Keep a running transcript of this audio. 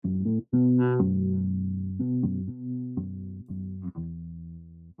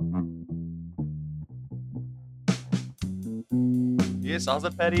Yes, how's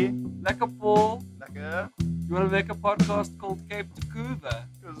it, Paddy? Lekker, Paul. Lekker. You want to make a podcast called Cape to Cuba?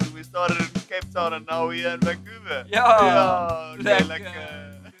 Because we started in Cape Town and now we're in Vancouver. Ja, okay,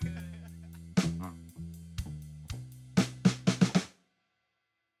 lekker.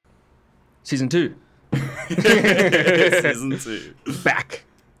 Season 2. Season 2. Back.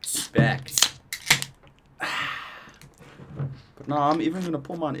 But no, I'm even going to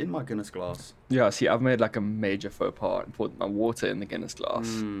pour mine in my Guinness glass. Yeah, see, I've made like a major faux pas and poured my water in the Guinness glass.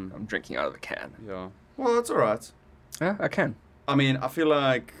 I'm drinking out of a can. Yeah. Well, it's alright. Yeah, I can. I mean, I feel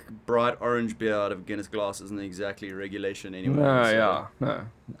like bright orange beer out of a Guinness glass isn't exactly regulation anyway. No, so- yeah, no.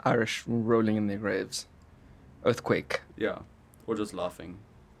 Irish rolling in their graves. Earthquake. Yeah. Or just laughing.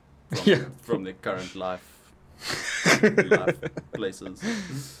 Yeah. From their current life places.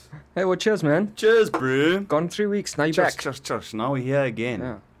 Hey, well, cheers, man. Cheers, bro. Gone 3 weeks, now you're Cheers, back. cheers. Now we're here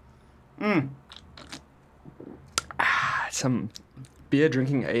again. Yeah. Some beer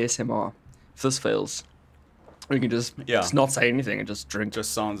drinking ASMR. If this fails, we can just not say anything and just drink.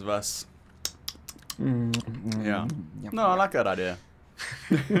 Just sounds of us. Yeah. Yeah. No, I like that idea.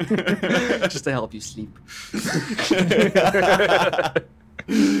 Just to help you sleep.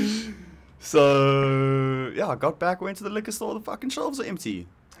 So, yeah, I got back, went to the liquor store, the fucking shelves are empty.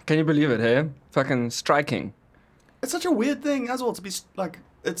 Can you believe it, hey? Fucking striking. It's such a weird thing as well to be like,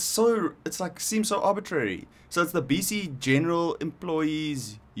 seems so arbitrary. So it's the BC General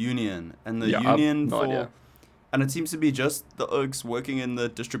Employees Union and the union no for, idea. and it seems to be just the Oaks working in the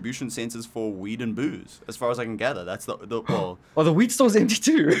distribution centers for weed and booze, as far as I can gather. That's well, Oh, the weed store's empty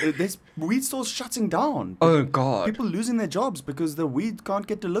too. there's weed stores shutting down. Oh, God. People losing their jobs because the weed can't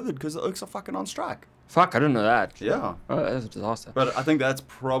get delivered because the Oaks are fucking on strike. Fuck, I didn't know that. Yeah. Oh, that's a disaster. But I think that's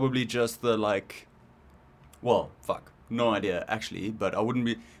probably just the fuck. No idea actually, but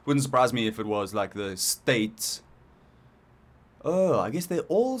wouldn't surprise me if it was like the state. Oh, I guess they're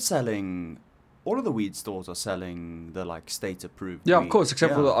all of the weed stores are selling the like state approved. Yeah, weed. of course,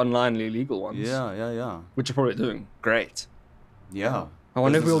 except for the online illegal ones. Yeah. Which are probably doing great. Yeah. I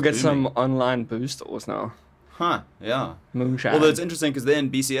wonder if Business we'll is get booming. some online booze stores now. Huh, yeah. Moonshine. Although it's interesting because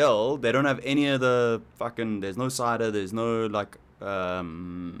then BCL, they don't have any of the fucking, there's no cider, there's no like,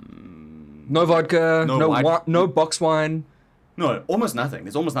 no vodka, No no white- no box wine. no, almost nothing.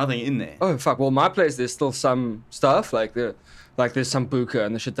 There's almost nothing in there. Oh, fuck. Well, my place, there's still some stuff. Like there's some buka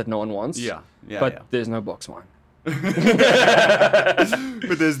and the shit that no one wants. Yeah. But there's no box wine. But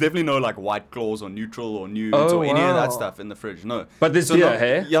there's definitely no like White Claws or Neutral or Nudes or any of that wow. stuff in the fridge. No. But there's beer,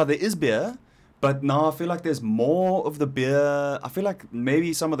 hey? Yeah, there is beer. But now I feel like there's more of the beer. I feel like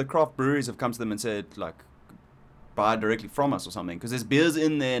maybe some of the craft breweries have come to them and said like, buy directly from us or something. Because there's beers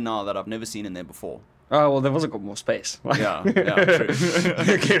in there now that I've never seen in there before. Oh, well, they've also got more space. Yeah, true.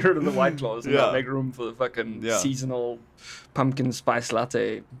 Get rid of the White Claws and Yeah. make room for the fucking Yeah. seasonal pumpkin spice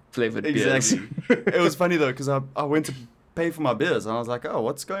latte flavored beers. Exactly. It was funny though because I went to pay for my beers and I was like, oh,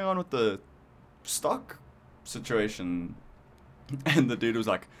 what's going on with the stock situation? And the dude was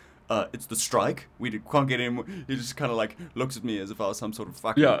like, it's the strike. We can't get in. He just kind of like looks at me as if I was some sort of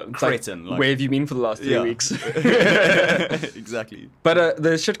fucking Yeah, it's cretin. like, where have you been for the last 3 Yeah. weeks? Exactly. But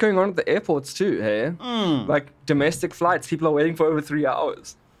there's shit going on at the airports too, hey? Like domestic flights, people are waiting for over 3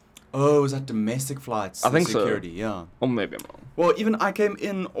 hours. Oh, is that domestic flights? I think so. security, yeah. Or maybe I'm wrong. Well, even I came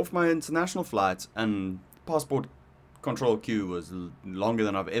in off my international flight and passport control queue was longer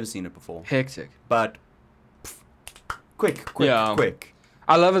than I've ever seen it before. Hectic. But quick. Yeah.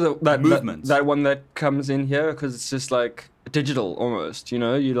 I love it that Movements. that one that comes in here because it's just like digital almost. You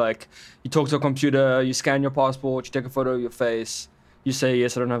know, you talk to a computer, you scan your passport, you take a photo of your face, you say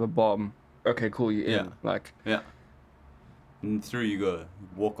yes, I don't have a bomb. Okay, cool, you're Yeah. in. Like, Yeah. And through you go.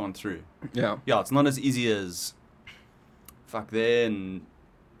 Walk on through. yeah. Yeah, it's not as easy as there in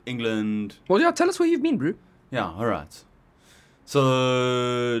England. Well, yeah. Tell us where you've been, bro. Yeah, alright.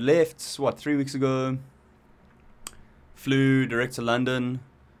 So left 3 weeks ago. Flew direct to London.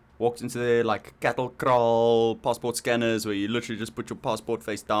 Walked into their like cattle kraal passport scanners where you literally just put your passport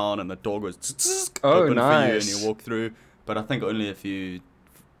face down and the door goes Oh, open for you and nice. you walk through. But I think only if you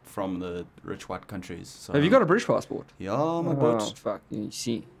from the rich white countries. So, Have you got a British passport? Yeah, my Oh, boat. fuck. You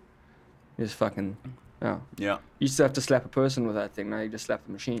see, you just fucking. Yeah. Yeah. You used to have to slap a person with that thing. Now you just slap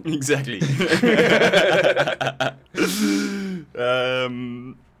the machine. Exactly.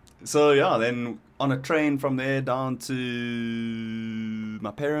 So yeah, then on a train from there down to my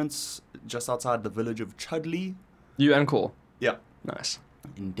parents, just outside the village of Chudley. You and Cole. Yeah. Nice.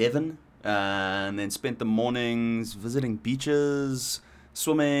 In Devon, and then spent the mornings visiting beaches,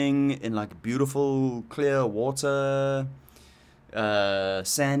 swimming in like beautiful clear water,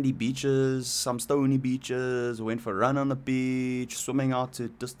 sandy beaches, some stony beaches. Went for a run on the beach, swimming out to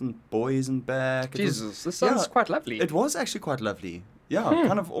distant buoys and back. Jesus, this sounds quite lovely. It was actually quite lovely. Yeah,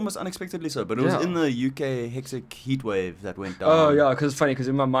 kind of almost unexpectedly so. But it was Yeah. in the UK hectic heat wave that went down. Oh yeah, because it's funny because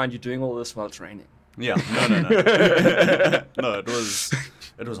in my mind you're doing all this while it's raining. Yeah, no. No,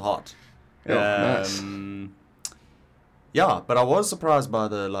 it was hot. Nice. Yeah, but I was surprised by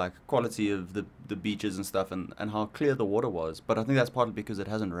the quality of the beaches and stuff and how clear the water was. But I think that's partly because it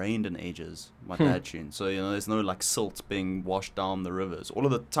hasn't rained in ages, my dad tuned. So, there's no silt being washed down the rivers. All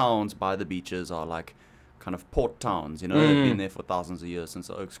of the towns by the beaches are kind of port towns, they've been there for thousands of years since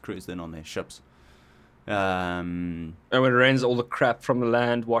the Oaks cruised in on their ships. And when it rains, all the crap from the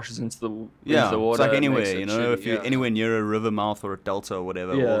land washes into the water. It's like and anywhere, makes it if you're shitty, anywhere near a river mouth or a delta or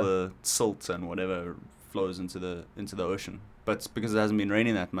whatever, Yeah. all the silt and whatever flows into the ocean. But because it hasn't been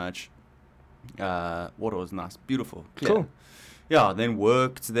raining that much, water was nice, beautiful, clear. Cool. Yeah, then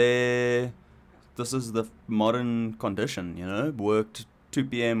worked there. This is the modern condition, worked 2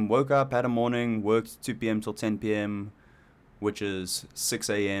 p.m., woke up, had a morning, worked 2 p.m. till 10 p.m., which is 6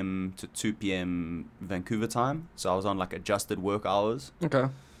 a.m. to 2 p.m. Vancouver time. So I was on adjusted work hours. Okay.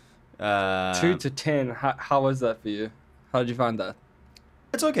 2 to 10. How was that for you? How did you find that?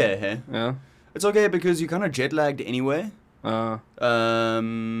 It's okay, hey? Yeah. It's okay because you're kind of jet lagged anyway.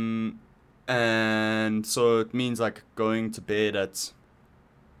 And so it means going to bed at,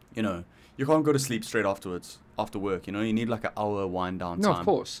 you can't go to sleep straight afterwards, after work, you need an hour wind down time. No, of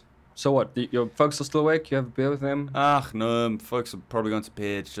course. So what? Your folks are still awake? You have a beer with them? No, folks are probably going to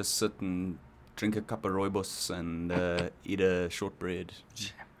bed, just sit and drink a cup of rooibos and eat a shortbread,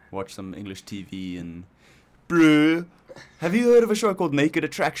 watch some English TV and... Bro, have you heard of a show called Naked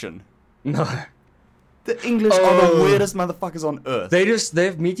Attraction? No. The English are the weirdest motherfuckers on earth. They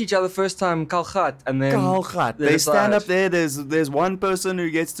meet each other first time, Kalgat, and then... Kalgat. They stand up there, there's one person who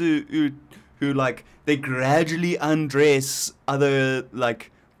gets to... Who they gradually undress other,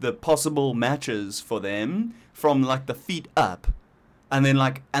 the possible matches for them from, the feet up. And then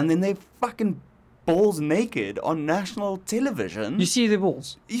they fucking balls naked on national television. You see their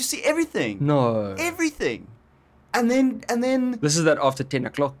balls? You see everything. No. Everything. And then... This is that after 10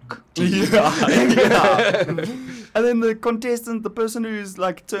 o'clock. Yeah. And then the contestant, the person who's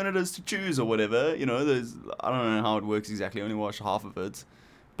turn it as to choose or whatever, there's... I don't know how it works exactly. I only watched half of it.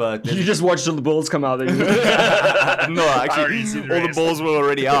 But You just watched all the balls come out. Then no, actually, all the balls were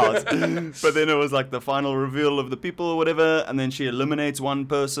already out. But then it was the final reveal of the people or whatever, and then she eliminates one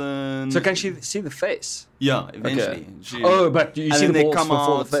person. So can she see the face? Yeah, eventually. Okay. But you see then the they balls come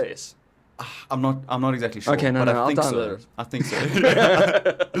before out. the face. I'm not exactly sure. Okay, no, but no, I think I'll so. download it. I think so.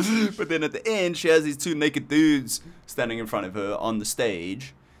 But then at the end, she has these two naked dudes standing in front of her on the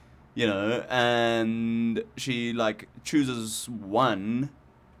stage, and she chooses one.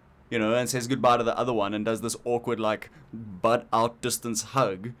 And says goodbye to the other one and does this awkward, butt out distance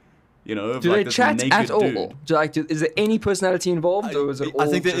hug, of, Do they this chat naked at all? dude. Is there any personality involved, or is it all I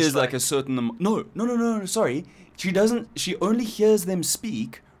think there just is a certain... No, sorry. She only hears them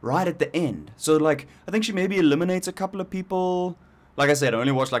speak right at the end. So, I think she maybe eliminates a couple of people. Like I said, I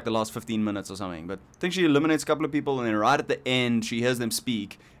only watched, the last 15 minutes or something. But I think she eliminates a couple of people, and then right at the end, she hears them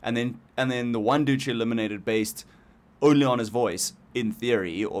speak. And then the one dude she eliminated based only on his voice, in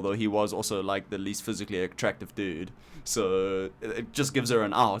theory, although he was also the least physically attractive dude, so it just gives her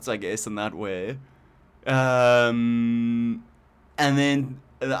an out, I guess, in that way. And then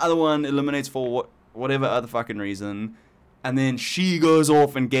the other one eliminates for whatever other fucking reason, and then she goes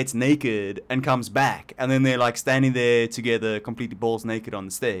off and gets naked and comes back, and then they're standing there together, completely balls naked on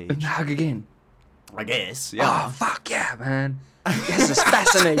the stage. And hug again. I guess, yeah. Oh fuck yeah, man! This is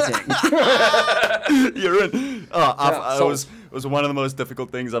fascinating. You're in. It was one of the most difficult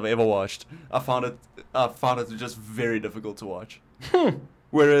things I've ever watched. I found it just very difficult to watch.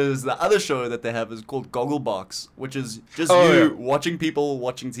 Whereas the other show that they have is called Gogglebox, which is just watching people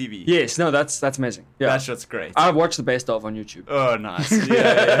watching TV. Yes, no, that's amazing. Yeah, That shit's great. I've watched the best of on YouTube. Oh, nice.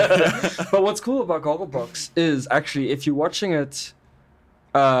 Yeah. But what's cool about Gogglebox is actually if you're watching it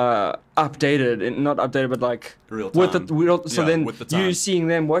updated, and not updated, but real time. with the Yeah, with the time. you seeing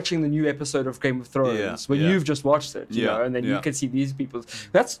them watching the new episode of Game of Thrones when you've just watched it, you know, and then you can see these people.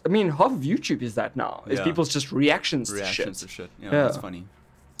 Half of YouTube is that now. It's people's just reactions to shit. Yeah, that's funny.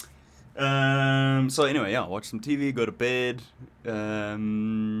 So anyway, watch some TV, go to bed,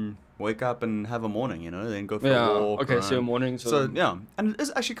 wake up and have a morning, then go for a walk. Okay, so your morning. So yeah, and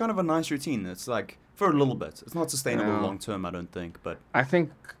it's actually kind of a nice routine. It's for a little bit. It's not sustainable long term, I don't think, but I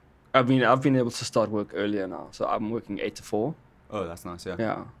think, I've been able to start work earlier now, so I'm working 8 to 4. Oh, that's nice. Yeah.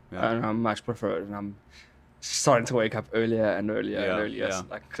 Yeah. And I much prefer it, and starting to wake up earlier and earlier and Yeah, earlier, yeah.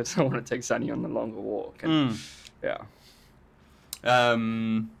 like because I want to take Sunny on a longer walk. And, yeah.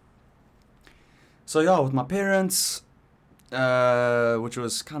 So yeah, with my parents, which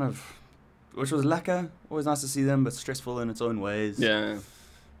was lekker. Always nice to see them, but stressful in its own ways. Yeah.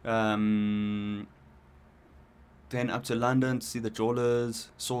 Then up to London to see the Jawlers.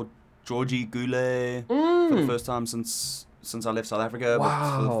 Saw Georgie Goulet for the first time since I left South Africa.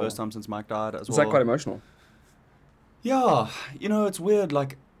 But for the Wow. first time since Mike died as Is well. that quite emotional? Yeah, it's weird.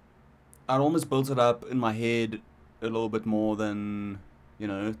 Like, I'd almost built it up in my head a little bit more than,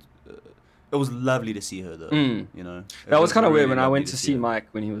 it was lovely to see her though. That was kind of weird when I lovely went to see her. Mike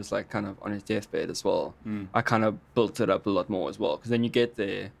when he was like kind of on his deathbed as well. Mm. I kind of built it up a lot more as well because then you get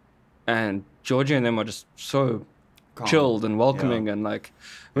there, and Georgia and them are just so Calm. chilled and welcoming, Yeah. and like,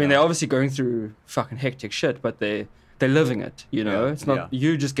 I mean, they're obviously going through fucking hectic shit, but they're living it. Yeah, It's not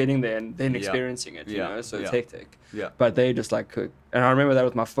you just getting there and then experiencing it. Yeah, So it's yeah. hectic. Yeah. But they just like cook. And I remember that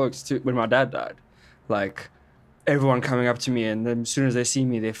with my folks too when my dad died. Like, everyone coming up to me, and then as soon as they see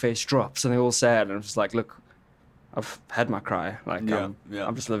me, their face drops and they're all sad. And I'm just like, look, I've had my cry. Like, I'm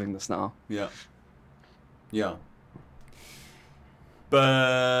just living this now. Yeah. Yeah.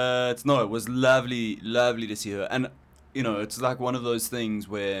 But no, it was lovely to see her. And, it's like one of those things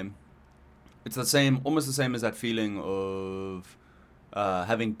where it's almost the same as that feeling of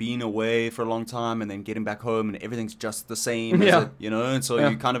having been away for a long time and then getting back home and everything's just the same as it, and so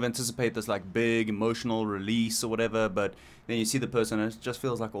you kind of anticipate this like big emotional release or whatever, but then you see the person and it just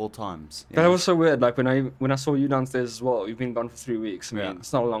feels like old times. That was so weird. Like when I saw you downstairs as well, you've been gone for 3 weeks. I mean, Yeah.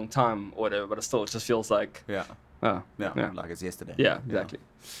 it's not a long time or whatever, but it just feels like, Yeah. oh, Yeah. Like it's yesterday. yeah, exactly.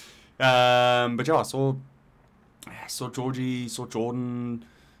 But yeah, I saw Georgie, saw Jordan.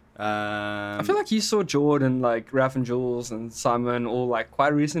 I feel like you saw Jordan, like Raph and Jules and Simon all like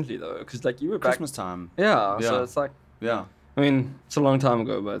quite recently though, because like you were back. Christmas time. Yeah, so Yeah. it's like, Yeah. I mean, it's a long time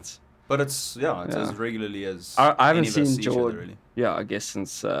ago, but It's as regularly as I haven't any of us seen see each other, Jordan. really. Yeah, I guess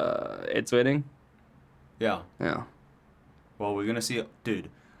since Ed's wedding. Yeah. Yeah. Well, we're gonna see, dude.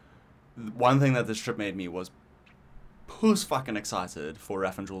 One thing that this trip made me was fucking excited for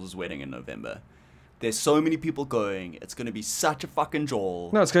Raph and Jules' wedding in November. There's so many people going. It's gonna be such a fucking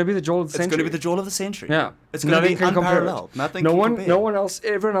jaw. No, it's gonna be the jewel of the century. It's gonna be the jaw of the century. Yeah. It's gonna Nothing be can compare it. unparalleled. Nothing. No can one, compare. no one else.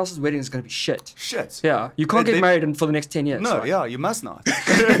 Everyone else's wedding is gonna be shit. Shit. Yeah, you can't They- get they- married for the next 10 years. No, like. yeah, you must not.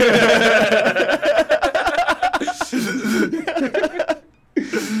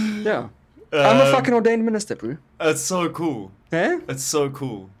 Yeah. I'm a fucking ordained minister, bro. It's so cool. Eh? It's so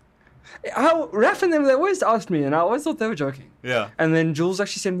cool. Raph and them, they always asked me, and I always thought they were joking. Yeah. And then Jules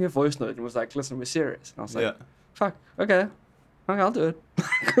actually sent me a voice note and was like, listen, we're serious. And I was like, Yeah. fuck, okay, I'll do it.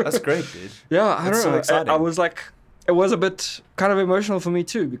 That's great, dude. Yeah, I That's don't so know. exciting. I was like, it was a bit kind of emotional for me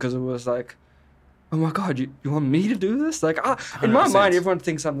too, because it was like, oh my God, you want me to do this? Like, in my 100%. mind, everyone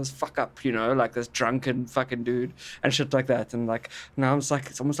thinks I'm this fuck up, like this drunken fucking dude and shit like that. And like, now I'm just like,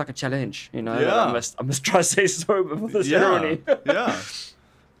 it's almost like a challenge, Like, Yeah. I must try to stay sober for the Yeah. ceremony. Yeah.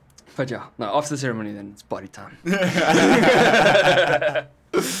 But yeah, no, after the ceremony, then it's party time. But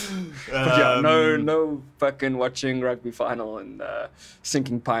yeah, no fucking watching rugby final and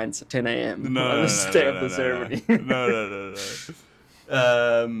sinking pints at 10 a.m. on the day of the ceremony.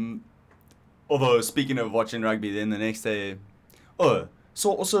 No. Although, speaking of watching rugby, then the next day... Oh,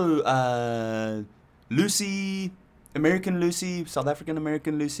 so also Lucy, American Lucy, South African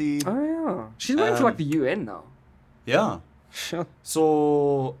American Lucy. Oh yeah, she's waiting for like the UN now. Yeah. Sure.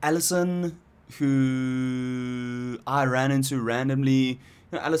 So Alison, who I ran into randomly...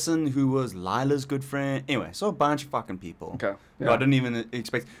 Alison, who was Lila's good friend. Anyway, so a bunch of fucking people. Okay. who I didn't even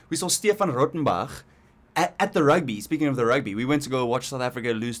expect. We saw Stefan Rottenbach at the rugby. Speaking of the rugby, we went to go watch South Africa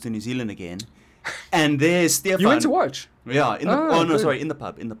lose to New Zealand again. And there's Stefan. You went to watch? Yeah. In the good. in the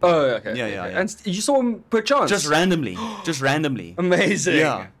pub. Oh, okay. Yeah. And you saw him per chance? Just randomly. Amazing.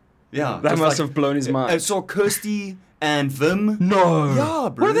 Yeah. That Just must have blown his mind. I saw Kirsty and Vim. No. Yeah,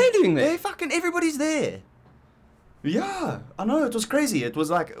 bro. What are they doing there? Everybody's there. Yeah, I know, it was crazy. It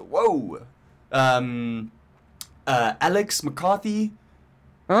was like, whoa. Alex McCarthy.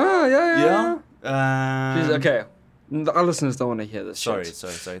 Oh, yeah. Yeah. She's, okay. Our listeners don't want to hear this Sorry.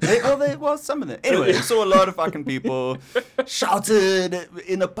 shit. Well, some of them. Anyway, we saw a lot of fucking people shouted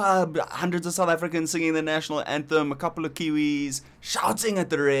in a pub, hundreds of South Africans singing the national anthem, a couple of Kiwis shouting at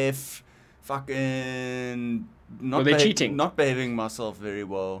the ref, fucking Were they cheating? Not behaving myself very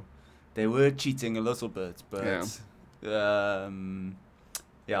well. They were cheating a little bit, but yeah.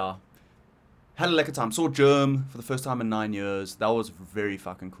 Had a lekker time. Saw Germ for the first time in 9 years. That was very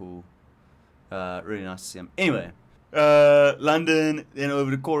fucking cool. Really nice to see him. Anyway, London, then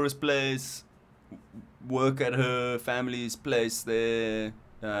over to Chorus Place. work at her family's place there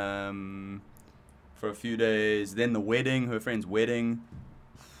for a few days. Then the wedding, her friend's wedding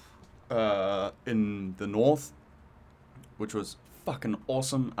in the north, which was fucking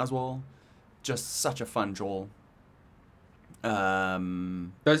awesome as well. Just such a fun jaw.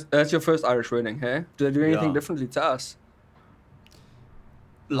 That's your first Irish wedding, hey? Do they do anything Yeah. differently to us?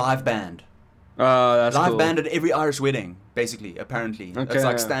 Live band. Oh, that's Live cool. band at every Irish wedding, basically, apparently. Okay. It's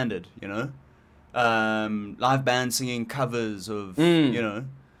like standard, you know? Live band singing covers of, Mm. you know?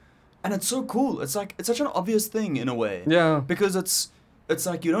 And it's so cool. It's like, it's such an obvious thing in a way. Yeah. Because it's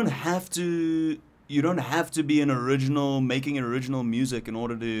like you don't have to be making original music in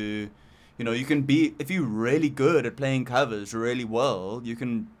order to, you know, you can be, if you're really good at playing covers really well, you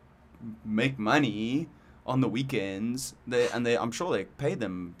can make money on the weekends. I'm sure they pay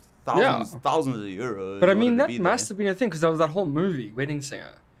them thousands of euros. But I in mean, order to that be must there. have been a thing because there was that whole movie, Wedding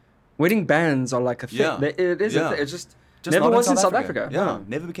Singer. Wedding bands are like a thing. Yeah. It is Yeah. a thing. It just Just never not was in South Africa. Yeah,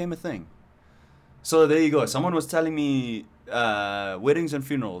 never became a thing. So there you go. Someone was telling me weddings and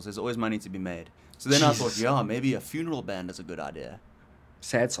funerals, there's always money to be made. So then I thought, yeah, maybe a funeral band is a good idea.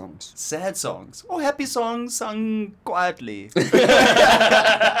 Sad songs. Sad songs or happy songs sung quietly.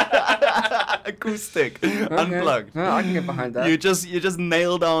 Acoustic, unplugged. No, I can get behind that. You just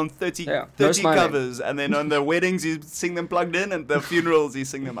nail down 30 Yeah, no 30 smiling. covers, and then on the weddings you sing them plugged in, and the funerals you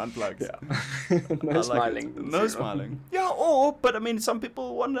sing them unplugged. Yeah. I No like smiling. it. No smiling. Yeah, but I mean, some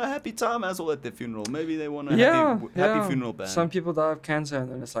people want a happy time as well at their funeral. Maybe they want a happy funeral band. Some people die of cancer,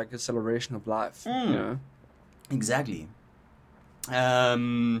 and then it's like a celebration of life. You know? Exactly.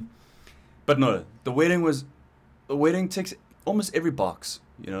 But no, the wedding ticks almost every box,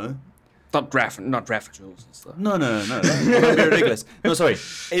 you know? Not raffle jewels and stuff. No, that would be ridiculous. No, sorry.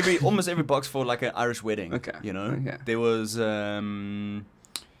 Almost every box for like an Irish wedding. Okay. You know? Okay. There was one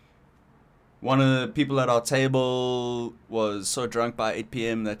of the people at our table was so drunk by 8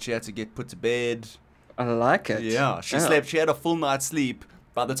 p.m. that she had to get put to bed. I like it. Yeah, she slept. She had a full night's sleep.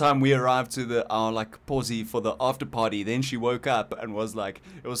 By the time we arrived to our like pausey for the after party, then she woke up and was like,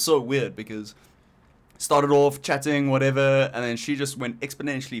 it was so weird because started off chatting, whatever, and then she just went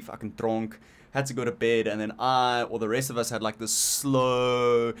exponentially fucking drunk, had to go to bed, and then the rest of us had like this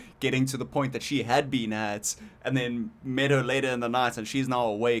slow getting to the point that she had been at, and then met her later in the night, and she's now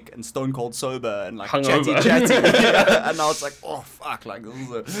awake and stone cold sober and like Hungover. chatty. And now it's like, oh fuck, like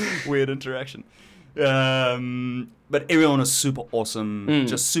this is a weird interaction. But everyone was super awesome,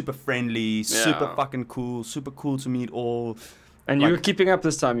 just super friendly, super fucking cool, super cool to meet all. And Like- you were keeping up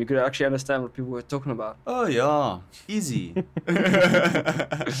this time. You could actually understand what people were talking about. Oh yeah, easy.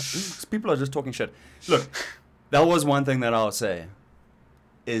 People are just talking shit. Look, that was one thing that I'll say,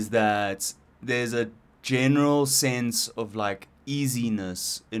 is that there's a general sense of like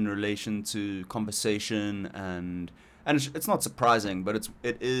easiness in relation to conversation, and it's not surprising, but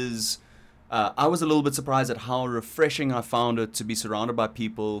it is. I was a little bit surprised at how refreshing I found it to be surrounded by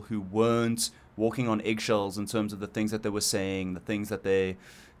people who weren't walking on eggshells in terms of the things that they were saying, the things that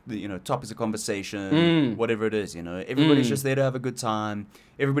topics of conversation, whatever it is, you know. Everybody's just there to have a good time.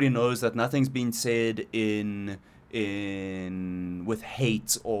 Everybody knows that nothing's been said in with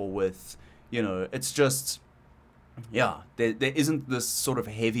hate or with, you know, it's just, yeah, there isn't this sort of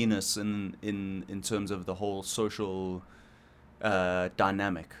heaviness in terms of the whole social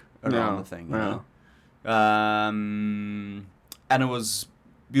dynamic around the thing, you know. And it was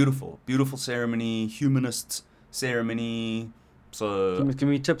beautiful ceremony, humanist ceremony. So Give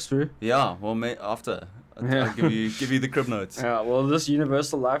me tips, bro. yeah, well, after I'll give you the crib notes. Yeah, well, this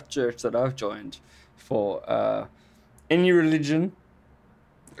Universal Life Church that I've joined for any religion,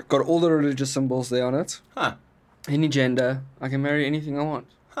 got all the religious symbols there on it. Huh? Any gender, I can marry anything I want.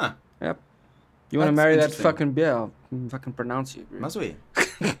 Huh? Yep. You want to That's marry that interesting. fucking beer? I'll fucking pronounce you, bro. Must we?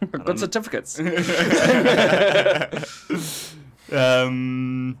 I've got certificates. Yeah,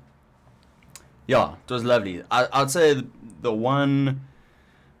 it was lovely. I'd say the one.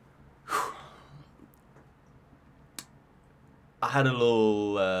 I had a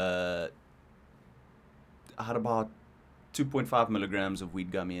little. I had about 2.5 milligrams of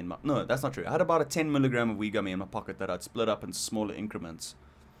weed gummy in my. No, that's not true. I had about a 10 milligram of weed gummy in my pocket that I'd split up in smaller increments.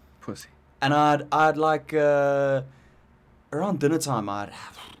 Pussy. And I'd like around dinner time I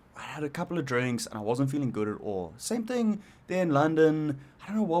had a couple of drinks and I wasn't feeling good at all. Same thing there in London. I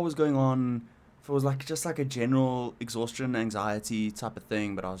don't know what was going on. If it was like just like a general exhaustion, anxiety type of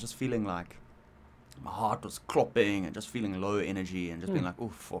thing, but I was just feeling like my heart was clopping and just feeling low energy and just being like, oh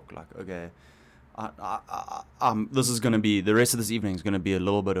fuck, like okay, this is gonna be the rest of this evening is gonna be a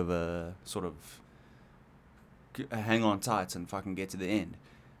little bit of a sort of hang on tight and fucking get to the end.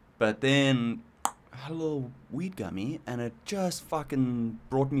 But then had a little weed gummy, and it just fucking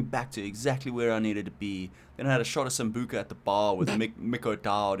brought me back to exactly where I needed to be. Then I had a shot of Sambuca at the bar with Mick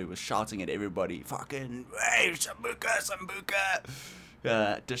O'Dowd, who was shouting at everybody, fucking, hey, Sambuca!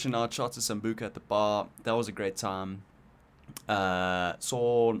 Dishing out shots of Sambuca at the bar. That was a great time.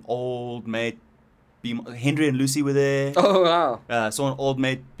 Saw an old mate, Henry and Lucy were there. Oh, wow. Saw an old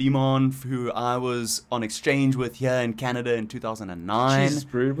mate, Beamon, who I was on exchange with here in Canada in 2009. Jesus,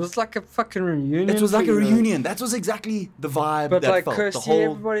 bro. It was like a fucking reunion. It was like for a you. reunion. That was exactly the vibe But that like, felt. Kirsty,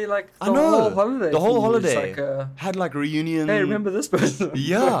 everybody, like, the I know. whole holiday. The whole for you. It's holiday. like, Had like reunion. hey, remember this person?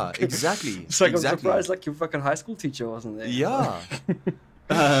 Yeah, exactly. It's like, exactly. I'm surprised, like, your fucking high school teacher wasn't there. Yeah.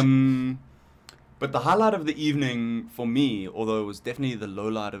 But the highlight of the evening for me, although it was definitely the low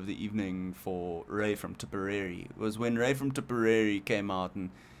light of the evening for Ray from Tipperary, was when Ray from Tipperary came out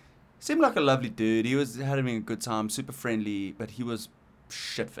and seemed like a lovely dude. He was having a good time, super friendly, but he was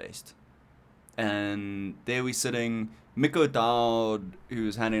shit-faced. And there we sitting, Mick O'Dowd, who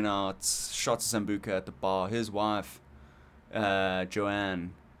was handing out shots of Sambuca at the bar, his wife,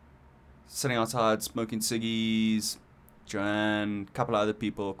 Joanne, sitting outside smoking ciggies, Joanne, a couple of other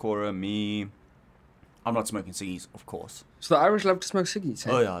people, Cora, me. I'm not smoking ciggies, of course. So the Irish love to smoke ciggies,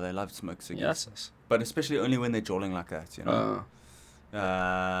 hey? Oh yeah, they love to smoke ciggies. Yes. But especially only when they're jawling like that, you know.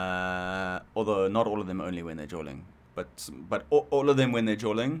 Although not all of them only when they're jawling, but all of them when they're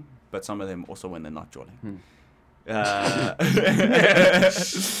jawling, but some of them also when they're not jawling.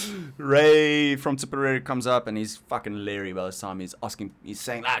 Ray from Tipperary comes up and he's fucking leery by this time. He's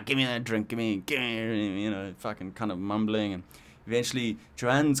saying, give me that drink, give me, you know, fucking kind of mumbling. And eventually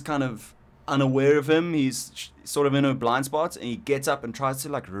Joanne's kind of unaware of him. He's sort of in her blind spots, and he gets up and tries to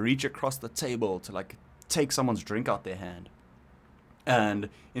like reach across the table to like take someone's drink out their hand. And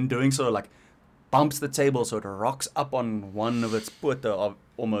in doing so, like bumps the table so it rocks up on one of its puerta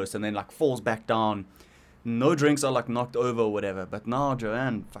almost, and then like falls back down. No drinks are like knocked over or whatever, but now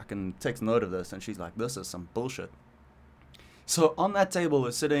Joanne fucking takes note of this and she's like, this is some bullshit. So on that table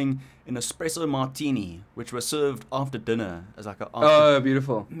is sitting an espresso martini, which was served after dinner as like a... Oh,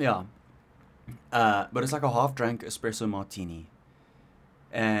 beautiful. Yeah. But it's like a half-drank espresso martini.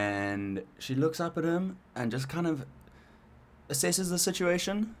 And she looks up at him and just kind of assesses the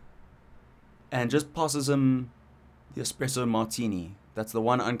situation and just passes him the espresso martini. That's the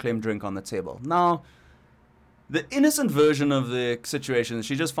one unclaimed drink on the table. Now, the innocent version of the situation is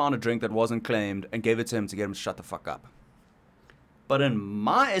she just found a drink that wasn't claimed and gave it to him to get him to shut the fuck up. But in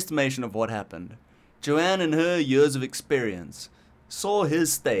my estimation of what happened, Joanne, in her years of experience, saw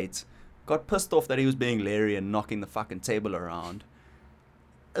his state, got pissed off that he was being leery and knocking the fucking table around,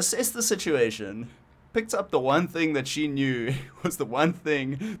 assessed the situation, picked up the one thing that she knew was the one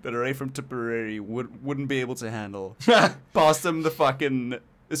thing that Ray from Tipperary wouldn't be able to handle, passed him the fucking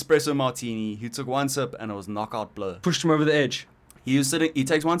espresso martini. He took one sip and it was knockout blow. Pushed him over the edge. He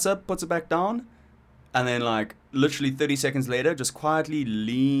takes one sip, puts it back down, and then like literally 30 seconds later just quietly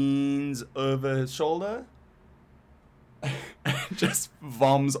leans over his shoulder and just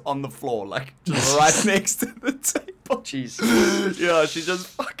voms on the floor, like just right next to the table. Jeez. Yeah, she just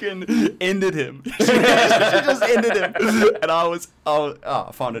fucking ended him. She just ended him. And I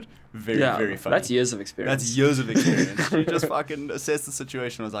found it very, very funny. That's years of experience. That's years of experience. She just fucking assessed the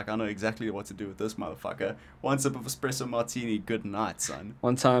situation. Was like, I know exactly what to do with this motherfucker. One sip of espresso martini, good night, son.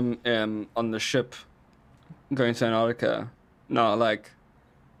 One time on the ship going to Antarctica,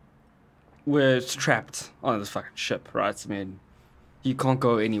 we're trapped on this fucking ship, right? I mean, you can't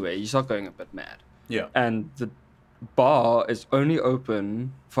go anywhere. You start going a bit mad. Yeah. And the bar is only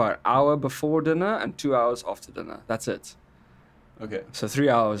open for an hour before dinner and 2 hours after dinner. That's it. Okay. So 3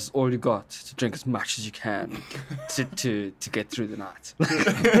 hours, all you got to drink as much as you can to get through the night.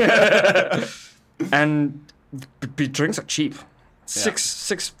 And drinks are cheap.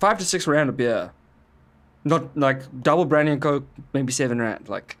 5 to 6 rand a beer. Not like double brandy and coke, maybe 7 rand.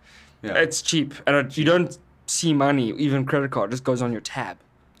 Like, it's cheap, and you don't see money, even credit card, just goes on your tab.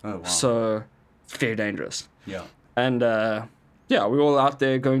 Oh wow. So it's very dangerous. Yeah. And we're all out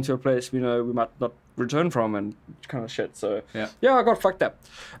there going to a place we know we might not return from and kind of shit. So I got fucked up.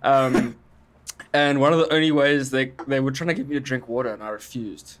 And one of the only ways they were trying to get me to drink water, and I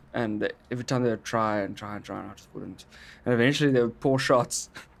refused. And every time they would try, and I just wouldn't. And eventually they would pour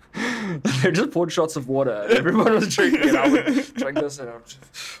shots. They just poured shots of water. Everyone was drinking, and I would drink this, and I would just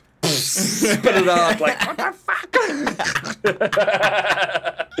spit it out like, what the fuck?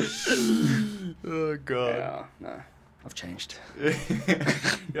 Oh god. Yeah, no, I've changed.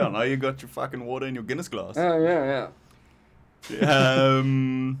 Yeah, now you got your fucking water in your Guinness glass. Oh yeah.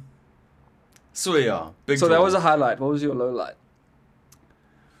 So yeah, big. So draw. that was a highlight. What was your low light?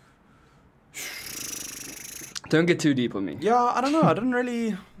 Don't get too deep on me. Yeah, I don't know. I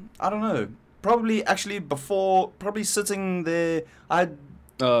don't know. Probably sitting there, I had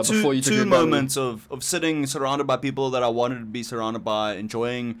Before you took two your gummy. moments of sitting surrounded by people that I wanted to be surrounded by,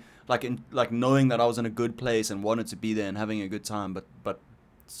 enjoying, like knowing that I was in a good place and wanted to be there and having a good time, but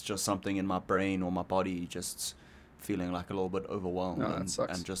it's just something in my brain or my body just feeling like a little bit overwhelmed No, that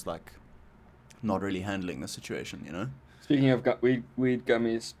sucks. and just like not really handling the situation, you know? Speaking of weed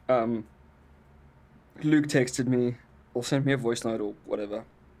gummies, Luke texted me or sent me a voice note or whatever.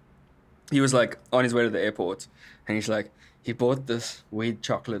 He was like on his way to the airport, and he's like, he bought this weed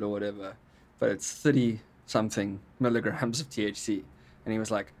chocolate or whatever, but it's 30 something milligrams of THC, and he was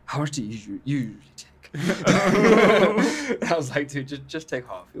like, how much do you usually take? I was like, dude, just take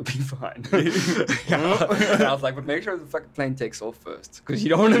half, you'll be fine. And I was like, but make sure the fucking plane takes off first, because you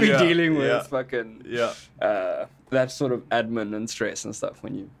don't want to be dealing with fucking that sort of admin and stress and stuff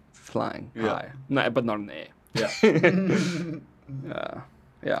when you're flying high. No, but not in the air.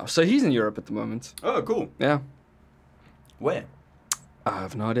 Yeah. So he's in Europe at the moment. Oh, cool. Yeah. Where? I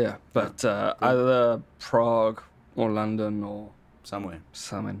have no idea, but either Prague or London or Somewhere.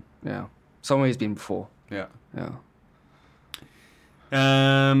 something. Yeah, somewhere he's been before. Yeah. Yeah.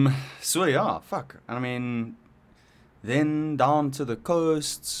 So yeah, fuck. I mean, then down to the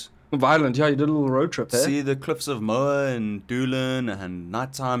coasts. Violent, yeah. You did a little road trip, eh? See the cliffs of Moher and Doolin and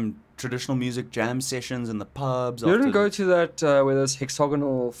nighttime traditional music jam sessions in the pubs. You didn't go to that where there's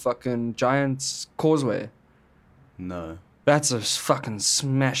hexagonal fucking giants causeway. No. That's a fucking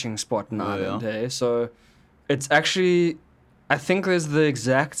smashing spot in Oh, Ireland, yeah? eh? So it's actually, I think there's the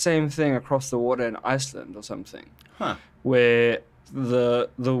exact same thing across the water in Iceland or something. Huh. Where the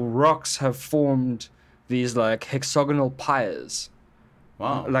rocks have formed these like hexagonal pyres.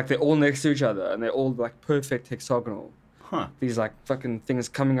 Wow. Like they're all next to each other and they're all like perfect hexagonal. Huh. These like fucking things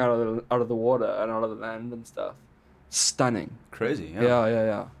coming out of the water and out of the land and stuff. Stunning. Crazy.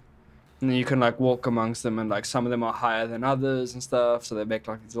 Yeah. And then you can like walk amongst them, and like some of them are higher than others and stuff, so they make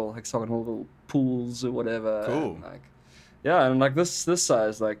like these little hexagonal little pools or whatever. Cool. And, like, yeah, and like this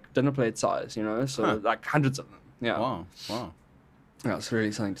size, like dinner plate size, you know, so like hundreds of them. Yeah. Wow. Yeah, it's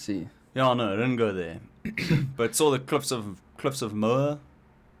really something to see. Yeah, no, I didn't go there, but saw the cliffs of Moher.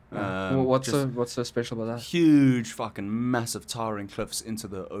 Well, what's so special about that? Huge, fucking massive, towering cliffs into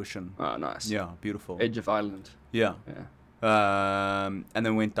the ocean. Oh, nice. Yeah, beautiful. Edge of Island. Yeah. Yeah. And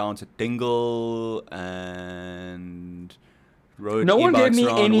then went down to Dingle and rode No one gave e-bikes me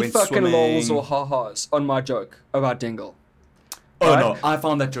around, any went fucking lols swimming. or ha-has on my joke about Dingle. Oh right? no, I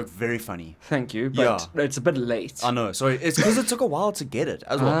found that joke very funny. Thank you, but it's a bit late. I know. Sorry, it's because it took a while to get it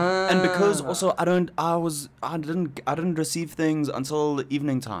as well, and because also I didn't receive things until the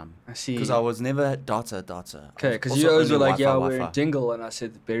evening time. I see. Because I was never data. Okay, because Also you always only were like, Wi-Fi, yeah, we're in Wi-Fi. Dingle, and I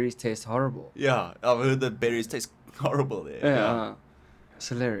said the berries taste horrible. Yeah, I've heard that berries taste horrible there. Yeah. It's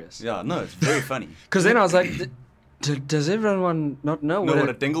hilarious. Yeah, no, it's very funny. Because then I was like, does everyone not know Know what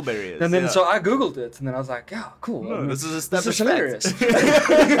a dingleberry is? And then yeah. so I googled it, and then I was like, yeah, cool. No, this is This established is hilarious. fact.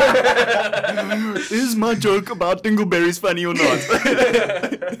 Is my joke about dingleberries funny or not?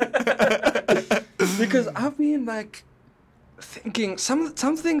 Because I've been like thinking some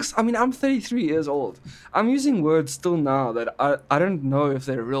things. I mean, I'm 33 years old. I'm using words still now that I don't know if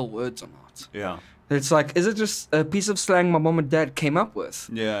they're real words or not. Yeah. It's like, is it just a piece of slang my mom and dad came up with?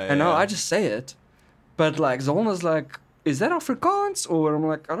 Yeah. And now I just say it. But like Zolna's like, is that Afrikaans? Or I'm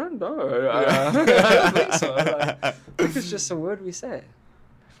like, I don't know. I don't think so. Like, I think it's just a word we say.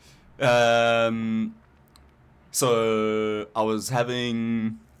 So I was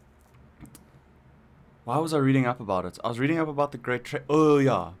having. Why was I reading up about it? I was reading up about the Great Oh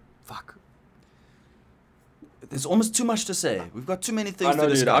yeah, fuck. There's almost too much to say. We've got too many things I know, to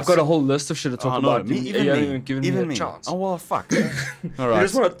dude. discuss. I've got a whole list of shit to talk about. Me, You even haven't me, even given even me a chance. Oh well, fuck. All You right.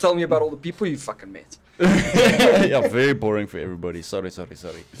 just want to tell me about all the people you fucking met. Yeah, very boring for everybody. Sorry.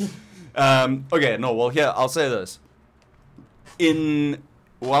 Okay, no, well, here, I'll say this.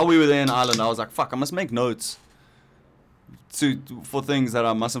 While we were there in Ireland, I was like, fuck, I must make notes for things that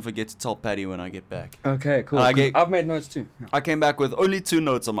I mustn't forget to tell Patty when I get back. Okay, cool. Okay. I've made notes too. I came back with only 2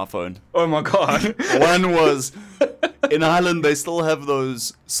 notes on my phone. Oh my god. One was, in Ireland, they still have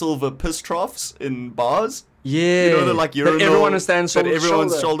those silver piss troughs in bars. Yeah. You know, they're like urinal. That everyone stands shoulder to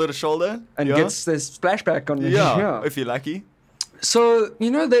everyone's shoulder. shoulder to shoulder. And yeah? gets this splashback on the Yeah, if you're lucky. So,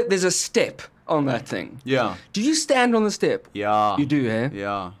 you know that there's a step on that thing. Yeah. Do you stand on the step? Yeah. You do, eh?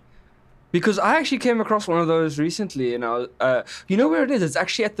 Yeah. Because I actually came across one of those recently, and I was, you know where it is? It's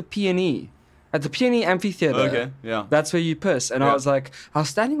actually at the P&E. At the P&E amphitheater. Okay, yeah. That's where you piss. And Yeah. I was like, I was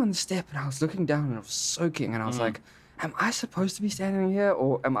standing on the step, and I was looking down, and I was soaking, and I was like, am I supposed to be standing here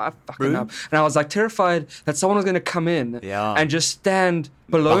or am I fucking Bro. up? And I was like terrified that someone was going to come in Yeah. and just stand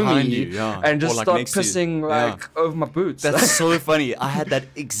below Behind me you, yeah. and just Or, like, start next to you. pissing Yeah. like over my boots. That's so funny. I had that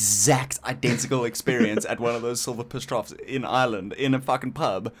exact identical experience at one of those silver piss troughs in Ireland, in a fucking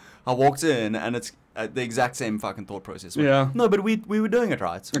pub. I walked in and it's the exact same fucking thought process. Yeah. No, but we were doing it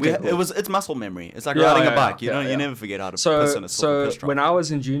right. Okay, cool. It's muscle memory. It's like Yeah, riding yeah, a bike. yeah, You yeah. never forget how to piss in a silver So piss trough. when I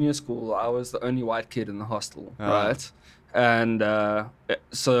was in junior school, I was the only white kid in the hostel, right? And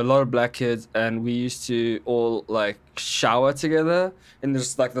so a lot of black kids, and we used to all like shower together in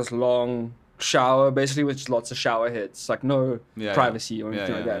this like this long shower, basically with lots of shower heads, like no Yeah, privacy or yeah,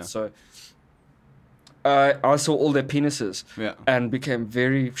 anything yeah, like that. yeah. So I saw all their penises Yeah. and became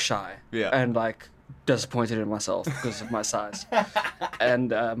very shy Yeah. and like disappointed in myself because of my size.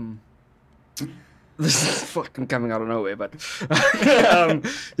 And this is fucking coming out of nowhere, but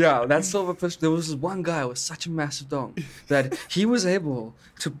yeah, that silver fish. There was this one guy with such a massive dong that he was able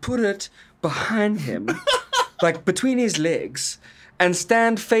to put it behind him, like between his legs, and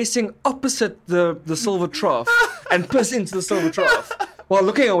stand facing opposite the silver trough and piss into the silver trough while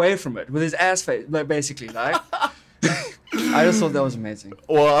looking away from it with his ass face, like basically, like. I just thought that was amazing.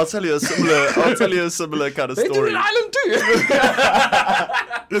 Well, I'll tell you a similar kind of They do it story. in Ireland too.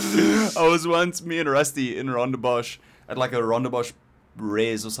 I was once, me and Rusty, in Rondebosch at like a Rondebosch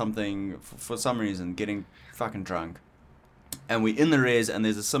res or something for some reason, getting fucking drunk. And we in the res, and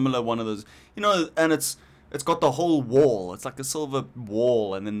there's a similar one of those, and it's got the whole wall. It's like a silver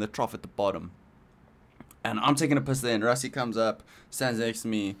wall, and then the trough at the bottom. And I'm taking a piss there, and Rusty comes up, stands next to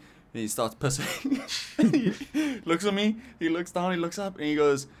me, and he starts pissing. He looks at me, he looks down, he looks up, and he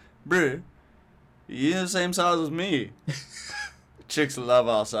goes, "Bro, you're the same size as me." Chicks love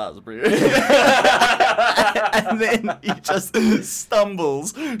our size, bro. And then he just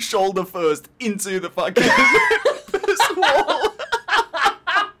stumbles, shoulder first, into the fucking piss wall.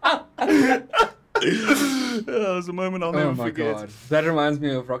 That was a moment I'll never Oh my forget. god. That reminds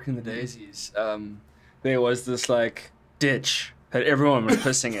me of Rocking the Daisies. There was this like ditch that everyone was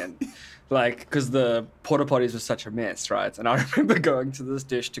pissing in. Like, because the porta potties were such a mess, right? And I remember going to this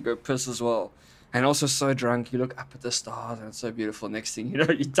dish to go piss as well. And also so drunk, you look up at the stars and it's so beautiful. Next thing you know,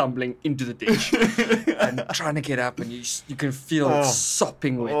 you're tumbling into the ditch and trying to get up, and you can feel it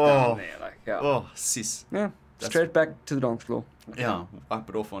sopping wet down there. Like, yeah. Oh, sis. Yeah. Straight back to the dance floor. Yeah, wipe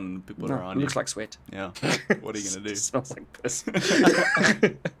it off on people No, around it you. looks like sweat. Yeah. What are you going to do? Smells like piss.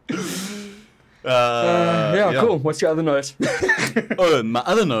 Yeah, Cool. What's your other note? Oh, my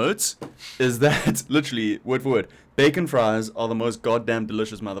other note is that, literally, word for word, bacon fries are the most goddamn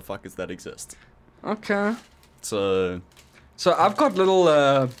delicious motherfuckers that exist. Okay. So, I've got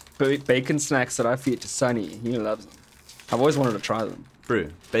little bacon snacks that I feed to Sonny. He loves them. I've always wanted to try them. bro,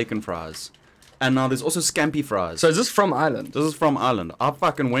 bacon fries. And now there's also scampi fries. So is this from Ireland? This is from Ireland. I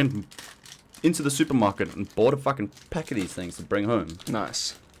fucking went into the supermarket and bought a fucking pack of these things to bring home.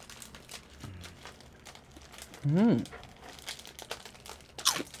 Nice.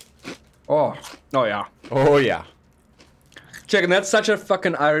 Oh yeah. Oh, yeah. Check, and that's such a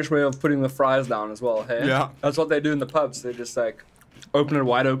fucking Irish way of putting the fries down as well, hey? Yeah. That's what they do in the pubs. They just like open it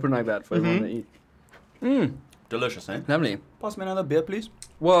wide open like that for everyone to eat. Delicious, eh? Lovely. Pass me another beer, please.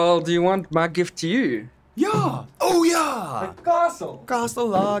 Well, do you want my gift to you? Yeah. Oh, yeah. Castle. Castle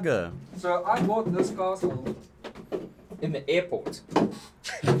Lager. So I bought this castle in the airport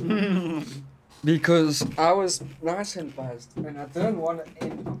because I was nice and buzzed, and I didn't want to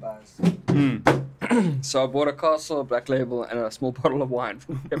end my buzz. So I bought a castle, a black label, and a small bottle of wine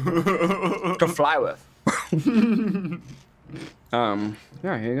from the airport to fly with.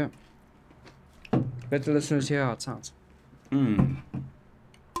 Yeah, here you go. Let the listeners hear how it sounds.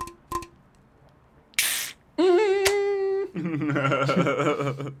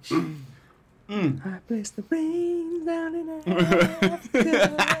 I placed the rain down in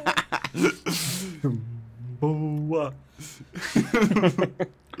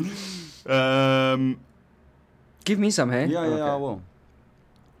um, Give me some, hey? yeah, Okay. I will.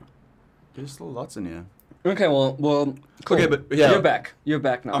 There's still lots in here. Okay, well, cool. Okay, but yeah. You're back. You're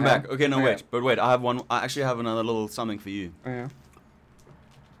back now. I'm yeah? back. Okay, no, Okay. wait. I have one. I actually have another little something for you, Oh, yeah.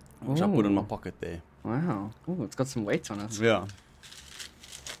 which I put in my Ooh. pocket there. Wow. Oh, it's got some weight on it. Yeah.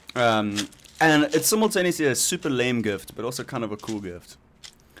 And it's simultaneously a super lame gift, but also kind of a cool gift.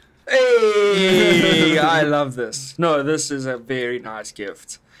 Hey, I love this. No, this is a very nice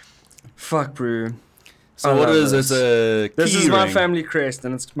gift. Fuck, bro. So I what love is this. this? A This key is my ring. family crest,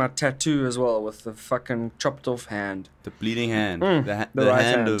 and it's my tattoo as well with the fucking chopped off hand. The bleeding hand. Mm, the the right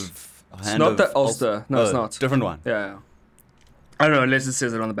hand hand. of. It's not the Ulster. No, it's not. Different one. Yeah. I don't know, unless it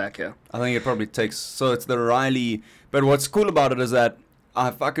says it on the back here. I think it probably takes. So it's the Riley. But what's cool about it is that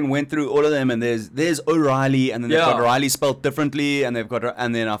I fucking went through all of them, and there's O'Reilly, and then they've got Riley spelled differently, and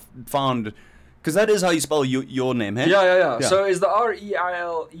and then I found, because that is how you spell your name, hey? Yeah. So is the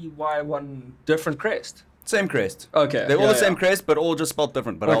Reiley one different crest? Same crest. Okay. They're all the same crest, but all just spelled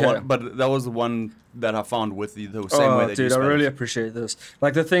different. But Okay. but that was the one that I found with the same way that you dude, I spell really it. appreciate this.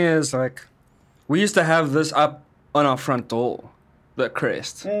 Like, the thing is, like, we used to have this up on our front door, the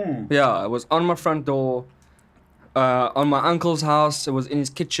crest. Yeah, it was on my front door. On my uncle's house, it was in his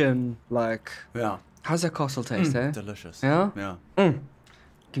kitchen. Like, Yeah. how's that castle taste, eh? Delicious. Yeah? Yeah.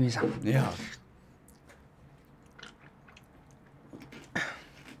 Give me some. Yeah.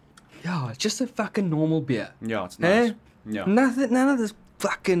 Yeah, it's just a fucking normal beer. Yeah, it's nice. Eh? Yeah. None of this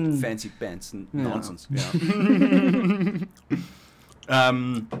fucking... Fancy pants and Yeah. nonsense.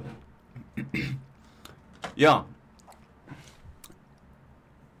 Yeah. Yeah.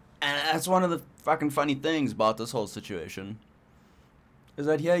 And that's one of the fucking funny things about this whole situation. Is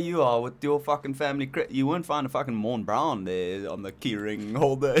that here you are with your fucking family. You won't find a fucking Morn Brown there on the keyring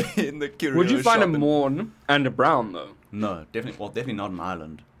holder in the curio Would you find a shop in- Morn and a Brown, though? No, definitely not in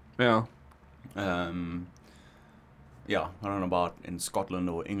Ireland. Yeah. Yeah, I don't know about in Scotland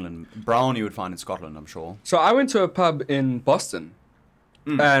or England. Brown you would find in Scotland, I'm sure. So I went to a pub in Boston,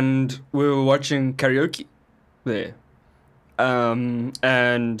 and we were watching karaoke there.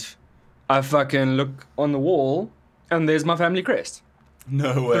 And I fucking look on the wall, and there's my family crest.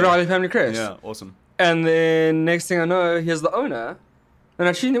 No way. The Riley family crest. Yeah, awesome. And then next thing I know, here's the owner, and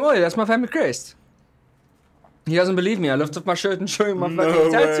I seen him, oh, that's my family crest. He doesn't believe me. I lift up my shirt and show him my No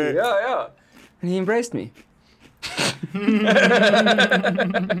fucking tattoo. way. Yeah. And he embraced me.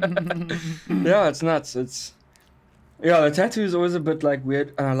 Yeah, it's nuts. Yeah, the tattoo is always a bit like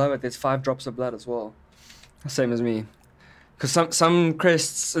weird, and I love it. There's 5 drops of blood as well, same as me. Cause some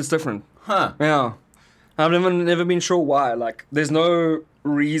crests it's different. Huh. Yeah, I've never been sure why. Like, there's no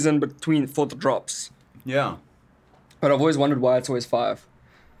reason for the drops, Yeah. but I've always wondered why it's always 5.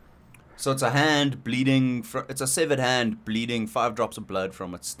 So it's a hand bleeding. It's a severed hand bleeding 5 drops of blood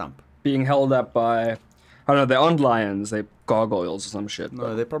from its stump. Being held up by, I don't know, they aren't lions, they gargoyles or some shit.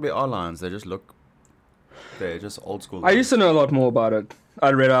 No, they probably are lions. They're just old school. I used to know a lot more about it.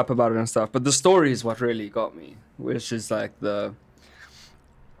 I'd read up about it and stuff, but the story is what really got me, which is like I'm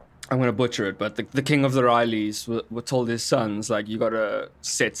going to butcher it, but the king of the Rileys were told his sons, like, you got to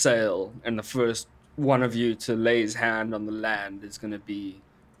set sail, and the first one of you to lay his hand on the land is going to be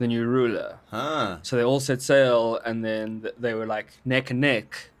the new ruler. Huh. So they all set sail, and then they were like neck and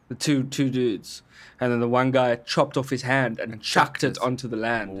neck, the two dudes. And then the one guy chopped off his hand and chucked it onto the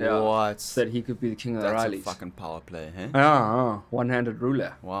land. Yeah, What? so that he could be the king of the That's a Rileys. fucking power play, huh? One-handed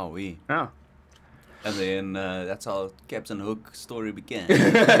ruler. Wowee. Yeah. And then that's how Captain Hook story began.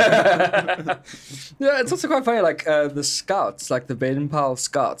 Yeah, it's also quite funny. Like, the scouts, like the Baden-Powell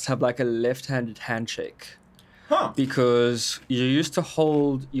scouts, have like a left-handed handshake. Huh. Because you used to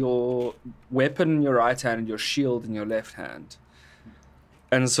hold your weapon in your right hand and your shield in your left hand.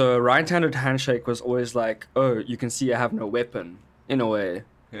 And so a right-handed handshake was always like, oh, you can see I have no weapon, in a way.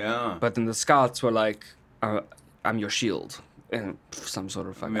 Yeah. But then the scouts were like, I'm your shield. And some sort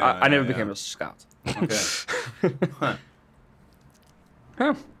of fucking... Yeah, I never yeah, became yeah. a scout. Okay. Huh.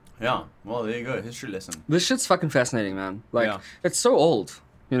 Huh. Yeah. Well, there you go. History lesson. This shit's fucking fascinating, man. Like, Yeah. it's so old,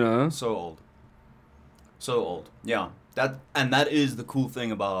 you know? So old. So old. Yeah. That is the cool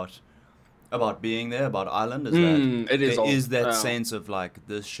thing about being there, about Ireland, is that it is there old. is that Yeah. sense of like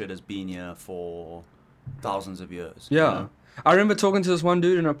this shit has been here for thousands of years. Yeah. You know? I remember talking to this one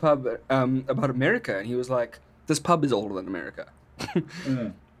dude in a pub about America, and he was like, this pub is older than America.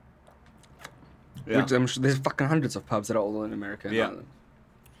 Yeah. Which I'm sure there's fucking hundreds of pubs that are older than America. in Yeah. Ireland.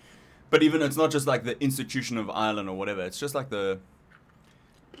 But even it's not just like the institution of Ireland or whatever. It's just like the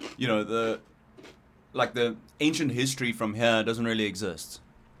ancient history from here doesn't really exist.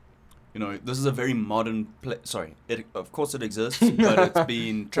 You know, this is a very modern place. Sorry, of course it exists, but it's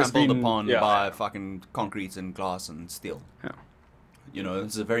been trampled upon by fucking concrete and glass and steel. Yeah. You know,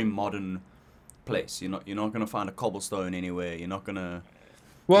 it's a very modern place. You're not gonna find a cobblestone anywhere. You're not gonna.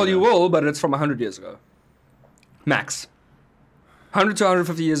 Well, you you know. will, but it's from 100 years ago. Max. 100 to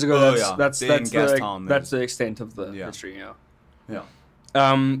 150 years ago, Oh, that's, yeah. that's, There in that's, Gastown, that's the there's- extent of the Yeah. history, yeah. Yeah.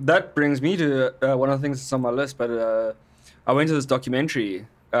 That brings me to one of the things that's on my list, but I went to this documentary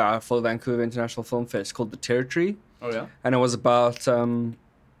for the Vancouver International Film Fest called The Territory, Oh yeah. and it was about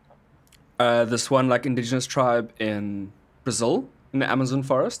this one like indigenous tribe in Brazil, in the Amazon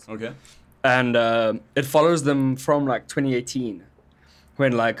forest. Okay. And it follows them from like 2018,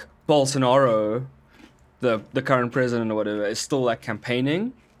 when like Bolsonaro the current president or whatever, is still like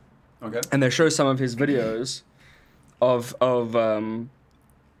campaigning, Okay. and they show some of his videos of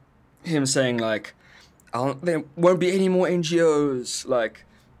him saying like, there won't be any more NGOs. Like,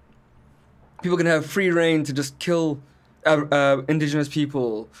 people can have free reign to just kill indigenous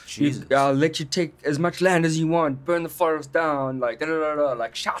people. Jesus. I'll let you take as much land as you want. Burn the forest down. Like da da da da.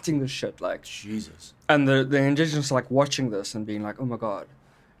 Like shouting this shit. Like. Jesus. And the indigenous are like watching this and being like, oh my god.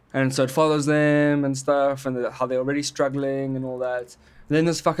 And so it follows them and stuff, and how they're already struggling and all that. And then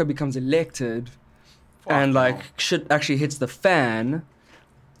this fucker becomes elected, and like shit actually hits the fan,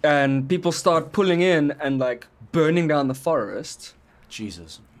 and people start pulling in and like burning down the forest,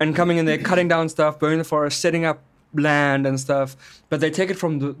 Jesus. and coming in there, cutting down stuff, burning the forest, setting up land and stuff. But they take it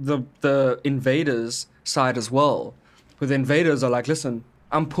from the invaders' side as well, where the invaders are like, listen,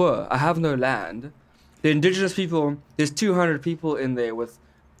 I'm poor, I have no land. The indigenous people, there's 200 people in there with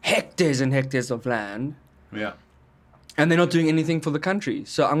hectares and hectares of land, Yeah. and they're not doing anything for the country.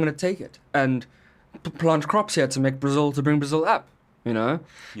 So I'm going to take it and plant crops here to bring Brazil up, you know?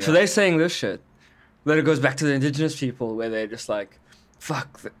 Yeah. So they're saying this shit. Then it goes back to the indigenous people where they're just like,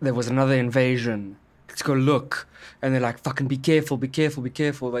 fuck, there was another invasion. Let's go look. And they're like, fucking be careful, be careful, be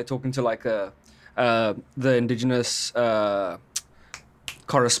careful. They're talking to like the indigenous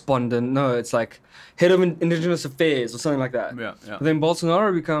correspondent. No, it's like head of indigenous affairs or something like that. Yeah. But then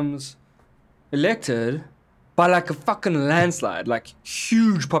Bolsonaro becomes elected by like a fucking landslide, like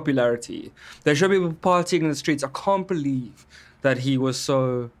huge popularity. They show people partying in the streets. I can't believe that he was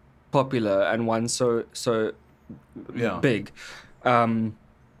so popular and won so Yeah. big. And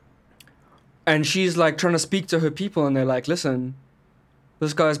she's like trying to speak to her people, and they're like, listen,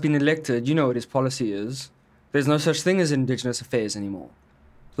 this guy's been elected. You know what his policy is. There's no such thing as indigenous affairs anymore.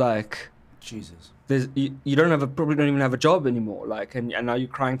 Like, Jesus. you probably don't even have a job anymore. Like, and now you're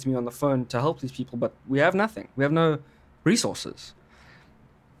crying to me on the phone to help these people, but we have nothing. We have no resources.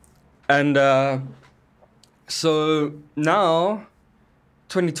 And so now,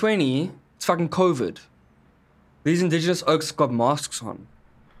 2020, it's fucking COVID. These indigenous oaks got masks on,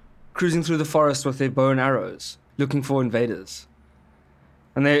 cruising through the forest with their bow and arrows, looking for invaders.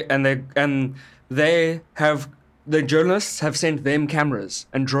 And the journalists have sent them cameras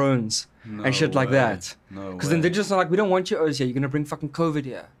and drones and shit like that. No Because way. the indigenous are like, we don't want your O's here. You're going to bring fucking COVID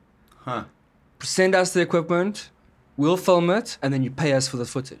here. Huh. Send us the equipment. We'll film it. And then you pay us for the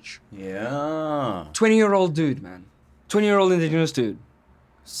footage. Yeah. 20-year-old dude, man. 20-year-old indigenous dude.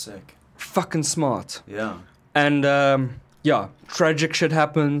 Sick. Fucking smart. Yeah. And, yeah, tragic shit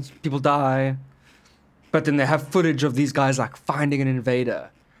happens. People die. But then they have footage of these guys, like, finding an invader.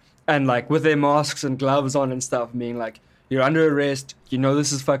 And, like, with their masks and gloves on and stuff, being like, you're under arrest. You know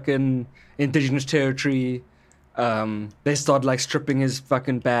this is fucking indigenous territory. They start, like, stripping his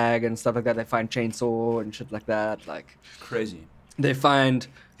fucking bag and stuff like that. They find chainsaw and shit like that. Like, Crazy. they find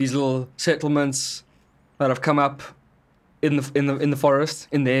these little settlements that have come up in the forest,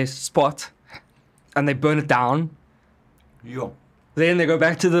 in their spot. And they burn it down. Yo. Then they go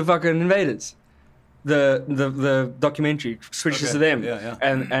back to the fucking invaders. The documentary switches Okay. to them. Yeah.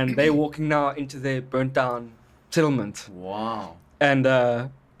 And they're walking now into their burnt down settlement. Wow. And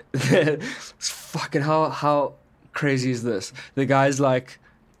it's fucking how crazy is this? The guy's like,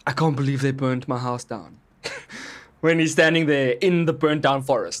 I can't believe they burnt my house down. When he's standing there in the burnt down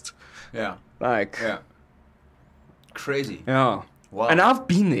forest. Yeah. Like, Yeah. Crazy. yeah. Wow. And I've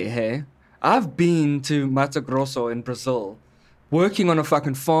been there, hey? I've been to Mato Grosso in Brazil, working on a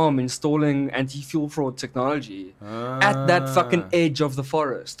fucking farm installing anti-fuel fraud technology at that fucking edge of the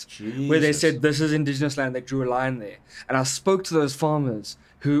forest. Where they Jesus. said, this is indigenous land. They drew a line there. And I spoke to those farmers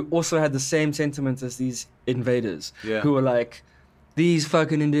who also had the same sentiments as these invaders. Yeah. Who were like, these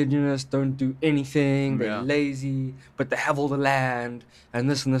fucking indigenous don't do anything. They're Yeah. lazy, but they have all the land and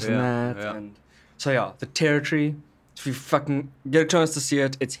this and this and Yeah, that. yeah. And so yeah, the territory, if you fucking get a chance to see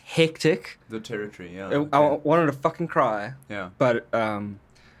it, it's hectic. The territory, yeah. I okay. wanted to fucking cry, Yeah. but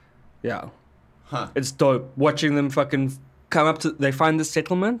yeah, Huh. it's dope watching them fucking come up to. They find the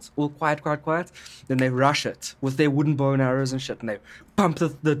settlement all quiet, then they rush it with their wooden bow and arrows and shit, and they pump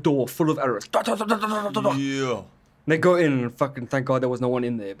the door full of arrows. Yeah. They go in and fucking thank God there was no one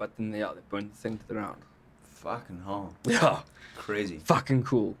in there, but then they burn the thing to the ground. Fucking hell. Yeah, Crazy. fucking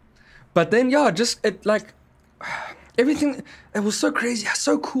cool. But then yeah, just it like. Everything, it was so crazy,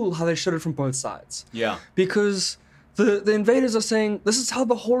 so cool how they showed it from both sides. Yeah. Because the invaders are saying, this is how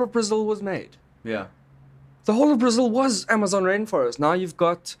the whole of Brazil was made. Yeah. The whole of Brazil was Amazon rainforest. Now you've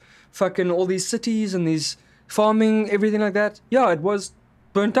got fucking all these cities and these farming, everything like that. Yeah, it was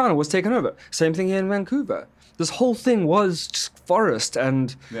burnt down and was taken over. Same thing here in Vancouver. This whole thing was just forest,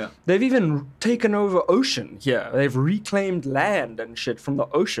 and Yeah. they've even taken over ocean here. They've reclaimed land and shit from the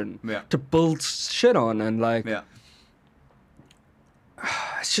ocean Yeah. to build shit on, and like Yeah.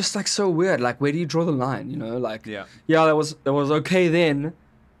 it's just like so weird. Like, where do you draw the line? You know, like Yeah. that was okay then,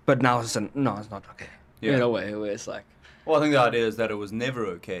 but now it's it's not okay. Yeah. In a way, where it's like, Well, I think the idea is that it was never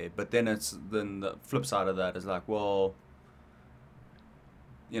okay, but then the flip side of that is like, well,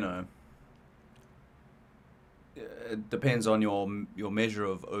 you know, it depends on your measure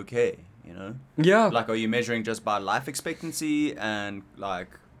of okay, you know? yeah, Like, are you measuring just by life expectancy and like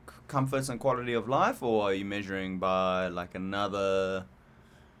comforts and quality of life, or are you measuring by like another,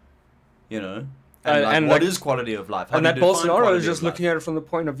 you know? And, like, and what like- is quality of life? How and do you that define Bolsonaro quality is just of life? looking at it from the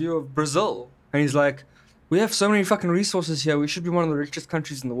point of view of Brazil, and he's like, we have so many fucking resources here. We should be one of the richest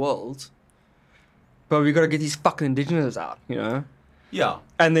countries in the world, but we got to get these fucking indigenous out, you know? Yeah.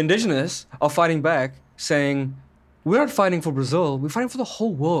 And the indigenous are fighting back, saying, we're not fighting for Brazil, we're fighting for the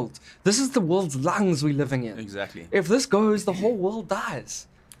whole world. This is the world's lungs we're living in. Exactly. If this goes, the whole world dies.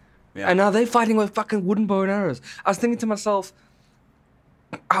 Yeah. And now they're fighting with fucking wooden bow and arrows. I was thinking to myself,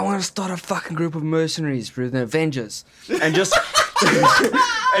 I want to start a fucking group of mercenaries for the Avengers. And just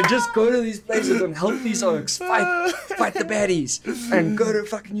and just go to these places and help these orcs fight the baddies. And go to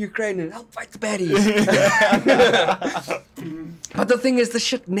fucking Ukraine and help fight the baddies. But the thing is, the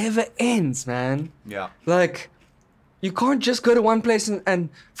shit never ends, man. Yeah. Like, you can't just go to one place and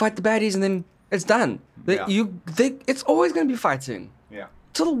fight the baddies and then it's done. Yeah. It's always going to be fighting. Yeah.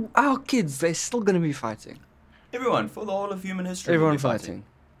 Till our kids, they're still going to be fighting. Everyone, for the whole of human history. Everyone will be fighting.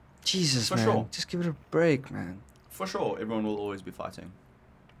 Jesus, For man. sure. Just give it a break, man. For sure, everyone will always be fighting.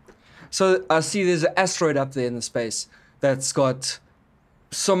 So I see there's an asteroid up there in the space that's got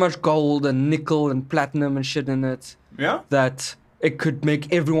so much gold and nickel and platinum and shit in it Yeah? that it could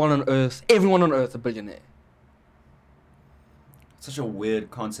make everyone on Earth a billionaire. Such a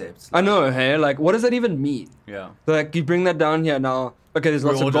weird concept. I know, hey? Like, what does that even mean? Yeah. Like, you bring that down here now. Okay, there's We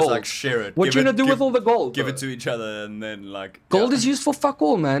lots all of just gold. like share it. What Give you gonna it- do with give- all the gold? Give bro? it to each other and then like. Gold yeah. is used for fuck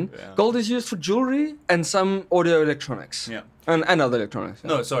all, man. Yeah. Gold is used for jewelry and some audio electronics. Yeah. And other electronics. Yeah.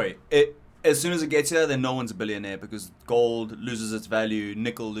 No, sorry. As soon as it gets here, then no one's a billionaire because gold loses its value,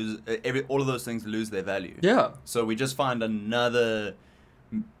 nickel loses, all of those things lose their value. Yeah. So we just find another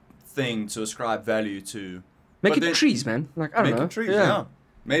thing to ascribe value to. Make But it then- trees, man. Like, I don't Make know. it trees, yeah.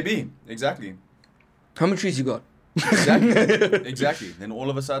 Maybe. Exactly. How many trees you got? Exactly. Exactly. Then all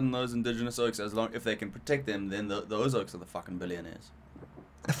of a sudden, those indigenous oaks, if they can protect them, then those oaks are the fucking billionaires.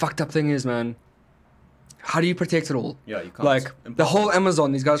 The fucked up thing is, man, how do you protect it all? Yeah, you can't. Like, the Impossible. whole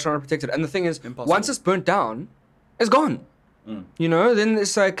Amazon, these guys are trying to protect it. And the thing is, Impossible. once it's burnt down, it's gone. Mm. You know, then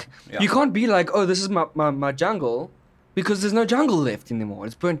it's like, Yeah. you can't be like, oh, this is my jungle, because there's no jungle left anymore.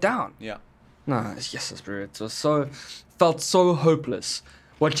 It's burnt down. Yeah. No, it's yes, bro. It was felt so hopeless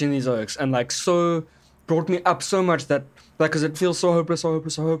watching these oaks, and like brought me up so much that, like, because it feels so hopeless, so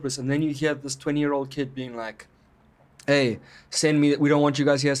hopeless, so hopeless. And then you hear this 20-year-old kid being like, hey, we don't want you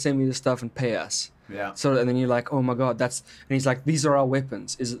guys here, send me this stuff and pay us. Yeah. So, and then you're like, oh my God, and he's like, these are our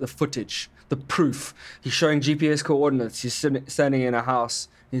weapons. Is it the footage, the proof? He's showing GPS coordinates. He's standing in a house.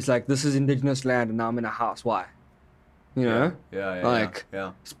 He's like, this is indigenous land and now I'm in a house. Why? You know? Yeah. Like,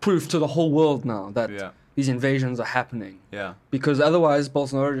 Yeah. it's proof to the whole world now that Yeah. these invasions are happening. Yeah. Because otherwise,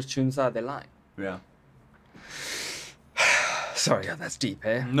 Bolsonaro just tunes out, they're lying. Yeah. Sorry, yeah, that's deep,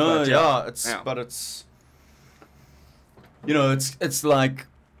 eh? No, But, yeah, Yeah. but it's, you know, it's like,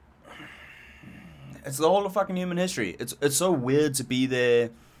 it's the whole of fucking human history. It's so weird to be there.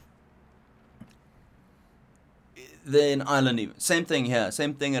 They're in Ireland even. Same thing here.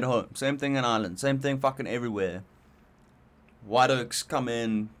 Same thing at home. Same thing in Ireland. Same thing fucking everywhere. White oaks come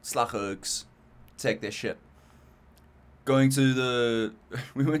in, slag oaks, take their shit. We went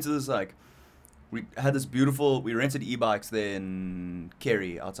to this like, we had this beautiful, we rented e-bikes there in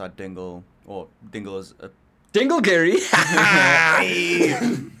Kerry outside Dingle, or Dingle is a Dinglegary. Sorry.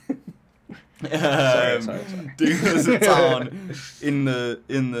 Dingle is a town in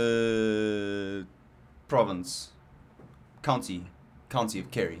the province, county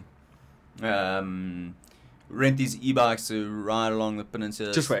of Kerry. Rent these e-bikes to ride along the peninsula.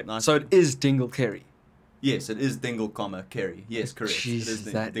 Just It's wait. nice. So it is Dinglekerry. Yes, it is Dingle, Kerry. Yes, correct. Jesus, it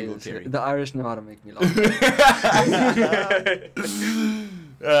is that Dingle is Kerry. the Irish know how to make me laugh.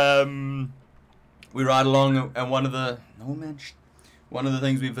 We ride along, and one of the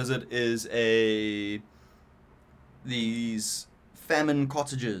things we visit is these famine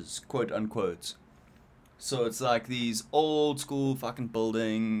cottages, quote unquote. So it's like these old school fucking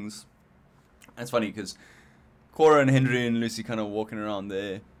buildings. And it's funny because Cora and Henry and Lucy kind of walking around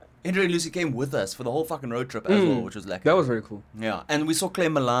there. Henry and Lucy came with us for the whole fucking road trip as well, which was like That was very cool. yeah, and we saw Claire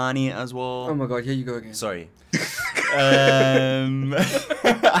Milani as well. Oh my god, here you go again. Sorry.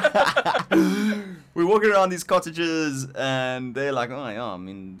 We're walking around these cottages, and they're like, oh yeah, I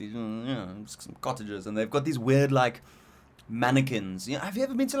mean, these are, some cottages, and they've got these weird like mannequins. Have you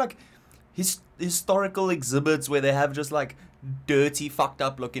ever been to like historical exhibits where they have just like dirty, fucked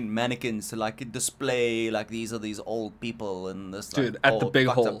up looking mannequins to like display like these are these old people in this Dude, like, at the old, big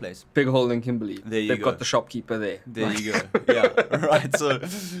fucked hole. up place. Big hole in Kimberley. There you They've go. got the shopkeeper there. There you go. Yeah, right. So,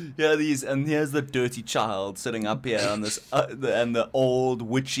 yeah, here's the dirty child sitting up here on this, and the old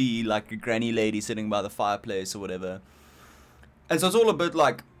witchy like granny lady sitting by the fireplace or whatever. And so it's all a bit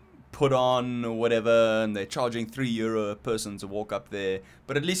like put on or whatever, and they're charging €3 a person to walk up there.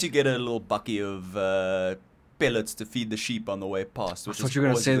 But at least you get a little bucket of pellets to feed the sheep on the way past. I Which thought you were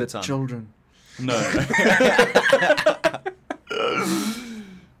going to say the the children. No.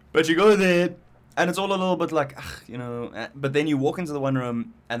 But you go there, and it's all a little bit like, but then you walk into the one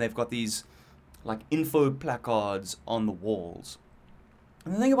room, and they've got these, like, info placards on the walls.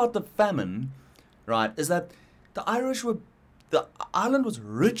 And the thing about the famine, right, is that the island was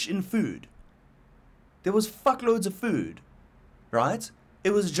rich in food. There was fuckloads of food, right? It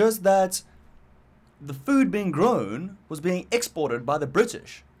was just that the food being grown was being exported by the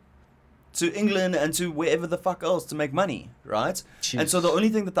British to England and to wherever the fuck else to make money, right? Jeez. And so the only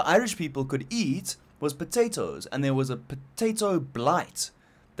thing that the Irish people could eat was potatoes, and there was a potato blight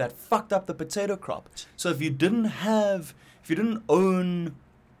that fucked up the potato crop. So if you didn't own,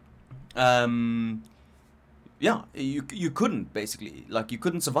 you couldn't basically, like you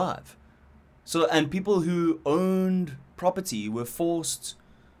couldn't survive. So, and people who owned property were forced,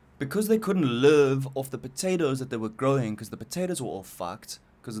 because they couldn't live off the potatoes that they were growing, because the potatoes were all fucked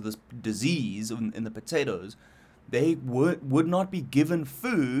because of this disease in the potatoes, they would not be given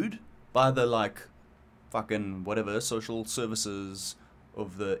food by the like fucking whatever social services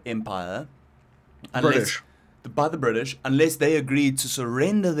of the empire, by the British, unless they agreed to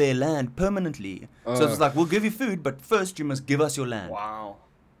surrender their land permanently. So it's like, we'll give you food, but first you must give us your land. Wow.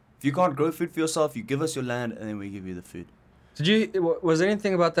 If you can't grow food for yourself, you give us your land, and then we give you the food. Was there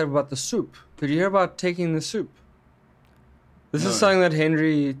anything about the soup? Did you hear about taking the soup? This No. is something that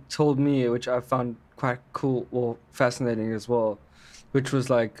Henry told me, which I found quite cool or fascinating as well, which was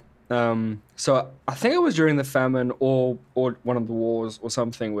like, so I think it was during the famine or one of the wars or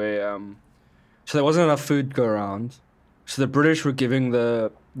something where, so there wasn't enough food to go around, so the British were giving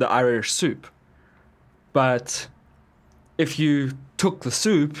the Irish soup, but if you took the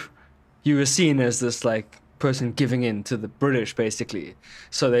soup, you were seen as this like person giving in to the British basically.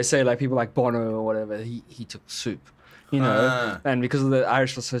 So they say like people like Bono or whatever, he took the soup, and because the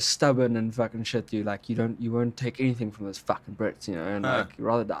Irish were so stubborn and fucking shit, you won't take anything from those fucking Brits, and like you'd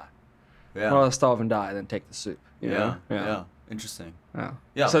rather die, rather starve and die than take the soup. Yeah. Interesting.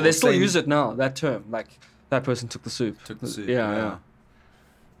 Yeah. So they still use it now. That term, like that person took the soup. Yeah.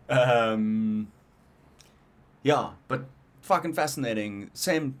 Yeah, but fucking fascinating.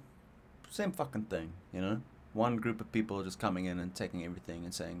 Same fucking thing, One group of people just coming in and taking everything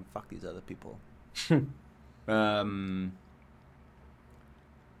and saying, fuck these other people.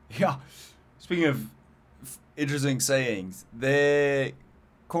 Yeah. Speaking of interesting sayings,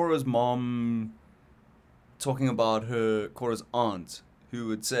 Cora's mom talking about Cora's aunt, who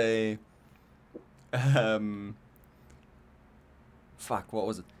would say, fuck, what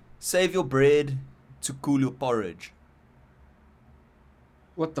was it? Save your bread to cool your porridge.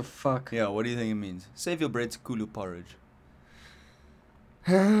 What the fuck? Yeah, what do you think it means? Save your bread to cool your porridge.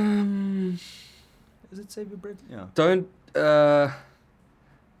 Is it save your bread? Yeah. Don't,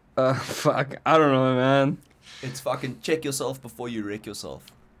 fuck, I don't know, man. It's fucking check yourself before you wreck yourself.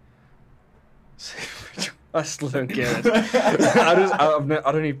 I still don't get it.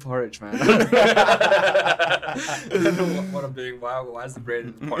 I don't eat porridge, man. I don't know what I'm doing. Why is the bread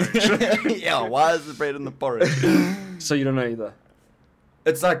in the porridge? Yeah, why is the bread in the porridge? So you don't know either.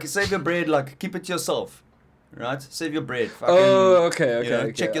 It's like, save your bread, like, keep it to yourself. Right? Save your bread. Fucking,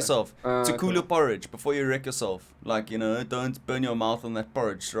 Okay. Check yourself. To cool cool. your porridge before you wreck yourself. Like, don't burn your mouth on that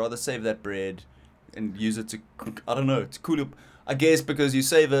porridge. Rather save that bread and use it to cool your... I guess because you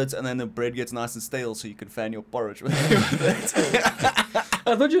save it and then the bread gets nice and stale so you can fan your porridge with it.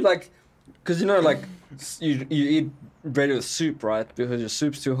 I thought you'd like... Because, you eat bread with soup, right? Because your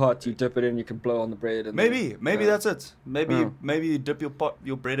soup's too hot, you dip it in, you can blow on the bread. And Maybe that's it. Maybe you dip your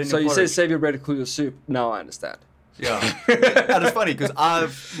bread in so your porridge. you say save your bread to cool your soup. Now I understand. Yeah. And it's funny because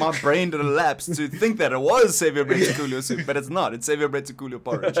my brain did a lapse to think that it was Saviour Bread Tukulio soup, but it's not. It's Saviour Bread Tukulio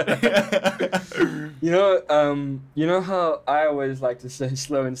porridge. You know how I always like to say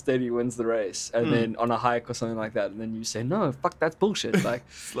slow and steady wins the race, and then on a hike or something like that, and then you say, no, fuck, that's bullshit. Like,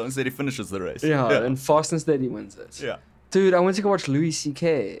 Slow and steady finishes the race. yeah, and fast and steady wins it. Yeah. Dude, I went to go watch Louis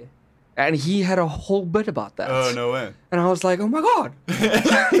C.K. and he had a whole bit about that. Oh, no way. And I was like, oh my god,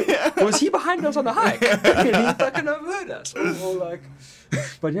 was he behind us on the hike? And he fucking overheard us. Or like,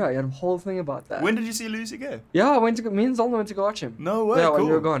 but yeah, he had a whole thing about that. When did you see Louis C.K.? Yeah, me and Zolna went to go watch him. No way, Yeah, when cool.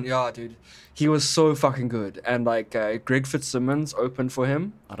 you were gone. Yeah, dude. He was so fucking good. And like, Greg Fitzsimmons opened for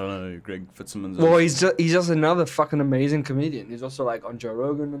him. I don't know who Greg Fitzsimmons. Well, he's just another fucking amazing comedian. He's also like on Joe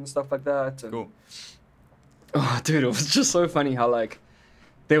Rogan and stuff like that. And, Cool. oh, dude, it was just so funny how like,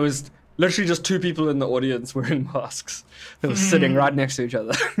 there was literally just two people in the audience wearing masks. They were sitting right next to each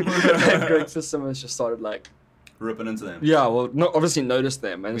other. And Greg Fitzsimmons just started like, Ripping into them. yeah, well, obviously noticed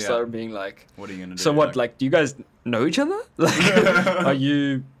them and Yeah. started being like, What are you going to do? so what, like, do you guys know each other? Like, are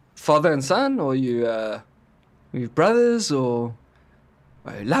you father and son, or are you brothers, or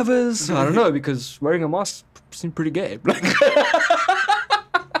are you lovers? I don't know, because wearing a mask seemed pretty gay. Like,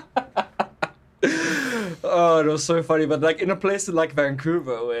 oh, it was so funny. But like in a place like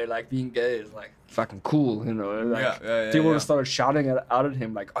Vancouver, where like being gay is like fucking cool, you know, like people just started shouting out at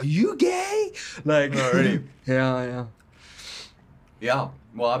him, like, "Are you gay?" Like, Oh, really? yeah. Yeah.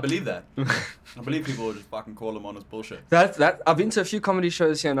 Well, I believe that. I believe people will just fucking call him on his bullshit. That I've been to a few comedy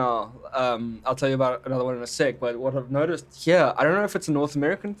shows here now. I'll tell you about another one in a sec. But what I've noticed here, I don't know if it's a North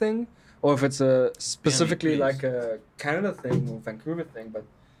American thing or if it's a specifically please. like a Canada thing or Vancouver thing, but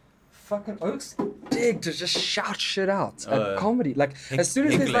fucking Oaks dig to just shout shit out at comedy. Like as soon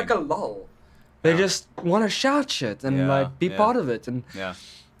as there's like a lull, they just want to shout shit and like be part of it. And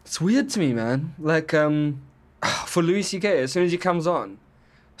it's weird to me, man. Like for Louis C.K., as soon as he comes on,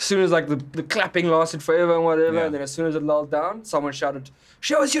 as soon as like the clapping lasted forever and whatever, and then as soon as it lulled down, someone shouted,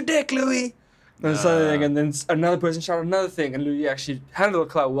 "Show us your dick, Louis!" And something, and then another person shouted another thing, and Louis actually handled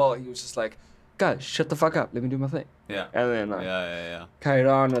it quite well. He was just like, "Guys, shut the fuck up, let me do my thing." Yeah. And then like Yeah. carried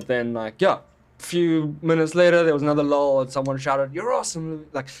on, but then like a few minutes later there was another lull, and someone shouted, "You're awesome, Louis!"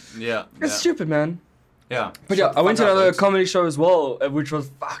 Like it's stupid, man. Yeah. But yeah, I went to another comedy show as well, which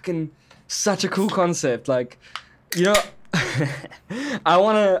was fucking such a cool concept. Like, you know,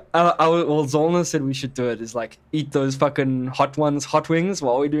 well, Zolna said we should do it, is like eat those fucking hot wings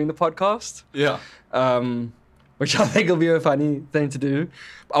while we're doing the podcast. Yeah. Which I think will be a funny thing to do.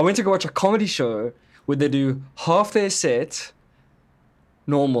 I went to go watch a comedy show where they do half their set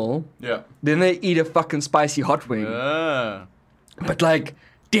normal, then they eat a fucking spicy hot wing, but like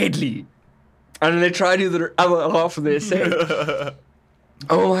deadly. And then they try to do the other half of their set.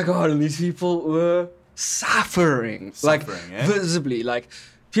 Oh my god, and these people were suffering like visibly. Like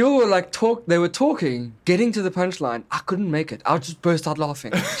people were like they were talking, getting to the punchline. I couldn't make it. I would just burst out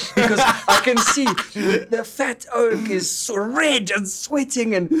laughing because I can see the fat oak is so red and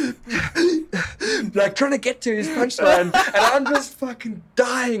sweating and like trying to get to his punchline, and I'm just fucking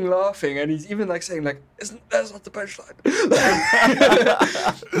dying laughing. And he's even like saying like, "That's not the punchline."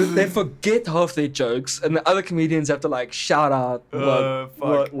 They forget half their jokes, and the other comedians have to like shout out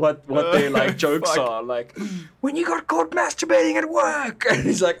what their like jokes are. Like, when you got caught masturbating at work, and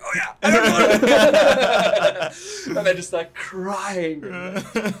he's like, "Oh yeah," and they're just like crying.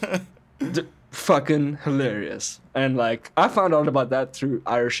 Fucking hilarious. And like I found out about that through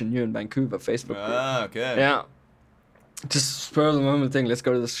Irish and You in Vancouver Facebook group. Okay. Yeah. Just spur of the moment thing, let's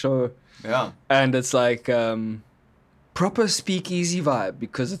go to the show. Yeah. And it's like proper speakeasy vibe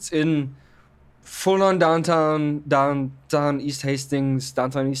because it's in full on downtown East Hastings,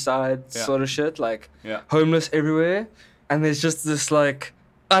 downtown East Side sort of shit, like homeless everywhere. And there's just this like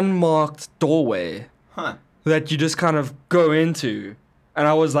unmarked doorway that you just kind of go into. And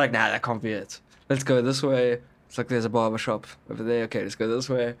I was like, nah, that can't be it. Let's go this way. It's like there's a barber shop over there. Okay, let's go this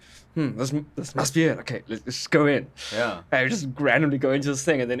way. This must be it. Okay, let's just go in. Yeah. And we just randomly go into this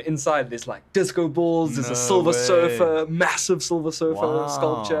thing, and then inside there's like disco balls. There's a silver sofa, massive silver sofa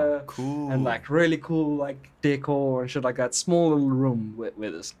sculpture, cool, and like really cool like decor and shit like that. Small little room where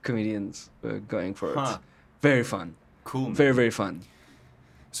the comedians were going for it. Very fun. Cool. Man. Very fun.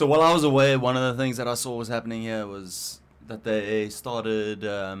 So while I was away, one of the things that I saw was happening here was that they started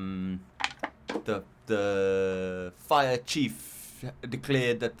the fire chief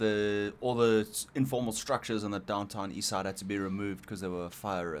declared that all the informal structures on the downtown east side had to be removed because they were a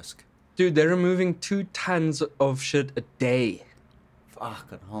fire risk. Dude, they're removing 2 tons of shit a day.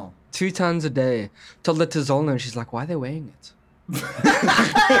 Fucking hell. 2 tons a day. Told that to Zolna and she's like, why are they weighing it?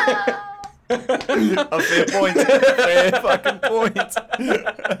 A fair point. Fair fucking point.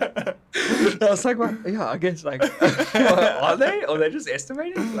 I was like, what? Yeah, I guess like, are they? Or they're just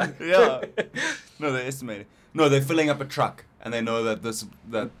estimating? Like, Yeah. No, they're estimating. No, they're filling up a truck, and they know that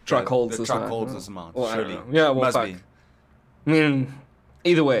Truck holds the this truck amount. holds this amount. Well, I don't Surely, know. Yeah, well, must fuck. be. I mean,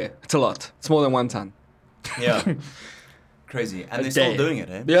 either way, it's a lot. It's more than 1 ton. Yeah. Crazy, and A they're still day. doing it,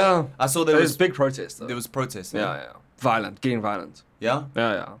 eh? Yeah. I saw there There's was big protests though. there was protests. Yeah, yeah. Violent, getting violent. Yeah.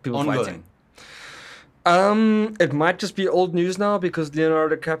 Yeah. People Ongoing. fighting. It might just be old news now because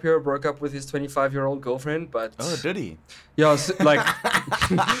Leonardo DiCaprio broke up with his 25-year-old girlfriend, but Oh, did he? yeah, like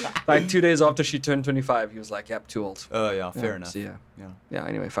like 2 days after she turned 25, he was like, "Yep, too old." Oh, yeah. Fair Yeah, enough. so yeah. Yeah. Yeah,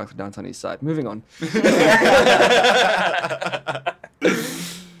 anyway, fuck the Downtown East Side. Moving on.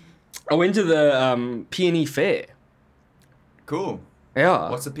 I went to the Peony Fair. Cool. Yeah.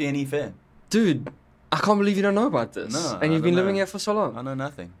 What's the P&E fair? Dude, I can't believe you don't know about this. No, and I you've been don't living know. here for so long. I know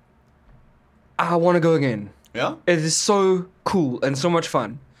nothing. I want to go again. Yeah. It is so cool and so much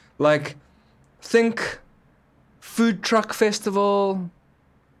fun. Like, think food truck festival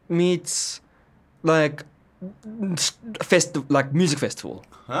meets like like music festival.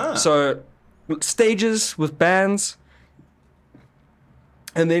 Huh. So stages with bands,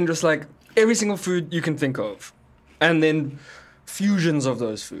 and then just like every single food you can think of, and then fusions of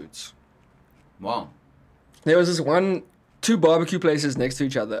those foods. Wow. There was this two barbecue places next to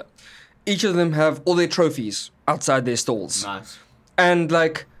each other. Each of them have all their trophies outside their stalls. Nice. And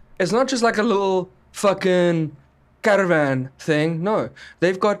like, it's not just like a little fucking caravan thing. No,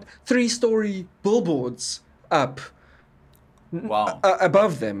 they've got 3-story billboards up Wow.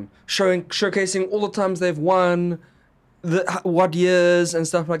 above them, showcasing all the times they've won, what years and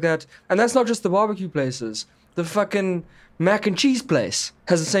stuff like that. And that's not just the barbecue places. The fucking mac and cheese place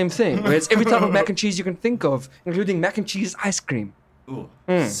has the same thing, where it's every type of mac and cheese you can think of, including mac and cheese ice cream. Ooh.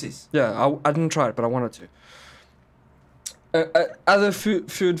 Mm. Sis. Yeah, I didn't try it, but I wanted to. Other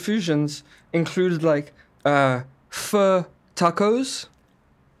food fusions included like pho tacos,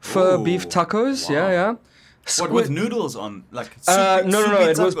 pho Ooh, beef tacos. wow. Yeah. What with noodles on like? No.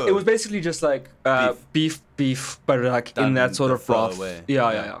 It was taco? basically just like beef, but like Done in that sort the of pho broth. way.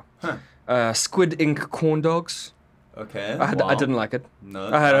 Yeah. Huh. Squid ink corn dogs. Okay. I wow. didn't like it. No.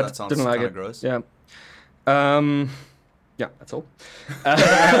 I had no, it. That sounds Didn't like kinda it. gross. Yeah. Yeah, that's all.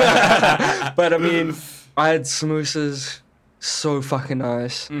 But I mean, I had samosas, so fucking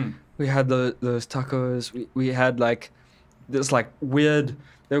nice. Mm. We had those tacos. We had like this like weird.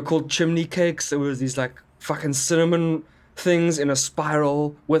 They were called chimney cakes. There was these like fucking cinnamon things in a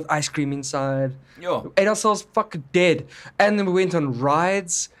spiral with ice cream inside. Yo. Ate ourselves fucking dead. And then we went on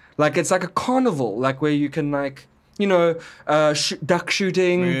rides. Like it's like a carnival, like where you can like, you know, duck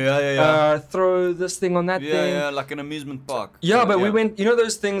shooting. Yeah. Throw this thing on that Yeah, thing. yeah, like an amusement park. Yeah, but we went, you know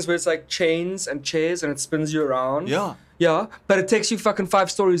those things where it's like chains and chairs and it spins you around? Yeah. Yeah, but it takes you fucking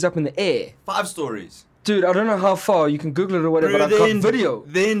 5 stories up in the air. 5 stories. Dude, I don't know how far, you can Google it or whatever, but I've got video.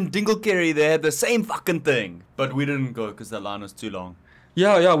 Then Dinglekerry, they had the same fucking thing. But we didn't go because the line was too long.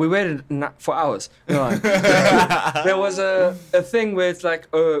 Yeah, we waited for hours. You know, like, there was a thing where it's like,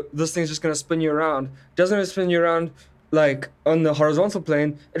 oh, this thing's just gonna spin you around. Doesn't it spin you around like on the horizontal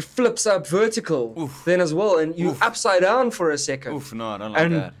plane? It flips up vertical Oof. then as well, and you Oof. upside down for a second. Oof, no, I don't like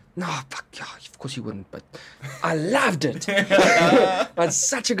And that. no, fuck yeah, of course you wouldn't, but I loved it. I had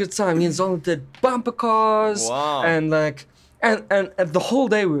such a good time. Me and Zola did bumper cars, Wow. and like, and the whole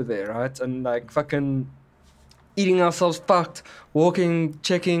day we were there, right? And like fucking eating ourselves fucked, walking,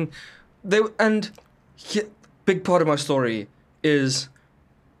 checking. Big part of my story is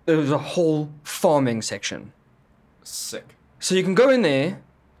there was a whole farming section. Sick. So you can go in there.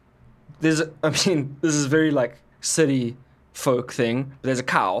 This is very like city folk thing. But there's a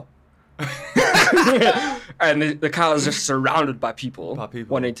cow, and the cow is just surrounded by people,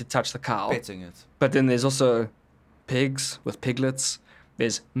 wanting to touch the cow. Petting it. But then there's also pigs with piglets.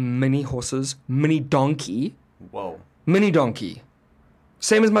 There's mini horses, mini donkey, Whoa.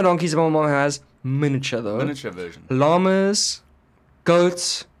 Same as my donkeys my mom has, miniature though. Miniature version. Llamas,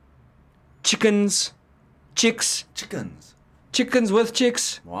 goats, chickens, chicks, chickens with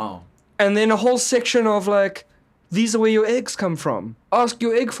chicks. Wow. And then a whole section of like, these are where your eggs come from. Ask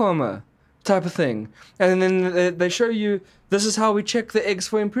your egg farmer type of thing. And then they show you, this is how we check the eggs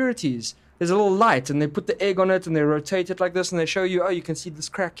for impurities. There's a little light and they put the egg on it and they rotate it like this and they show you, oh, you can see this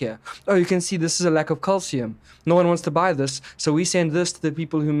crack here. Oh, you can see this is a lack of calcium. No one wants to buy this. So we send this to the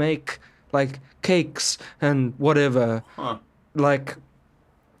people who make like cakes and whatever. Huh. Like,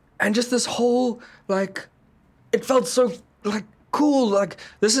 and just this whole, like, it felt so like cool, like,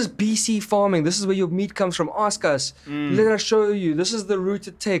 this is BC farming. This is where your meat comes from. Ask us. Let us show you. This is the route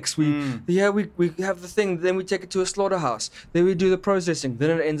it takes. We have the thing. Then we take it to a slaughterhouse. Then we do the processing.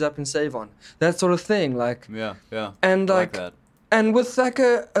 Then it ends up in Save-On. That sort of thing. Like, Yeah. and I like that. and with like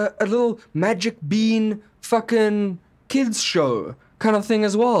a little magic bean fucking kids show kind of thing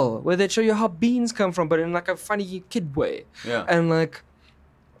as well, where they show you how beans come from, but in like a funny kid way. Yeah. And like,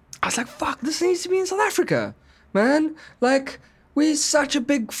 I was like, fuck, this needs to be in South Africa, man. Like, we're such a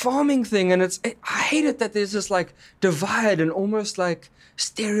big farming thing, and I hate it that there's this like divide and almost like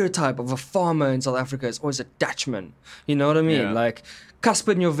stereotype of a farmer in South Africa is always a Dutchman. You know what I mean? Yeah. Like,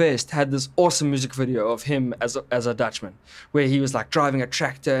 Casper in Your Vest had this awesome music video of him as a Dutchman, where he was like driving a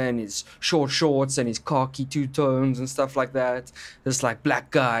tractor in his short shorts and his khaki two-tones and stuff like that. This like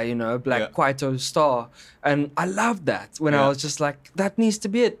black guy, you know, black Kwaito star. And I loved that when I was just like, that needs to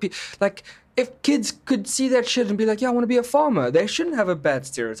be it. Like, if kids could see that shit and be like, yeah, I want to be a farmer, they shouldn't have a bad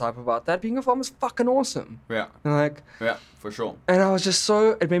stereotype about that. Being a farmer is fucking awesome. Yeah. And like, Yeah, for sure. and I was just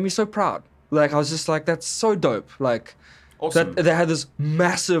it made me so proud. Like, I was just like, that's so dope. Like, Awesome. that they had this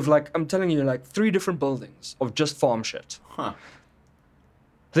massive, like, I'm telling you, like 3 different buildings of just farm shit. Huh.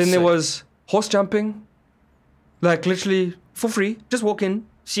 Then Sick. there was horse jumping, like literally for free. Just walk in,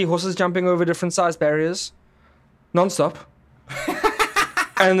 see horses jumping over different size barriers, non-stop.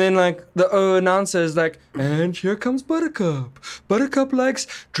 And then like the announcer is like, and here comes Buttercup. Buttercup likes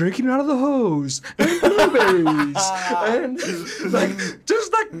drinking out of the hose and blueberries. And like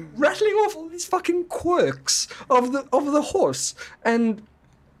just like rattling off all these fucking quirks of the horse. And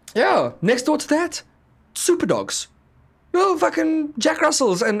yeah, next door to that, super dogs. No, fucking Jack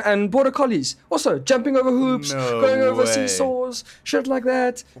Russells and Border Collies. Also, jumping over hoops, No going over way. seesaws, shit like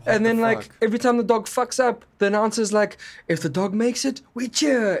that. And then, the like, fuck? every time the dog fucks up, the announcer's like, if the dog makes it, we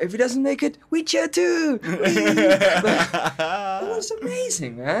cheer. If he doesn't make it, we cheer too. It was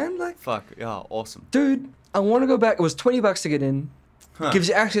amazing, man. Like, Fuck, yeah, awesome. dude, I want to go back. It was $20 to get in. Huh. Gives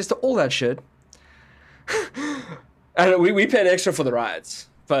you access to all that shit. And we paid extra for the rides.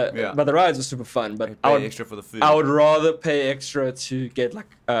 But the rides were super fun. But Pay extra for the food. I would rather pay extra to get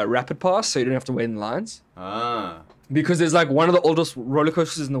like a rapid pass so you don't have to wait in lines. Ah. Because there's like one of the oldest roller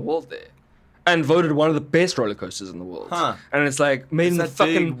coasters in the world there. And voted one of the best roller coasters in the world. Huh. And it's like made It's in the that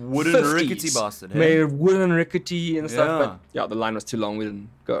big fucking wooden 50s. rickety bastard, hey? Made of wooden rickety and stuff. Yeah. But yeah, the line was too long. We didn't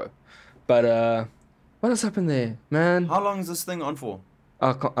go. But what else happened there, man? How long is this thing on for?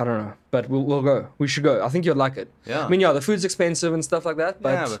 I don't know. But we'll go. We should go. I think you'd like it. Yeah. I mean, yeah, the food's expensive and stuff like that.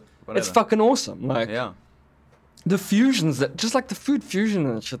 But, Yeah, but whatever. it's fucking awesome. Like, Yeah. the fusions just like the food fusion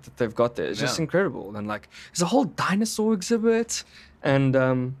and shit that they've got there is just Yeah. incredible. And like, there's a whole dinosaur exhibit.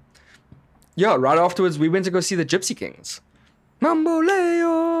 And yeah, right afterwards, we went to go see the Gypsy Kings. Mambo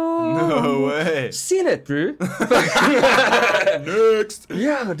Leo! No way. Seen it, bro. Next.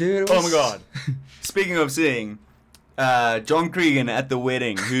 Yeah, dude. Oh my god. Speaking of seeing, John Cregan at the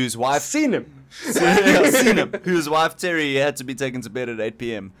wedding, whose wife Seen him. seen him, whose wife Terry had to be taken to bed at 8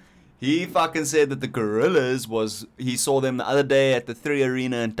 p.m. He fucking said that the Gorillas he saw them the other day at the 3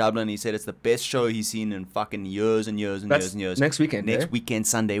 Arena in Dublin. He said it's the best show he's seen in fucking years and years and That's years and years. next weekend, Next eh? weekend,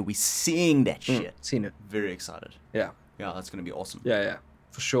 Sunday, we seeing that shit. Seen it. Very excited. Yeah. Yeah, that's gonna be awesome. Yeah.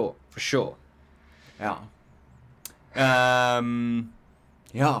 For sure. Yeah.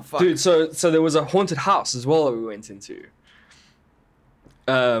 Yeah, fuck. Dude, so there was a haunted house as well that we went into.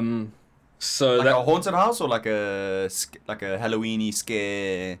 So like that a haunted house or like a Halloweeny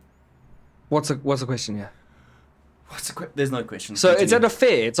scare? what's the question here? There's no question. So it's Continue. at a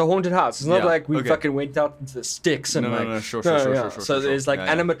fair. It's a haunted house. It's not Yeah, like we okay. fucking went out into the sticks and No, like. sure. So sure. there's like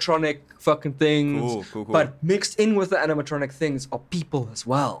Yeah, yeah. animatronic fucking things. Cool. But mixed in with the animatronic things are people as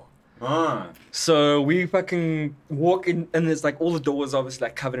well. Ah. So we fucking walk in, and there's like all the doors obviously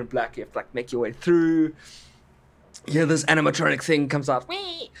like covered in black. You have to like make your way through. Yeah, this animatronic thing comes out,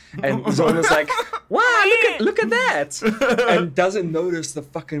 "Wee!" And Zona's like, "Wow, look at that!" And doesn't notice the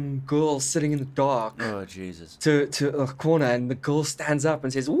fucking girl sitting in the dark Oh Jesus. to a corner, and the girl stands up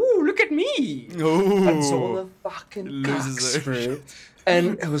and says, "Ooh, look at me!" And Zona fucking Loses cucks, her bro. shit.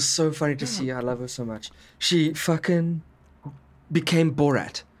 And it was so funny to see. I love her so much. She fucking became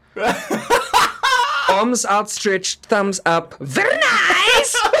Borat. Arms outstretched, thumbs up. Very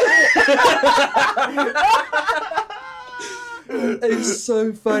nice. It's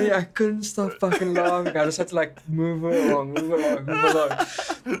so funny. I couldn't stop fucking laughing. I just had to like move along.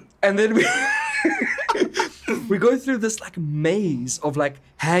 And then we go through this like maze of like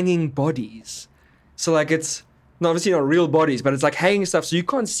hanging bodies. So like it's obviously not real bodies, but it's like hanging stuff. So you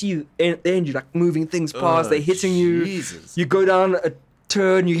can't see the end. You're like moving things past. They're hitting you. Jesus. You go down a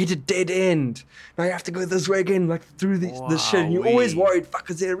turn, you hit a dead end. Now you have to go this way again, like through this shit. And you're always Wowee. worried, fuck,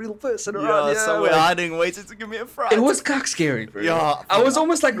 is there a real person around here? somewhere Like, hiding, waiting to give me a fright. it was cuck scary, bro. Yeah. I was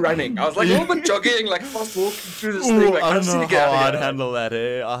almost like running. I was like a little bit jogging, like fast walking through this thing. Like, I just don't need know to get how out I'd of here. handle that,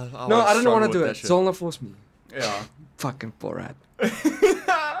 eh? No, I didn't want to struggle do with it. that shit. Zola forced me. Yeah. Fucking poor rat.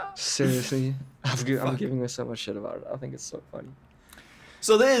 Seriously. I'm giving her so much shit about it. I think it's so funny.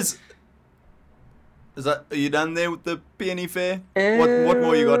 So are you done there with the peony fair? What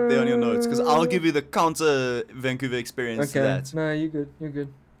more you got there on your notes? Because I'll give you the counter Vancouver experience to Okay. that. No, you're good. You're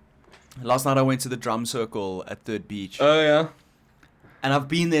good. Last night I went to the drum circle at Third Beach. Oh, yeah. And I've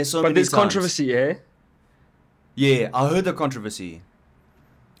been there so But many there's times. controversy, eh? Yeah, I heard the controversy.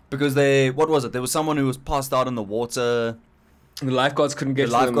 Because what was it? There was someone who was passed out in the water. The lifeguards couldn't get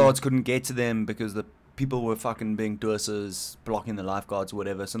The to them. lifeguards couldn't get to them because the people were fucking being dorsers, blocking the lifeguards or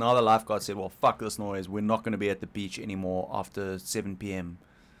whatever. So now the lifeguards said, well, fuck this noise. We're not going to be at the beach anymore after 7 p.m.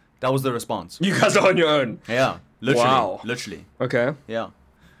 That was the response. You guys are on your own. Yeah. Literally. Wow. Literally. Okay. Yeah.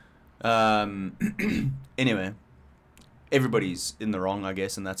 Anyway. Everybody's in the wrong, I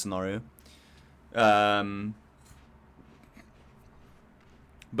guess, in that scenario.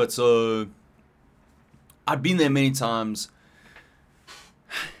 But so... I'd been there many times...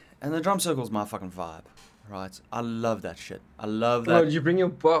 And the drum circle's my fucking vibe, right? I love that shit. I love that. Oh, did you bring your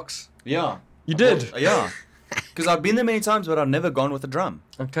box? Yeah. You did? Yeah. Because I've been there many times, but I've never gone with a drum.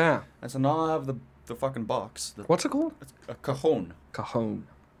 Okay. And so now I have the fucking box. What's it called? It's a cajon. Cajon.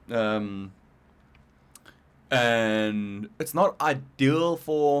 And it's not ideal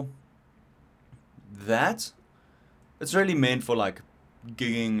for that. It's really meant for like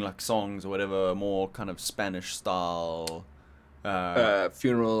gigging like songs or whatever, more kind of Spanish style.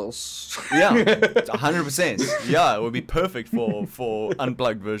 Funerals. Yeah, 100%. Yeah, it would be perfect for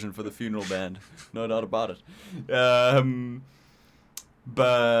unplugged version for the funeral band, no doubt about it.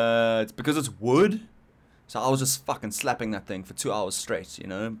 But because it's wood, so I was just fucking slapping that thing for 2 hours straight, you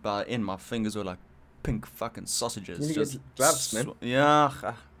know. But my fingers were like pink fucking sausages. You need to Just get gloves, man. Yeah,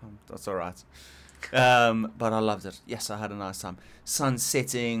 that's all right. But I loved it. Yes, I had a nice time. Sun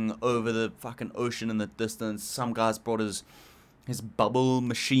setting over the fucking ocean in the distance. Some guys brought his bubble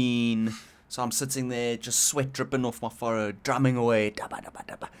machine. So I'm sitting there, just sweat dripping off my forehead, drumming away. Dabba, dabba,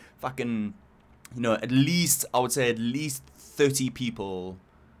 dabba. Fucking, you know, I would say at least 30 people.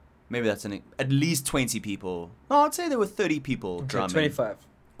 Maybe that's at least 20 people. No, I'd say there were 30 people Okay, drumming. 25.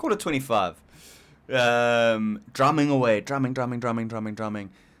 Call it 25. Drumming away, drumming.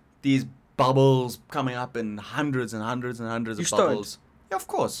 These bubbles coming up in hundreds and hundreds and hundreds You of stoned? bubbles. Yeah, of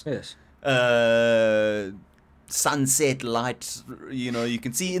course. Yes. Sunset light, you know, you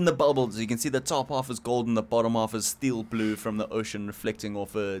can see in the bubbles, you can see the top half is gold and the bottom half is steel blue from the ocean reflecting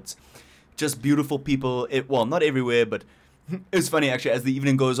off it. Just beautiful people. Well, not everywhere, but it's funny actually, as the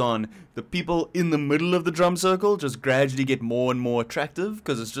evening goes on, the people in the middle of the drum circle just gradually get more and more attractive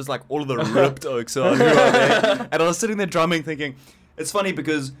because it's just like all of the ripped oaks who are there. And I was sitting there drumming thinking, it's funny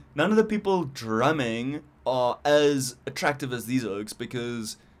because none of the people drumming are as attractive as these oaks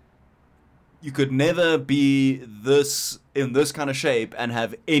because you could never be in this kind of shape and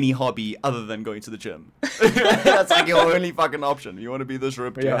have any hobby other than going to the gym. That's like your only fucking option. You want to be this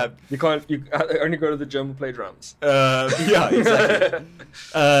ripped, You only go to the gym and play drums. Yeah, exactly.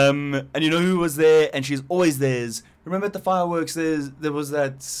 And you know who was there? And she's always there. Remember at the fireworks, there was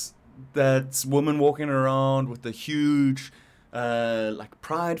that woman walking around with the huge like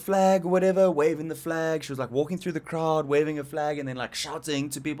pride flag or whatever, waving the flag. She was like walking through the crowd, waving a flag, and then like shouting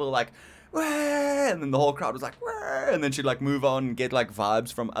to people like, "Wah!" And then the whole crowd was like, "Wah!" And then she'd like move on and get like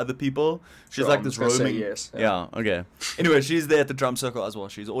vibes from other people. She's like this roaming. Yes. Yeah, okay. Anyway, she's there at the drum circle as well.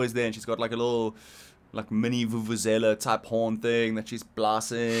 She's always there, and she's got like a little, like mini vuvuzela type horn thing that she's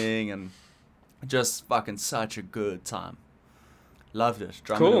blasting, and just fucking such a good time. Loved it.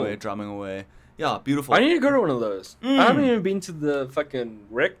 Drumming away. Yeah, beautiful. I need to go to one of those. I haven't even been to the fucking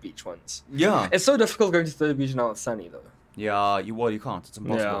wreck beach ones. Yeah. It's so difficult going to the beach now it's sunny though. Yeah, you can't. It's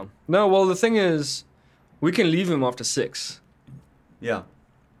impossible. Yeah. No, well the thing is, we can leave him after 6. Yeah.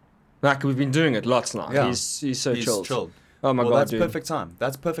 Like we've been doing it lots now. Yeah. He's so chilled. Oh my Well, god, that's dude. perfect time.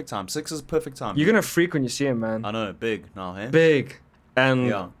 That's perfect time. 6 is perfect time. You're gonna freak when you see him, man. I know, big now, hey? Big and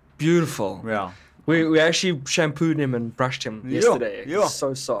Yeah. beautiful. Yeah. We actually shampooed him and brushed him Yeah, yesterday. yeah. He's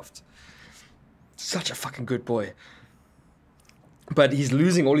so soft. Such a fucking good boy. But he's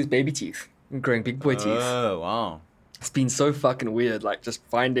losing all his baby teeth and growing big boy teeth. Oh, wow. It's been so fucking weird, like just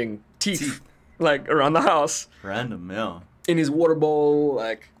finding teeth like around the house. Random, yeah. In his water bowl,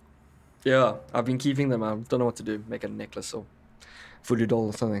 like, yeah, I've been keeping them. I don't know what to do. Make a necklace or voodoo doll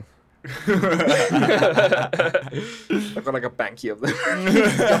or something. I've got like a banky of them.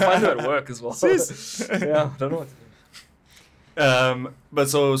 I find them at work as well. Sis. Yeah, I don't know what to do. But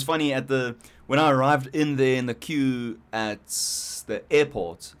so it was funny when I arrived in the queue at the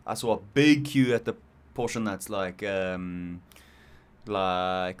airport, I saw a big queue at the portion that's like the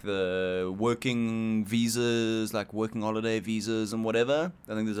working visas, like working holiday visas and whatever.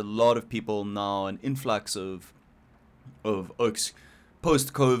 I think there's a lot of people now, an influx of oaks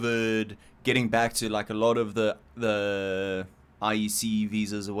post-COVID, getting back to like a lot of the IEC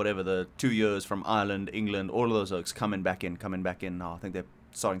visas or whatever, the 2 years from Ireland, England, all of those oaks coming back in now. I think they're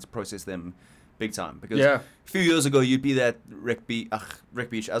starting to process them big time, because a few years ago you'd be at Wreck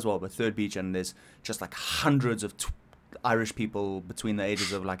Beach as well, but Third Beach, and there's just like hundreds of Irish people between the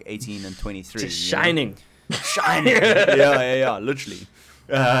ages of like 18 and 23. Just shining. Yeah, literally.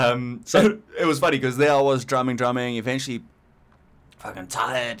 So it was funny because there I was drumming, eventually fucking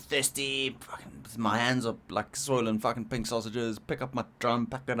tired, thirsty, fucking my hands are like swollen, fucking pink sausages, pick up my drum,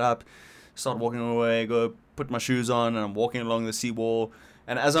 pack it up, start walking away, go put my shoes on, and I'm walking along the seawall,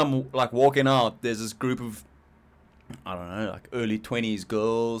 and as I'm like walking out, there's this group of, I don't know, like early 20s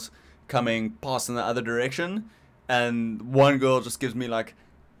girls coming past in the other direction, and one girl just gives me like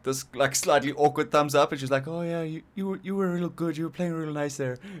this like slightly awkward thumbs up, and she's like, "Oh yeah, you were real good. You were playing real nice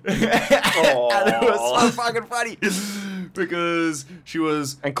there." And it was so fucking funny because she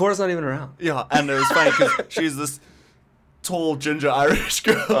was, and Cora's not even around. Yeah, and it was funny because she's this tall ginger Irish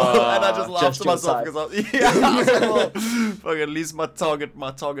girl, and I just laughed to myself because I was like, well, fuck, at least my target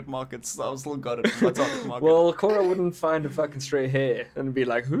markets, I still got it. My target market. Well, Cora wouldn't find a fucking straight hair and be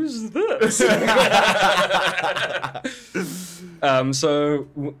like, "Who's this?" So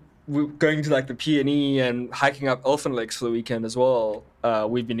we're going to like the P&E and hiking up Elfin Lakes for the weekend as well.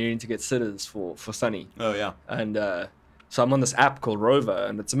 We've been needing to get sitters for Sunny. Oh yeah. And so I'm on this app called Rover,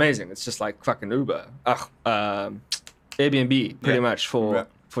 and it's amazing. It's just like fucking Uber. Airbnb, pretty much for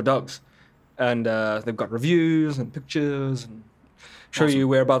dogs. And they've got reviews and pictures and show you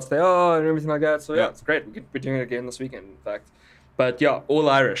whereabouts they are and everything like that. So yeah, it's great. We're doing it again this weekend, in fact. But yeah, all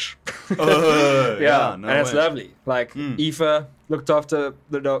Irish. No and it's way. lovely. Like Aoife looked after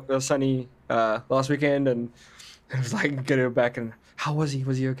the dog, Sunny, last weekend, and I was like, get her back, and how was he?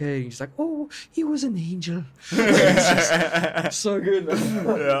 Was he okay? And he's like, oh, he was an angel. It's just so good.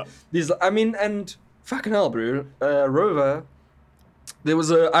 And fucking hell, bro. Rover, there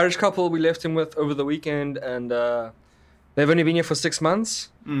was an Irish couple we left him with over the weekend, and they've only been here for 6 months.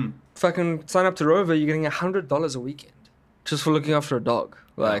 Fucking sign up to Rover, you're getting $100 a weekend just for looking after a dog.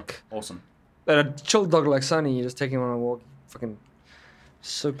 Like, awesome. And a chilled dog like Sunny, you just take him on a walk, fucking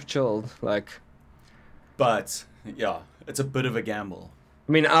super chilled. Like, but yeah, it's a bit of a gamble.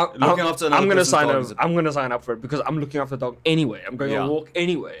 I mean, I'm gonna sign up for it because I'm looking after the dog anyway. I'm going on a walk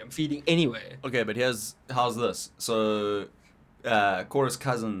anyway. I'm feeding anyway. Okay, but how's this? So, Cora's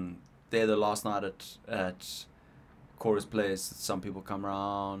cousin, they're the last night at Cora's place. Some people come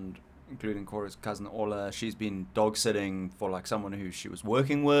around, including Cora's cousin Ola. She's been dog sitting for like someone who she was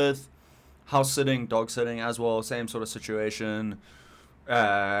working with, house sitting, dog sitting as well. Same sort of situation.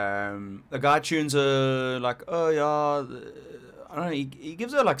 The guy tunes her like, oh yeah, I don't know. He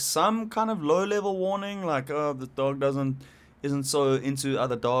gives her like some kind of low level warning, like, oh, the dog isn't so into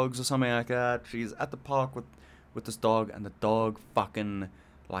other dogs or something like that. She's at the park with this dog, and the dog fucking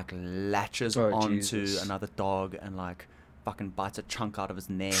like latches onto another dog and like fucking bites a chunk out of his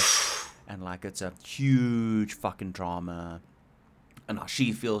neck, and like it's a huge fucking drama. And now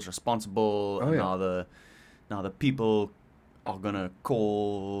she feels responsible. Now the people are gonna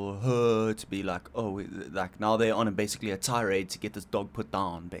call her to be like, oh, like now they're on basically a tirade to get this dog put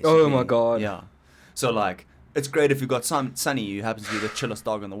down, basically. Oh my god. Yeah. So like, it's great if you've got Sunny, who happens to be the chillest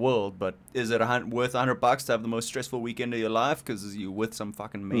dog in the world, but is it worth $100 to have the most stressful weekend of your life because you're with some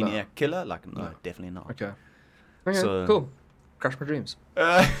fucking maniac killer? Like, no, definitely not. Okay, so, cool. Crush my dreams.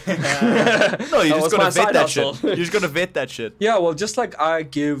 No, you just gotta vet that shit. You just gotta vet that shit. Yeah, well, just like I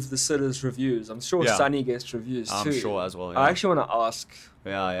give the sitters reviews, I'm sure Sunny gets reviews too. I'm sure as well. Yeah. I actually want to ask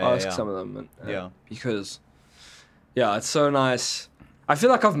some of them. Because, it's so nice. I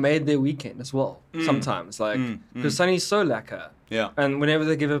feel like I've made their weekend as well sometimes, like because Sunny's so lacquer. Yeah. And whenever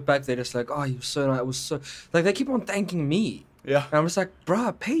they give it back, they're just like, "Oh, you were so nice." It was so like they keep on thanking me. Yeah. And I'm just like, "Bruh,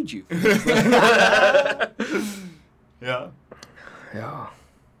 I paid you." Yeah. Yeah.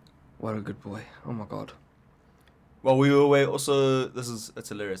 What a good boy. Oh my god. Well, we were away also. It's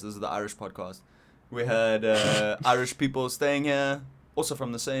hilarious. This is the Irish podcast. We had Irish people staying here, also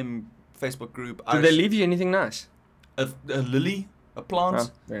from the same Facebook group. Did they leave you anything nice? A lily, a plant. Oh,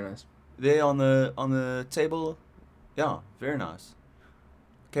 very nice. There on the table. Yeah, very nice.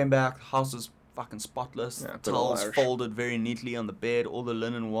 Came back, house was fucking spotless. Yeah, good Towels old Irish. folded very neatly on the bed, all the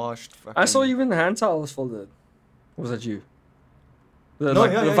linen washed. I saw fucking- even the hand towels folded. Or was that you? The, No,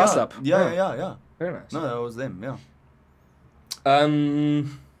 like, yeah, the yeah, vest yeah. up. Yeah. Very nice. No, that was them, yeah.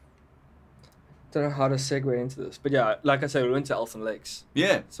 Don't know how to segue into this, but yeah, like I said, we went to Elfin Lakes.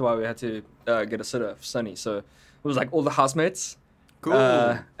 Yeah, That's why we had to get a sitter for Sunny. So it was like all the housemates. cool.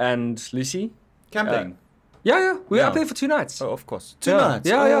 And Lucy. Camping. Yeah, we were Yeah. up there for 2 nights. Oh, of course. 2 yeah, nights.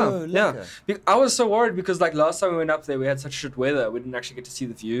 Yeah, Oh, yeah. lekker. I was so worried because like last time we went up there, we had such shit weather. We didn't actually get to see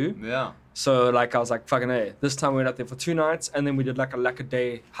the view. Yeah. So like I was like, fucking hey. This time we went up there for 2 nights, and then we did like a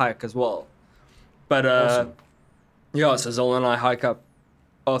day hike as well. But Awesome. yeah, so Zola and I hike up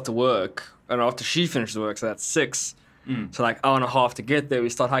after work, and after she finishes work, so that's 6. So like hour and a half to get there. We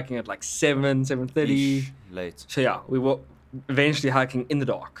start hiking at like 7:30. Eesh, late. So yeah, we were eventually hiking in the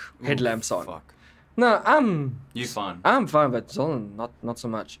dark, headlamps on. Fuck. No, I'm fine. fine, but Zolan not so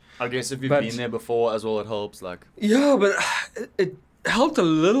much. I guess if you've But- been there before as well, it helps. Like, Yeah, but it helped a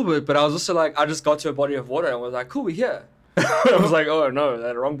little bit. But I was also like, I just got to a body of water and was like, cool, we're here. I was like, oh no,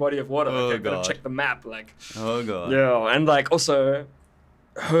 that wrong body of water. Oh, Okay, gotta God. check the map. Like, oh god. yeah, and like also,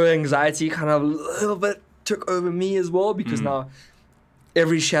 her anxiety kind of a little bit took over me as well because now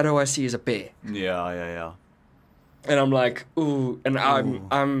every shadow I see is a bear, Yeah. and I'm like, ooh, and Ooh.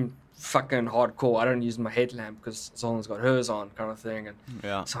 I'm fucking hardcore. I don't use my headlamp because Zolan's got hers on, kind of thing, and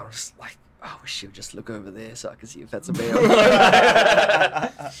Yeah. so I'm just like, I wish she would just look over there so I can see if that's a bear. or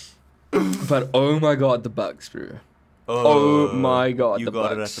not. But oh my god, the bugs, bro. Oh my God, You the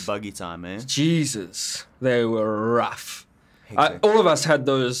got it bugs. at the buggy time, eh? Jesus, they were rough. Hectic. All of us had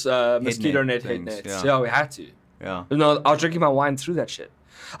those mosquito net head things, nets. yeah. Yeah, we had to. Yeah. No, I was drinking my wine through that shit.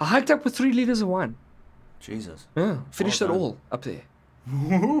 I hiked up with 3 liters of wine. Jesus. Yeah, finished Well it done. all up there.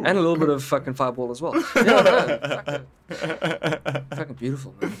 And a little bit of fucking Fireball as well. Yeah, fucking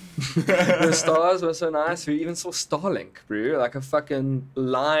beautiful, man. The stars were so nice. We even saw Starlink, bro. Like a fucking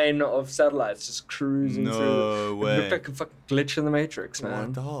line of satellites just cruising through. No It way. looked like a fucking glitch in the Matrix, man.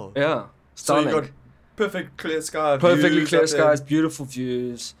 What the hell? Yeah, So Starlink. you got perfect clear sky. Perfectly views clear up there. skies, beautiful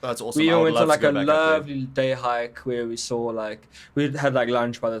views. That's awesome. We I even would went love on to like go a back up there. lovely day hike where we saw like we had like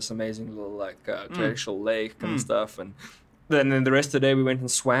lunch by this amazing little like glacial lake and stuff, and then the rest of the day we went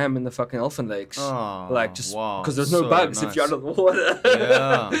and swam in the fucking Elfin Lakes, Oh, like just wow. because there's no So bugs if nice. you're under the water.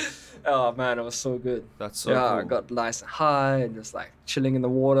 Yeah. Oh man, it was so good. That's so yeah, cool. I got nice and high and just like chilling in the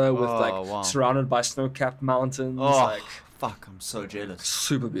water with Oh, like wow. surrounded by snow-capped mountains. Oh, Like fuck. I'm so jealous.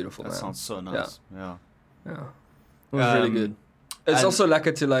 super beautiful, That man. sounds so nice. Yeah. Yeah, it was really good. It's and- also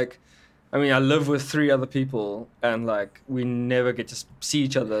lucky to like, I mean, I live with 3 other people, and like we never get to see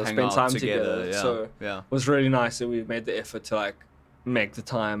each other, Hang spend out time together, together. yeah, So yeah. it was really nice that we made the effort to like make the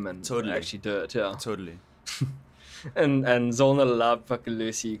time and Totally. actually do it. Yeah, Totally. and Zolna loved fucking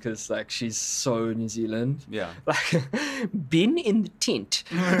Lucy because like she's so New Zealand. Yeah. Like, been in the tent.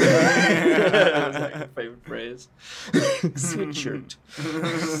 That was like her favorite phrase. Sweatshirt.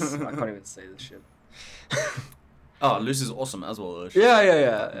 I can't even say this shit. Oh, Lucy's awesome as well. Though. She's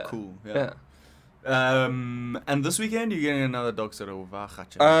Yeah. Cool. Yeah. And this weekend you're getting another dog sitter with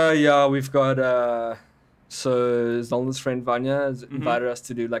Vachacha. Yeah, we've got so Zolna's friend Vanya has invited us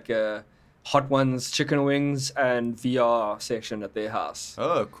to do like a Hot Ones chicken wings and VR session at their house.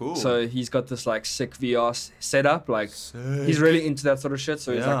 Oh, cool. So he's got this like sick VR setup. Like Sick. he's really into that sort of shit.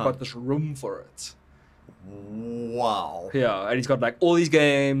 So he's Yeah. like got this room for it. Wow. Yeah, and he's got like all these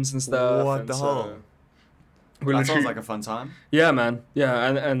games and stuff. What and the so hell? we're That literally- sounds like a fun time. Yeah, man. Yeah,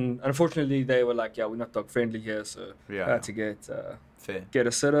 and unfortunately they were like, yeah, we're not dog friendly here, so Yeah. I had to Fair. get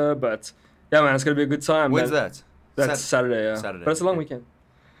a sitter. But yeah, man, it's gonna be a good time. When's man. that? That's Saturday, yeah. Saturday, But it's a long okay. weekend.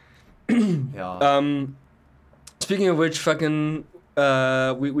 Yeah. Speaking of which, fucking,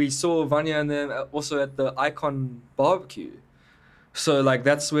 we saw Vanya and then also at the Icon barbecue. So like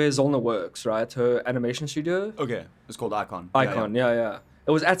that's where Zolna works, right? Her animation studio. Okay. It's called Icon. Icon, yeah.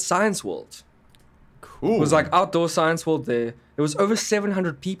 It was at Science World. Cool. It was like outdoor Science World there. There was over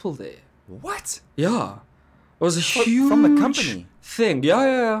 700 people there. What? Yeah. It was a huge From the company? thing.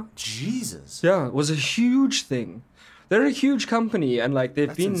 Yeah. Jesus. Yeah, it was a huge thing. They're a huge company, and like they've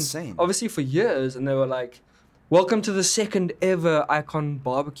That's been insane. obviously for years, and they were like, "Welcome to the second ever Icon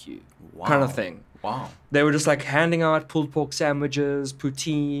barbecue," kind of Wow. thing. Wow. They were just like handing out pulled pork sandwiches,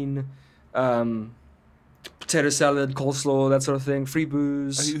 poutine, potato salad, coleslaw, that sort of thing, free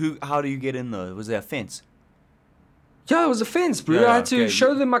booze. How do you get in though? Was there a fence? Yeah, it was a fence, bro. Yeah, I had to okay.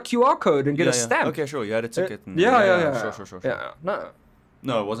 show them my QR code and get a Yeah. stamp. Okay, sure. You had a ticket. and- Yeah. Sure. Yeah, no.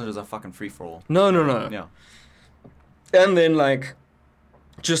 No, it wasn't just a fucking free for all. No. Yeah. And then like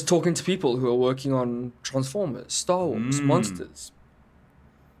just talking to people who are working on Transformers, Star Wars, Monsters.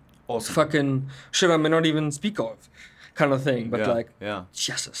 Awesome. fucking shit I may not even speak of, kind of thing. But Yeah, like, yeah.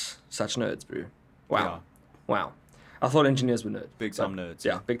 Jesus, such nerds, bro. Wow, Yeah. wow. I thought engineers were nerds. Big time nerds.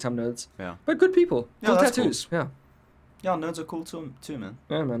 Yeah, big time nerds. Yeah. But good people. Yeah, Cool that's cool. tattoos. Yeah. Yeah, nerds are cool too, man.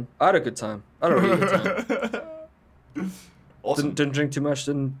 Yeah, man. I had a good time. I had a really good time. Awesome. Didn't drink too much.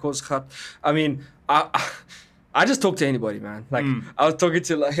 Didn't cause cut. I mean, I just talk to anybody, man. Like I was talking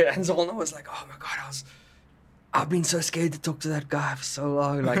to like Ansel, and I was like, oh my god, I've been so scared to talk to that guy for so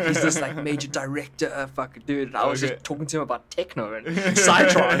long. Like he's this like major director, fucking dude. And I was just talking to him about techno and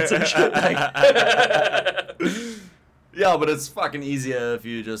psytrance and shit. Like. Yeah, but it's fucking easier if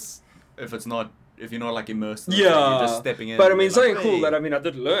you're not like immersed. In it, Yeah, you're just stepping in. but I mean, like, something cool hey. that I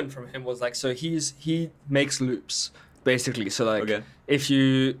did learn from him was like, so he makes loops basically. So like, Okay. if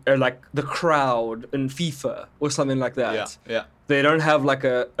you are like the crowd in FIFA or something like that, Yeah. they don't have like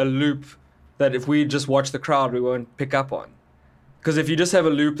a loop that if we just watch the crowd we won't pick up on. Because if you just have a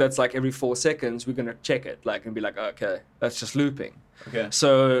loop that's like every 4 seconds, we're gonna check it like and be like, okay, that's just looping. Okay.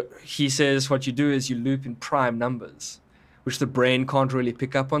 So he says what you do is you loop in prime numbers, which the brain can't really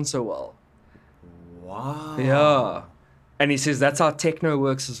pick up on so well. Wow. Yeah. And he says that's how techno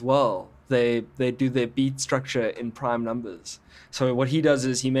works as well. They do their beat structure in prime numbers. So what he does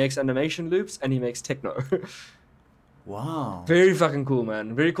is he makes animation loops and he makes techno. Wow. Very fucking cool,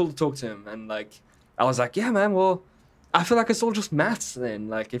 man. Very cool to talk to him. And like I was like, yeah, man, well, I feel like it's all just maths then.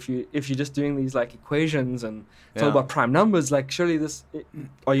 Like if you're just doing these like equations and it's all Yeah. about prime numbers, like surely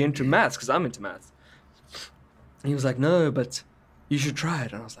are you into maths? Because I'm into maths. And he was like, no, but you should try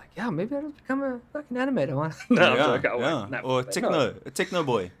it. And I was like, yeah, maybe I'll become a fucking animator. Why not? No, I'm joking. I won't. No, Or but techno, a techno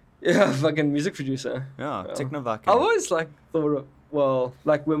boy. Yeah, fucking music producer. Yeah, Yeah. techno vacuum. I always like thought of, well,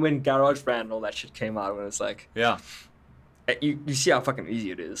 like when GarageBand and all that shit came out, when it's like, Yeah. you see how fucking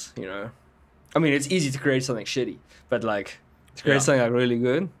easy it is, you know? I mean, it's easy to create something shitty, but like to create Yeah. something like really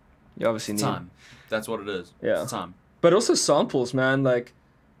good, you obviously need Time. That's what it is. Yeah. It's time. But also samples, man. Like,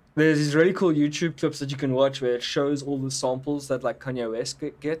 there's these really cool YouTube clips that you can watch where it shows all the samples that like Kanye West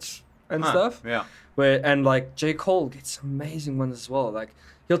gets and stuff. Yeah. And like J. Cole gets amazing ones as well. Like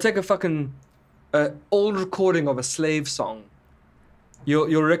he'll take a fucking old recording of a slave song.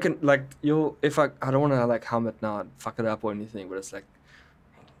 You'll reckon like if I don't want to like hum it now and fuck it up or anything, but it's like.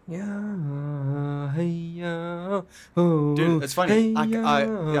 Yeah, hey, yeah, oh, Dude, it's funny. I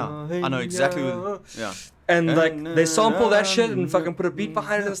know exactly what. Yeah. And like they sample that shit and fucking put a beat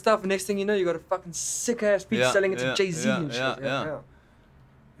behind it and stuff. And next thing you know, you got a fucking sick ass beat Yeah, selling it to yeah, Jay-Z yeah, and shit. yeah.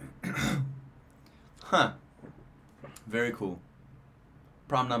 Huh. Very cool.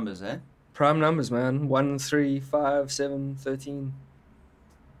 Prime numbers, eh? Prime numbers, man. 1, 3, 5, 7, 13.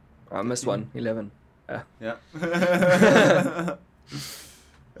 I missed one. 11. Yeah.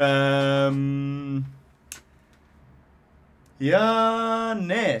 Yeah,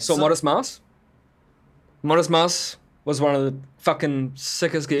 next. So Modest Mouse? Modest Mouse was one of the fucking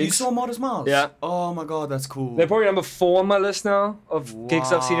sickest gigs. You saw Modest Mouse? Yeah. Oh my god, that's cool. They're probably number 4 on my list now of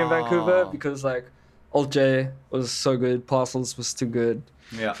gigs I've seen in Vancouver Wow. because like Alt J was so good, Parcels was too good,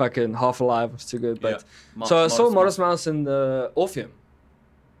 Yeah. fucking Half Alive was too good. But Yeah. so I saw Modest Mouse in the Orpheum.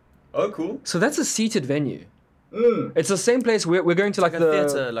 Oh, cool. So that's a seated venue. It's the same place we're going to like a the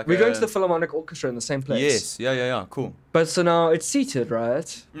theatre, like we're going a- to the Philharmonic Orchestra in the same place. Yes. Yeah. Cool. But so now it's seated, right?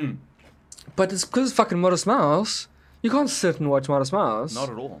 Mm. But it's because it's fucking Modest Mouse. You can't sit and watch Modest Mouse. Not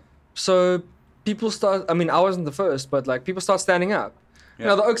at all. So people start. I mean, I wasn't the first, but like people start standing up. Yeah.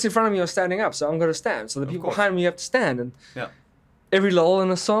 Now the oaks in front of me are standing up, so I'm gonna stand. So the people course. behind me have to stand, and Yeah. every lull in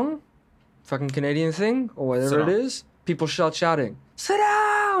a song, fucking Canadian thing or whatever Sit it down. is, people shouting, "Sit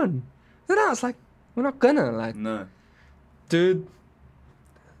down, sit down!" It's like we're not gonna like, No. dude.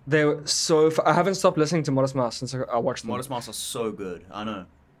 They were so. I haven't stopped listening to Modest Mouse since I watched them. Modest Mouse are so good. I know.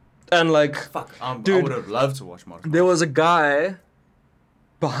 And like, Fuck. I Dude. would have loved to watch Modest Mouse. there was a guy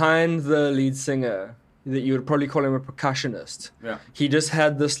behind the lead singer that you would probably call him a percussionist. Yeah. He just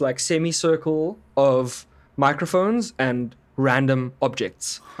had this like semicircle of microphones and random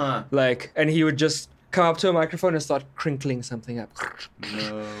objects. Huh. Like, and he would just come up to a microphone and start crinkling something up. No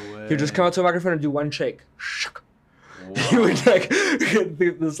way. He would just come up to a microphone and do one shake. He Wow. would like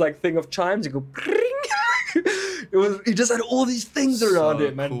this like thing of chimes. You go. It was. He just had all these things around So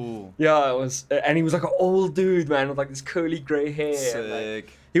him, man. cool. Yeah, it was, and he was like an old dude, man, with like this curly grey hair. And, like,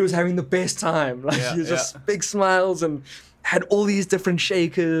 Sick. he was having the best time. Like Yeah, he was just yeah. big smiles and had all these different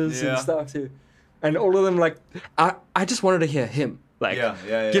shakers Yeah. and stuff too. And all of them like I just wanted to hear him. Like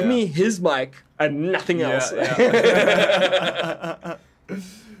Yeah. give me his mic and nothing else. Yeah.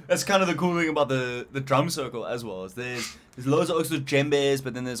 That's kind of the cool thing about the drum circle as well. Is there's loads of oaks with djembes,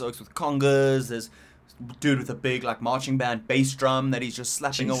 but then there's oaks with congas. There's dude with a big like marching band bass drum that he's just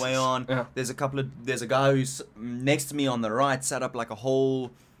slapping Jesus. away on. Yeah. There's a guy who's next to me on the right set up like a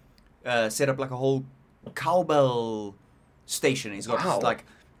whole cowbell station. He's got Wow.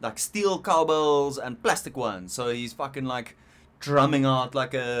 like steel cowbells and plastic ones. So he's fucking like drumming out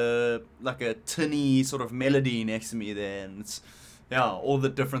like a tinny sort of melody next to me there, and it's all the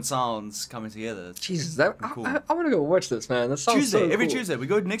different sounds coming together. It's Jesus, that cool. I want to go watch this, man. That sounds Tuesday, so every cool. Tuesday we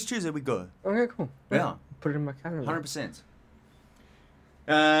go. Next Tuesday we go. Okay, cool. Yeah. Put it in my calendar. 100%.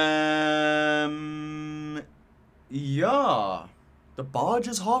 Yeah. The barge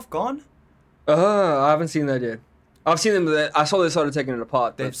is half gone. I haven't seen that yet. I've seen them. I saw they started taking it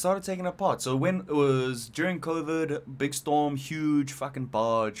apart. They've But started taking it apart. So when it was during COVID, big storm, huge fucking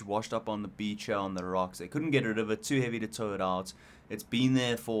barge washed up on the beach here on the rocks. They couldn't get rid of it. Too heavy to tow it out. It's been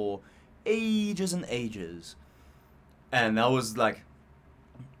there for ages and ages. And that was like,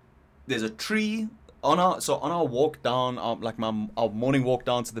 there's a tree on our walk down, our morning walk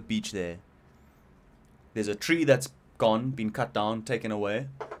down to the beach there. There's a tree that's gone, been cut down, taken away.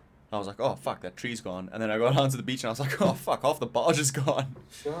 I was like, oh fuck, that tree's gone. And then I got down to the beach and I was like, oh fuck, half the barge is gone.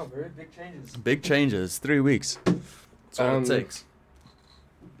 yeah, very big changes. Big changes, 3 weeks. That's all it takes.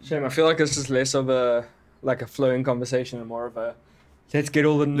 Shame. I feel like it's just less of a flowing conversation and more of a let's get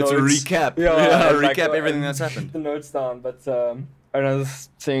all the Let's notes. recap. Yeah, like, recap everything that's happened. The notes down. But another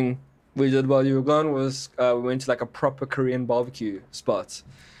thing we did while you were gone was we went to like a proper Korean barbecue spot,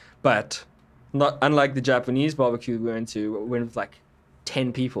 but not unlike the Japanese barbecue we went to. We went with like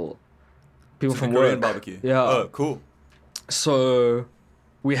 10 people from Korean work. barbecue. Yeah. Oh, cool. So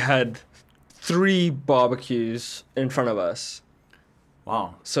we had 3 barbecues in front of us.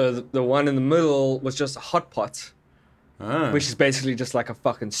 Wow. So the one in the middle was just a hot pot, which is basically just like a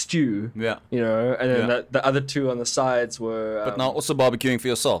fucking stew, Yeah. you know. And then Yeah. the other 2 on the sides were. But now also barbecuing for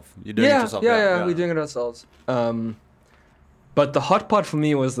yourself. You're doing it Yeah, yourself. yeah, we're doing it ourselves. But the hot pot for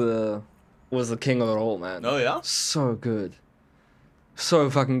me was the king of it all, man. Oh yeah. So good. So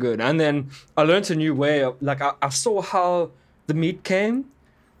fucking good. And then I learned a new way of, like, I saw how the meat came,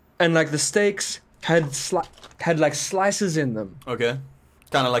 and like the steaks had like slices in them. Okay.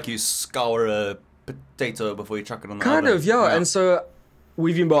 Kind of like you scour a potato before you chuck it on the Kind oven. of, yeah. And so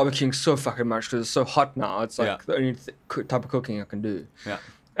we've been barbecuing so fucking much because it's so hot now. It's like Yeah. the only type of cooking I can do. Yeah.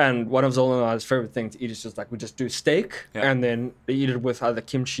 And one of Zola and I's favorite thing to eat is just like we just do steak and then they eat it with either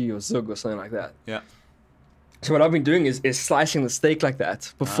kimchi or zug or something like that. Yeah. So what I've been doing is slicing the steak like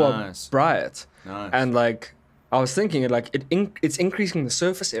that before Nice. I fry it. Nice. And like I was thinking it's increasing the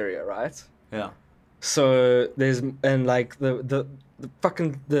surface area, right? Yeah. So there's like the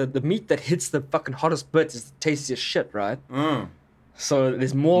meat that hits the fucking hottest bit is the tastiest shit, right? So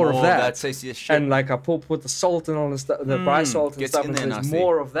there's more of that. That tastiest shit. And like I put the salt and all the stuff, the bright salt and Gets stuff, in and there there's nicely.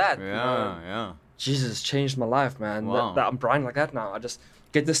 more of that. yeah, you know? yeah. Jesus, changed my life, man. Wow. That I'm frying like that now. I just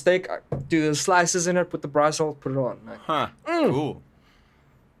get the steak, I do the slices in it, put the bright salt, put it on. Like, Huh. Cool.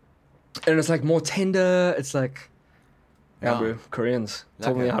 and it's like more tender. It's like, yeah, Yeah. bro, Koreans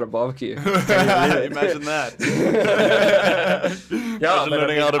told me Okay. how to barbecue. Imagine that. Yeah, Imagine but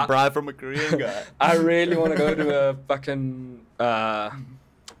learning I how mean, to bribe from a Korean guy. I really want to go to a fucking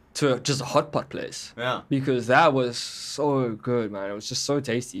just a hot pot place. Yeah. Because that was so good, man. It was just so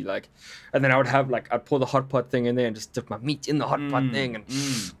tasty. Like, and then I'd pour the hot pot thing in there and just dip my meat in the hot pot thing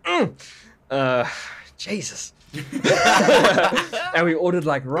and Jesus. And we ordered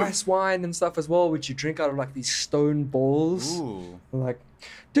like rice wine and stuff as well, which you drink out of like these stone bowls. Ooh. Like,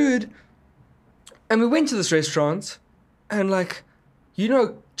 dude. And we went to this restaurant, and like, you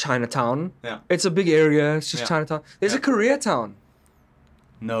know, Chinatown. Yeah. It's a big area. It's just Yeah. Chinatown. There's Yeah. a Koreatown.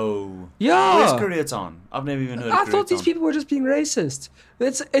 No. Yeah. Where's Koreatown? I've never even heard of I Koreatown. thought these people were just being racist.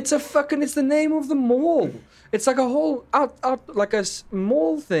 It's the name of the mall. It's like a whole out like a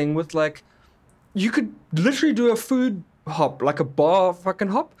mall thing with like, you could literally do a food hop, like a bar fucking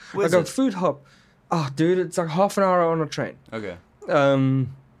hop, Where's like a it? food hop. Oh, dude, it's like half an hour on a train. Okay.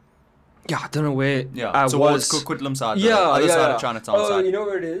 Yeah, I don't know where Yeah. I Towards was. Coquitlam side. Yeah, the other yeah, side yeah. of Chinatown Oh, side. you know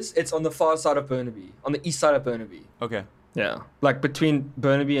where it is? It's on the far side of Burnaby, on the east side of Burnaby. Okay. Yeah, like between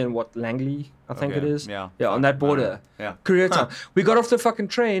Burnaby and Langley, I think Okay, it is. yeah. Yeah, on that border. Yeah. Koreatown. We got off the fucking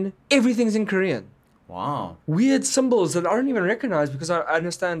train. Everything's in Korean. Wow. Weird symbols that I don't even recognize because I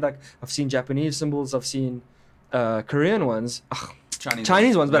understand, like, I've seen Japanese symbols, I've seen Korean ones. Ugh,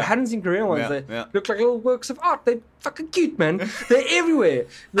 Chinese ones, but I Yeah. hadn't seen Korean ones. Yeah, They yeah. look like little works of art. They're fucking cute, man. They're everywhere.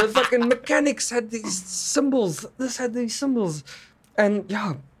 The fucking mechanics had these symbols. This had these symbols. And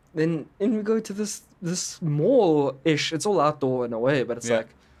yeah, then we go to this mall-ish. It's all outdoor in a way, but it's Yeah. like,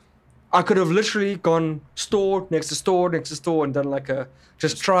 I could have literally gone store next to store next to store and done like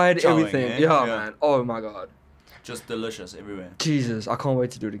just tried chowing, everything. eh? Yeah, Yeah. man. Oh my god. Just delicious everywhere. Jesus, I can't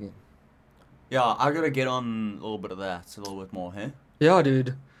wait to do it again. Yeah, I gotta get on a little bit of that, a little bit more, hey? Yeah,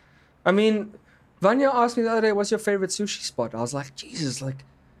 dude. I mean, Vanya asked me the other day, "What's your favorite sushi spot?" I was like, Jesus, like,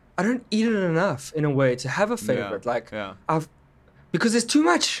 I don't eat it enough in a way to have a favorite. Like, yeah. because there's too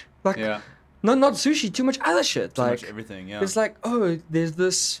much. Like, Yeah. not sushi, too much other shit. Too like, much everything, yeah. it's like, oh, there's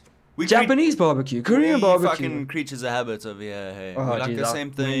this We Japanese barbecue, Korean we barbecue. fucking creatures of habits over here, hey. Oh, we like geez, the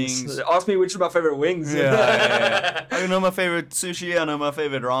same wings. things. Ask me which is my favorite wings. Yeah. I know my favorite sushi, I know my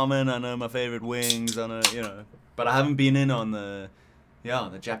favorite ramen, I know my favorite wings, I know, you know. But I haven't been in on the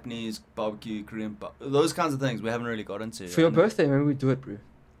Japanese barbecue, Korean, those kinds of things we haven't really got into. For your birthday, maybe we do it, bro.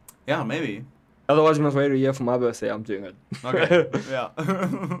 Yeah, maybe. Otherwise, we must wait a year for my birthday. I'm doing it. Okay, yeah.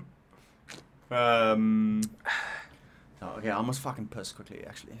 Oh, okay, I must fucking piss quickly,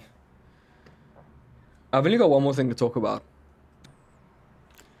 actually. I've only got one more thing to talk about.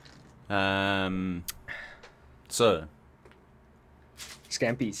 So,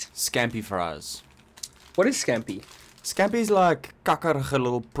 Scampies. scampi fries. What is scampi? Scampi's like kakkerige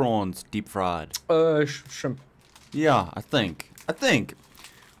little prawns, deep fried. Shrimp. Yeah, I think.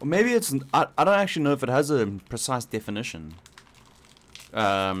 Or maybe it's... I don't actually know if it has a precise definition.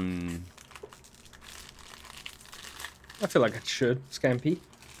 I feel like it should. Scampi.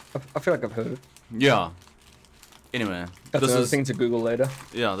 I feel like I've heard it. Yeah. Anyway. That's this another is, thing to Google later.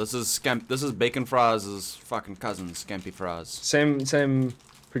 Yeah, this is bacon fries' fucking cousin, scampi fries. Same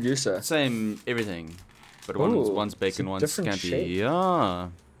producer. Same everything. But Ooh, one's bacon, one's different scampi. shape. Yeah.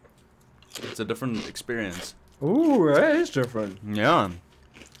 It's a different experience. Ooh, that is different. Yeah.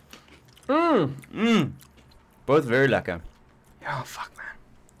 Both very lekker. Yeah, fuck, man.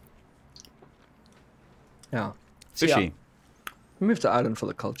 Yeah. Fishy. We moved to Ireland for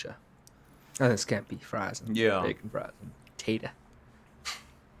the culture. And then scampi fries and Yeah. bacon fries and tater.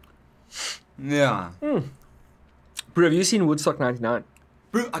 Yeah. Bro, have you seen Woodstock 99?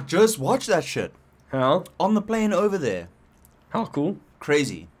 Bro, I just watched that shit. How? On the plane over there. How cool.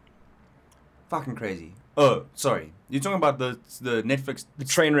 Crazy. Fucking crazy. Oh, sorry. You're talking about the Netflix... The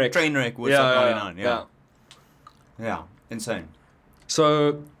train wreck. Woodstock 99. Yeah. Yeah. Insane.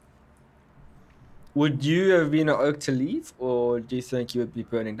 So, would you have been an oak to leave, or do you think you would be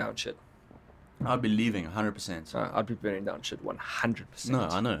burning down shit? I'd be leaving 100%. I'd be burning down shit 100%. No,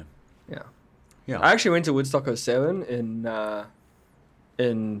 I know. Yeah. Yeah. I actually went to Woodstock 07 in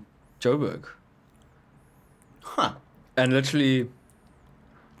Joburg. Huh. And literally,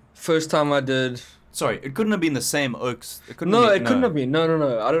 first time I did... Sorry, it couldn't have been the same Oaks. It couldn't have been. No.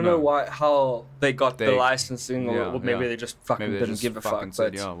 I don't know how they got the They- licensing, or maybe yeah. they just fucking Maybe they didn't just give a fucking fuck.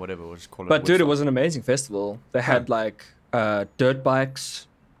 said, But, yeah, whatever, we'll just call it but dude, it Woodstock. was an amazing festival. They had like dirt bikes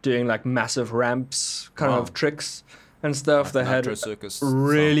doing like massive ramps, kind Wow. of tricks and stuff. Like They had Nitro Circus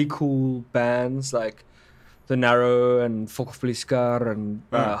really cool bands like The Narrow and Fokofliskar and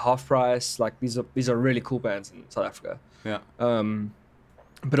Yeah. Half Price. Like these are really cool bands in South Africa. Yeah.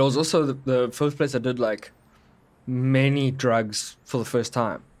 But it was also the first place I did like many drugs for the first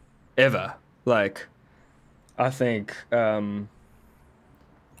time ever. Like, I think on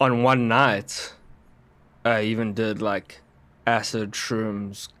one night I even did like acid,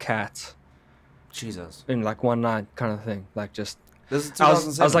 shrooms, cat Jesus. in like one night kind of thing. Like just This is I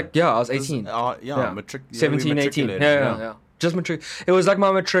 2007. was like, yeah, I was 18. Yeah, Yeah. Matric, yeah, 17, we 18. matriculated, Yeah. Just matric. It was like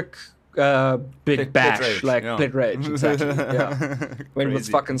my matric big Pit bash, rage, like yeah. pit rage, exactly. Yeah. Went with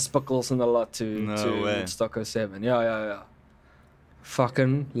Crazy. fucking Spickles and a lot to No way. Woodstock 07. Yeah.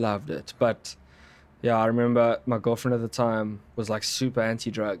 Fucking loved it. But yeah, I remember my girlfriend at the time was like super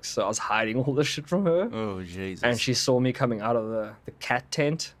anti-drugs, so I was hiding all this shit from her. Oh, Jesus. And she saw me coming out of the cat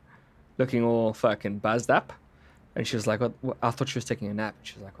tent looking all fucking buzzed up. And she was like, what? I thought she was taking a nap. And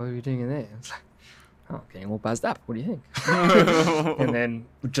she was like, what are you doing in there? I was like, oh, getting all buzzed up. What do you think? And then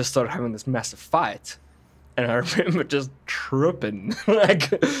we just started having this massive fight. And I remember just tripping, like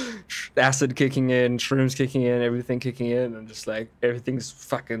acid kicking in, shrooms kicking in, everything kicking in, and just like everything's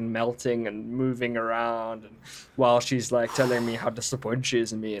fucking melting and moving around. And while she's like telling me how disappointed she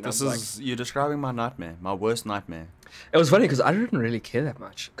is in me, and This I'm is, you're describing my nightmare, my worst nightmare. it was funny because I didn't really care that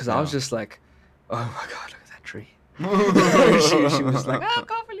much because I was Yeah. just like, oh my god, look at that tree. she was like, I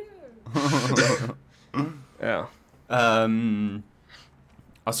can't believe it. Yeah. I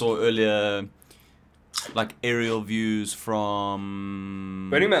saw earlier, like aerial views from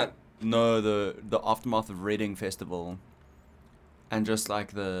Burning Man. No, the aftermath of Reading Festival, and just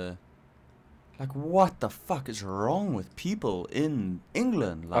like the Like, what the fuck is wrong with people in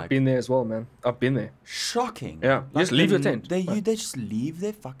England? Like, I've been there as well, man. I've been there. shocking. Yeah, Like, just leave your tent. They Right. just leave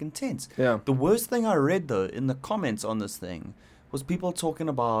their fucking tents. Yeah. The worst thing I read though in the comments on this thing was people talking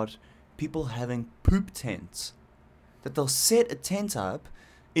about people having poop tents. That they'll set a tent up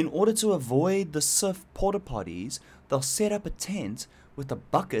in order to avoid the SIF porta potties. They'll set up a tent with a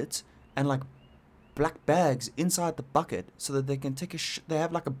bucket and like black bags inside the bucket so that they can take they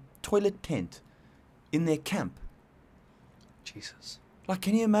have like a toilet tent in their camp. Jesus. Like,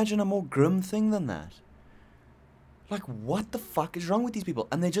 can you imagine a more grim thing than that? Like, what the fuck is wrong with these people?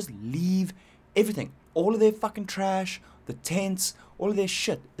 And they just leave everything. All of their fucking trash, the tents, all of their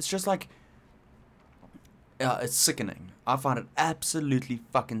shit. It's just like... it's sickening. I find it absolutely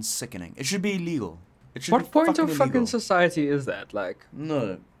fucking sickening. It should be illegal. It should What be point of illegal. fucking society is that? Like,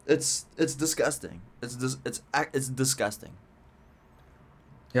 No, it's disgusting. It's disgusting.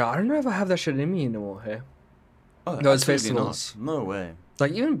 yeah, I don't know if I have that shit in me anymore, hey? Oh, Those absolutely festivals. not. No way.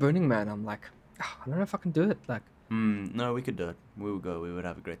 Like, even Burning Man, I'm like, I don't know if I can do it. Like, No, we could do it. We would go. We would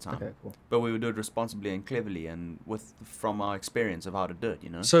have a great time. okay, cool. But we would do it responsibly and cleverly and from our experience of how to do it, you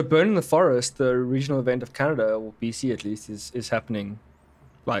know? So, Burning the Forest, the regional event of Canada, or BC at least, is happening,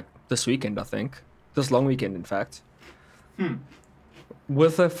 like, this weekend, I think. This long weekend, in fact.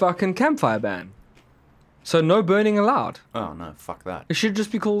 With a fucking campfire ban. So, no burning allowed. Oh, no, fuck that. It should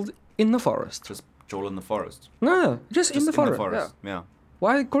just be called In the Forest. Just Joel in the forest. No, just in the forest. Yeah.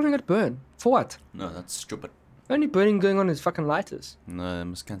 Why are you calling it burn? For what? No, that's stupid. The only burning going on is fucking lighters. No, I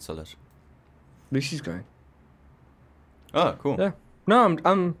must cancel it. Lucy's going. Oh, cool. Yeah.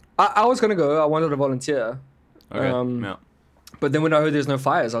 No, I was gonna go. I wanted to volunteer. Okay, Um, yeah. But then when I heard there's no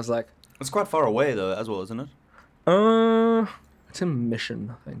fires, I was like, It's quite far away, though, as well, isn't it? it's a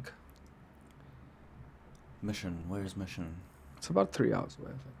mission, I think. Mission. Where is Mission? It's about 3 hours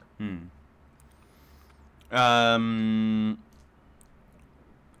away, I think.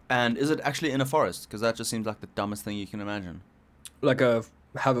 And is it actually in a forest? Because that just seems like the dumbest thing you can imagine. Like have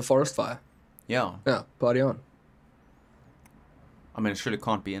a forest fire. Yeah. Yeah, party on. I mean, it surely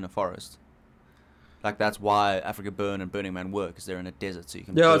can't be in a forest. Like, that's why Africa Burn and Burning Man work, because they're in a desert, so you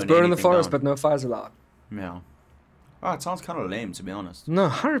can Yeah, it's burn in the anything forest, down. but no fires allowed. Yeah. Oh, it sounds kind of lame, to be honest. No,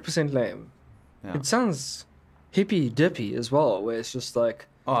 100% lame. Yeah. It sounds hippie dippy as well, where it's just like,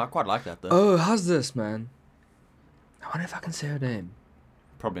 Oh, I quite like that, though. oh, how's this, man? I wonder if I can say her name.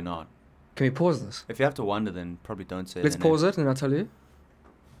 Probably not. Can we pause this? If you have to wonder, then probably don't say Let's their name. pause it and I'll tell you.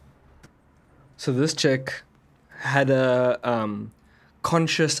 So this chick had a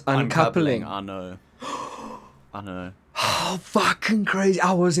conscious uncoupling. I know. I know. Oh, fucking crazy.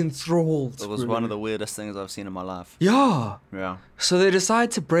 I was enthralled. It was one of the weirdest things I've seen in my life. Yeah. Yeah. So they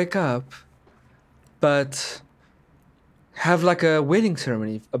decide to break up, but have like a wedding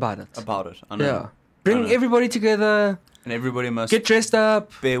ceremony about it. About it. I know. Yeah. Bring know. everybody together, And everybody must get dressed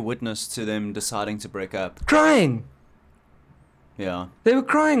up, bear witness to them deciding to break up. crying. Yeah. They were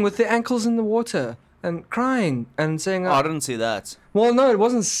crying with their ankles in the water and crying and saying, Oh, I didn't see that. well, no, it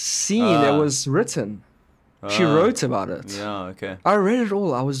wasn't seen, it Ah. was written. She Ah. wrote about it. Yeah, okay. I read it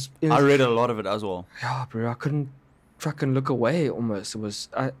all. I was in I read a lot of it as well. Yeah, bro, I couldn't fucking look away almost. It was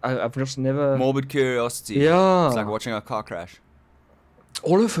I've just never Morbid curiosity. Yeah. It's like watching a car crash.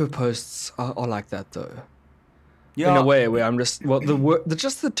 All of her posts are like that though. Yeah. In a way where I'm just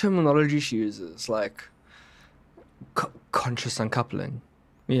just the terminology she uses, like conscious uncoupling.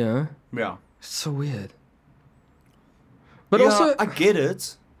 You know? Yeah. It's so weird. But Yeah, also I get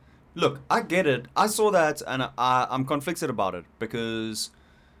it. Look, I get it. I saw that and I'm conflicted about it because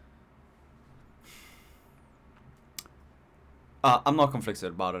I'm not conflicted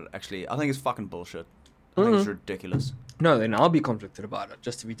about it, actually. I think it's fucking bullshit. I think it's ridiculous. no, then I'll be conflicted about it,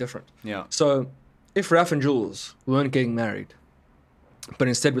 just to be different. Yeah. So if Raph and Jules weren't getting married, but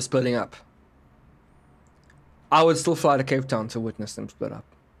instead were splitting up, I would still fly to Cape Town to witness them split up.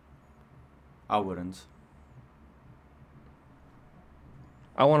 I wouldn't.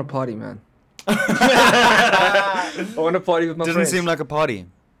 I want to party, man. I want to party with my Doesn't friends. seem like a party,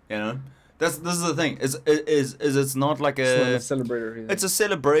 you know? This is the thing. Is it's not like It's not a a celebratory thing. it's a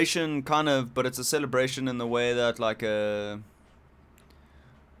celebration kind of, but it's a celebration in the way that like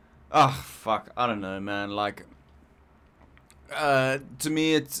fuck, I don't know, man. Like to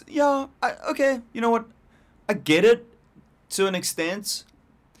me it's okay, you know what? I get it to an extent.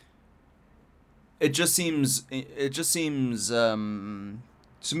 It just seems to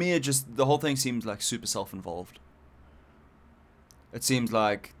me the whole thing seems like super self-involved. It seems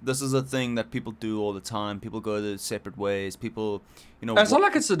like this is a thing that people do all the time. People go their separate ways. People, you know. It's not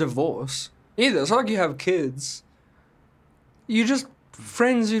like it's a divorce either. It's not like you have kids. You just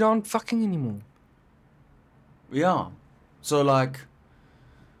friends who aren't fucking anymore. Yeah. So like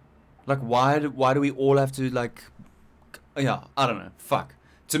why do we all have to like? Yeah, I don't know. Fuck.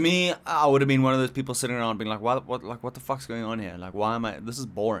 To me, I would have been one of those people sitting around being like, what the fuck's going on here? Like, why am I? This is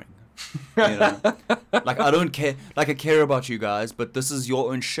boring. You know, like I don't care. Like I care about you guys, but this is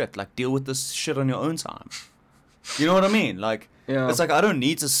your own shit. Like deal with this shit on your own time. You know what I mean? Like, Yeah. it's like I don't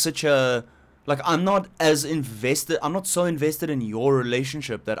need to sit here. Like I'm not as invested. I'm not so invested in your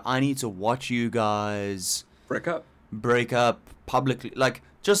relationship that I need to watch you guys break up publicly. Like,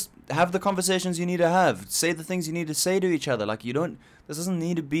 just have the conversations you need to have. Say the things you need to say to each other. Like, you don't. This doesn't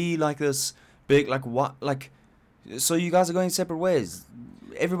need to be like this big. Like what? Like, so you guys are going separate ways.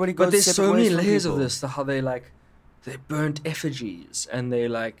 Everybody goes. But there's separate so many ways from layers of people. this. How they burnt effigies and they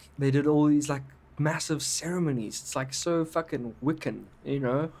did all these like massive ceremonies. It's like so fucking Wiccan, you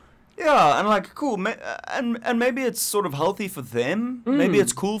know? Yeah, and like cool, and maybe it's sort of healthy for them. Maybe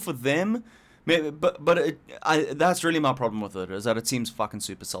it's cool for them. Maybe, but that's really my problem with it, is that it seems fucking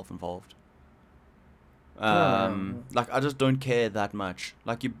super self-involved. Like I just don't care that much.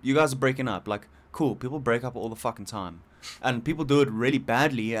 Like you guys are breaking up. Like cool, people break up all the fucking time, and people do it really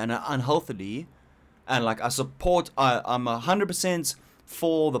badly and unhealthily. And like I'm 100%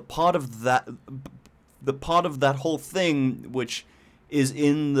 for the part of that whole thing which is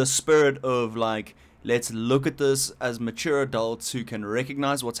in the spirit of like, let's look at this as mature adults who can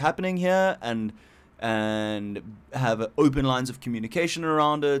recognize what's happening here and have open lines of communication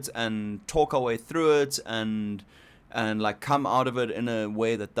around it and talk our way through it and like come out of it in a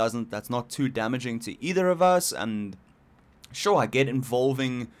way that's not too damaging to either of us. And sure, I get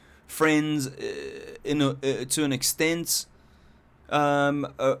involving friends to an extent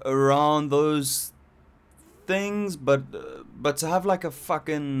around those things, but to have like a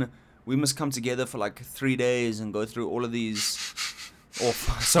fucking, we must come together for like 3 days and go through all of these. Oh,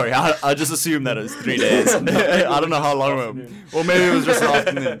 sorry, I just assumed that it was 3 days. I don't know how long, or maybe it was just an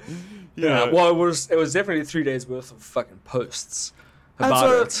afternoon. Yeah. Well, it was definitely 3 days worth of fucking posts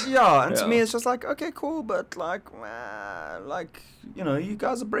about it. Yeah, and to me it's just like, okay, cool, but like, you know, you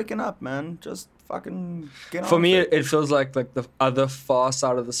guys are breaking up, man. Just fucking get on. For me, it feels like the other far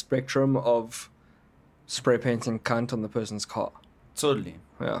side of the spectrum of spray painting cunt on the person's car. Totally.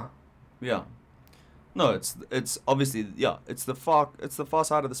 Yeah. No, it's obviously, yeah, it's the far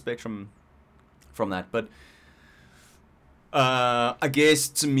side of the spectrum from that. But I guess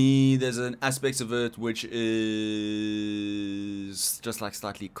to me there's an aspect of it which is just like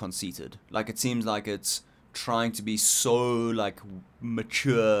slightly conceited. Like it seems like it's trying to be so like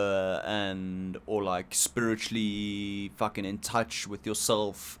mature or like spiritually fucking in touch with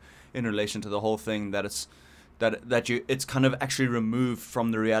yourself in relation to the whole thing, that it's kind of actually removed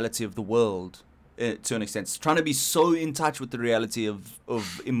from the reality of the world to an extent. It's trying to be so in touch with the reality of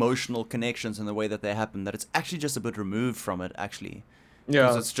emotional connections and the way that they happen that it's actually just a bit removed from it, actually. Yeah.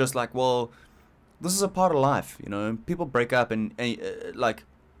 Because it's just like, well, this is a part of life, you know. People break up and like.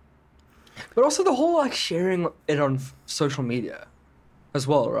 But also the whole like sharing it on social media, as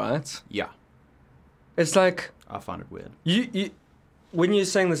well, right? Yeah. It's like, I find it weird. You when you're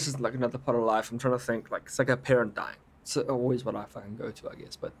saying this is like another part of life, I'm trying to think like it's like a parent dying. It's always what I fucking go to, I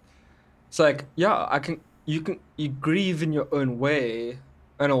guess. But it's like, yeah, you grieve in your own way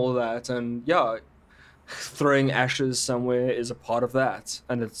and all that, and yeah, throwing ashes somewhere is a part of that.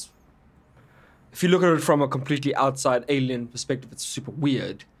 And it's, if you look at it from a completely outside alien perspective, it's super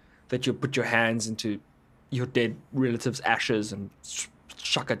weird that you put your hands into your dead relative's ashes and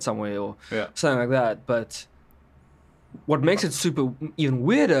chuck it somewhere or something like that. But what makes it super even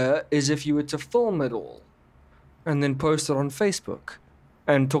weirder is if you were to film it all and then post it on Facebook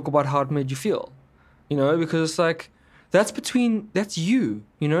and talk about how it made you feel, you know, because it's like, that's you,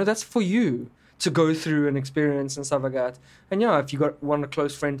 you know, that's for you to go through and experience and stuff like that. And yeah, if you want a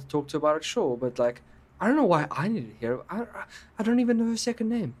close friend to talk to about it, sure. But like, I don't know why I need to hear it. I don't even know her second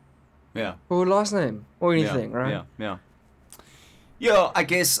name. Yeah. Or her last name or anything, right? Yeah, I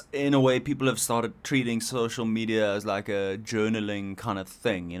guess in a way people have started treating social media as like a journaling kind of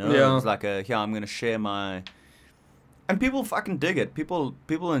thing, you know? Yeah. It's like I'm going to share my... And people fucking dig it. People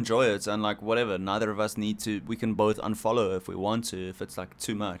enjoy it, and like whatever, neither of us need to... We can both unfollow if we want to, if it's like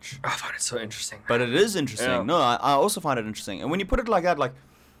too much. I find it so interesting. But it is interesting. Yeah. No, I also find it interesting. And when you put it like that, like...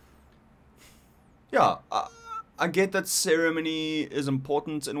 Yeah, I get that ceremony is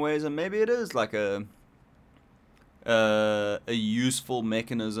important in ways, and maybe it is like a useful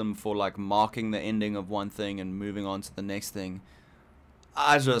mechanism for like marking the ending of one thing and moving on to the next thing.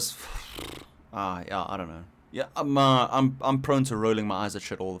 I just, I don't know. Yeah, I'm prone to rolling my eyes at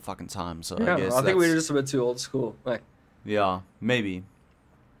shit all the fucking time. So Yeah, I guess I think we're just a bit too old school. Like, yeah, maybe,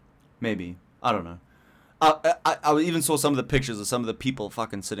 I don't know. I even saw some of the pictures of some of the people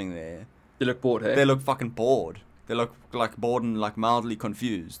fucking sitting there. You look bored, hey? They look fucking bored. They look like bored and like mildly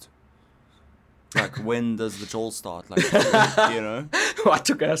confused. Like, when does the jawl start? Like, you know? I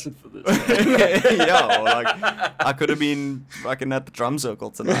took acid for this. Yeah, or like, I could have been fucking at the drum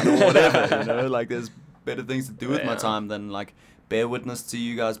circle tonight or whatever, you know? Like, there's better things to do with my time than, like, bear witness to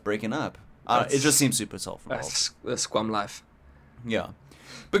you guys breaking up. It just seems super self-involved. That's the squam life. Yeah.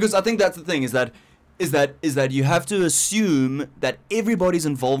 Because I think that's the thing, is that you have to assume that everybody's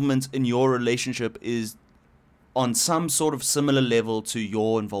involvement in your relationship is on some sort of similar level to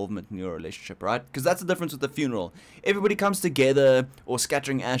your involvement in your relationship, right? Because that's the difference with the funeral. Everybody comes together, or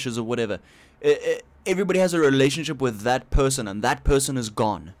scattering ashes or whatever. Everybody has a relationship with that person, and that person is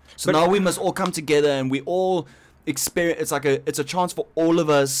gone. So now we must all come together, and we all experience. It's a chance for all of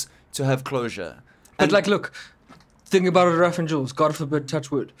us to have closure. But like, look, think about it, Ruff and Jules. God forbid, touch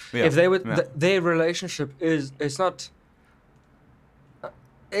wood. Yeah, If they were, yeah. their relationship it's not.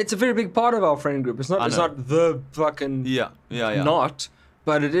 It's a very big part of our friend group. It's not. I It's know. not the fucking. Yeah. Not.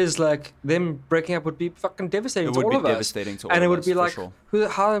 But it is like them breaking up would be fucking devastating It to would all be of us. devastating to all And of it would us, be for like, sure.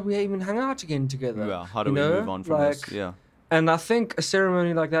 how do we even hang out again together? Yeah, how do You we know? move on from Like, this? Yeah. And I think a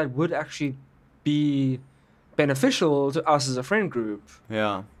ceremony like that would actually be beneficial to us as a friend group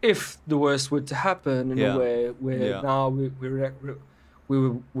Yeah. if the worst were to happen in Yeah. a way where Yeah. now we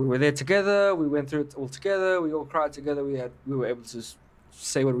were there together, we went through it all together, we all cried together, we were able to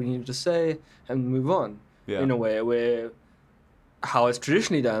say what we needed to say and move on. Yeah. In a way where how it's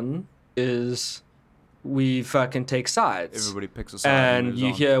traditionally done is we fucking take sides. Everybody picks a side and And moves you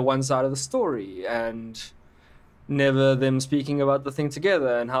on. hear one side of the story and never them speaking about the thing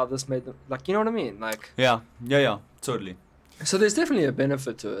together and how this made them, like, you know what I mean? Like, Yeah, totally. so there's definitely a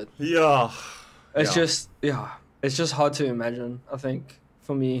benefit to it. Yeah. It's Yeah. it's just hard to imagine, I think,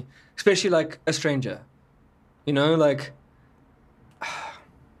 for me, especially like a stranger, you know, like,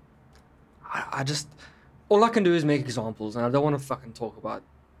 I just, all I can do is make examples, and I don't want to fucking talk about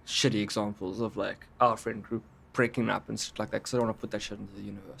shitty examples of like our friend group breaking up and shit like that, because I don't want to put that shit into the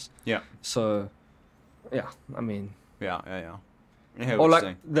universe. Yeah. So, yeah, I mean, Yeah. or what you're like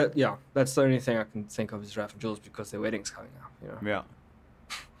saying. that. Yeah, that's the only thing I can think of is Raph and Jules because their wedding's coming up. You know. Yeah.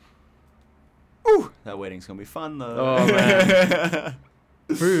 Ooh, that wedding's gonna be fun though. Oh, man.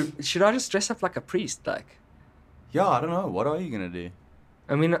 Bro, should I just dress up like a priest? Like, Yeah, I don't know. What are you gonna do?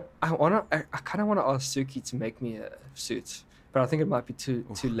 I mean, I kind of wanna ask Suki to make me a suit, but I think it might be too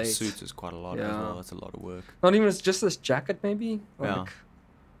late. Suit is quite a lot as Yeah. well. That's a lot of work. Not even just this jacket, maybe. Yeah. Like,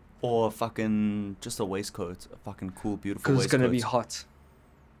 Or fucking just a waistcoat, a fucking cool, beautiful because waistcoat. it's gonna be hot.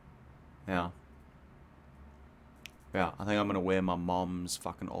 Yeah. Yeah, I think I'm gonna wear my mom's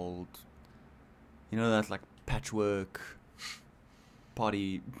fucking old, you know, that like patchwork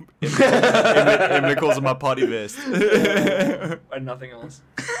party. Emily calls it my party vest. And nothing else.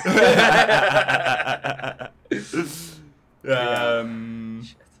 Um,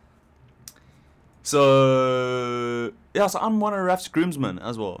 Shit. so yeah, so I'm one of Raf's groomsmen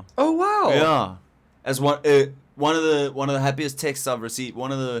as well. Oh wow. Yeah, as one of the happiest texts I've received.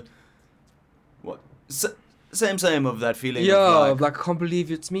 One of the same of that feeling. Yeah, of like I can't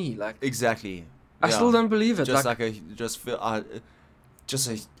believe it's me. Like exactly. I Yeah. still don't believe it. Just like just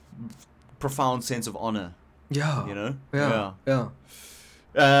a profound sense of honor. yeah. You know. Yeah. Yeah.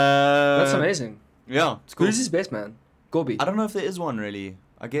 That's That's amazing. Yeah, it's cool. Who's his best man? Gorby. I don't know if there is one really.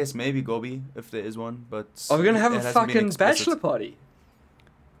 I guess maybe Gobi if there is one, but Are we gonna have it a hasn't been fucking explicit. bachelor party?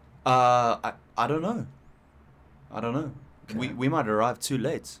 I don't know. I don't know. Okay. We might arrive too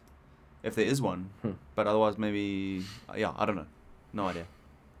late, if there is one. Hmm. But otherwise, maybe yeah. I don't know. No idea.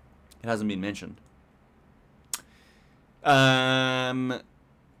 It hasn't been mentioned.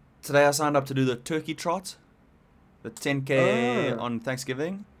 Today I signed up to do the turkey trot, the 10K Oh. on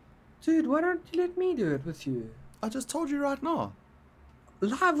Thanksgiving. Dude, why don't you let me do it with you? I just told you right now.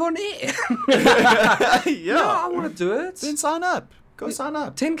 Live on air. Yeah. No, I want to do it. Then sign up. Go sign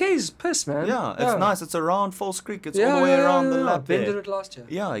up. 10K is piss, man. Yeah, it's nice. It's around Falls Creek. It's all the way around the lap Ben there. did it last year.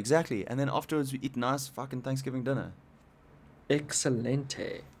 Yeah, exactly. And then afterwards we eat nice fucking Thanksgiving dinner.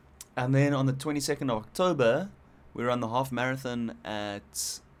 Excelente. And then on the 22nd of October, we run the half marathon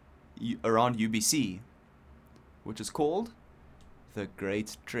at around UBC, which is called the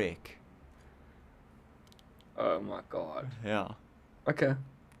Great Trek. Oh my god. Yeah. Okay.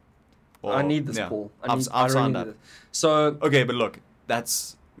 Well, I need this, yeah. Paul. I've I really signed need up. this. So Okay, but look,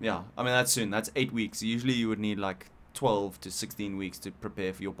 that's yeah. I mean, that's soon. That's 8 weeks. Usually, you would need like 12 to 16 weeks to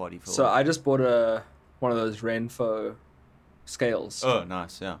prepare for your body for. So I just bought one of those Renfo scales, Oh,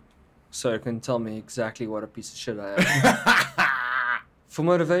 nice. Yeah. so it can tell me exactly what a piece of shit I am. For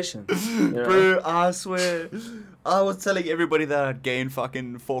motivation. You know? Bro, I swear. I was telling everybody that I'd gained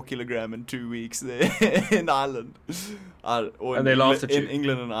fucking 4 kilograms in 2 weeks there in Ireland. Or And they laughed at in you.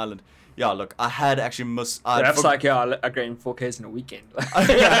 England and Ireland. Yeah, look, I had actually That's like, yeah, I gained 4Ks in a weekend.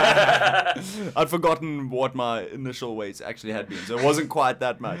 I'd forgotten what my initial weights actually had been, so it wasn't quite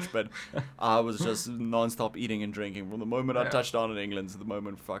that much, but I was just non-stop eating and drinking from the moment I touched down in England to the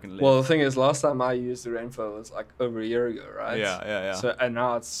moment fucking left. Well, the thing is, last time I used the rainfall was like over a year ago, right? Yeah. So, and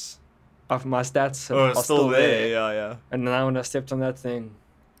now it's, my stats It's are still there. Yeah. And now when I stepped on that thing,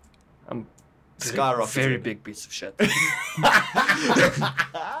 I'm Skyrocketed. very big piece of shit.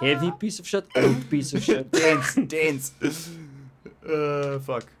 Heavy piece of shit, old piece of shit. Dense.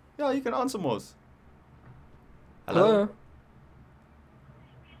 Fuck. Yeah, you can answer more. Hello?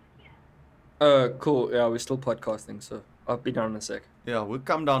 Cool. Yeah, we're still podcasting, so I'll be down in a sec. Yeah, we'll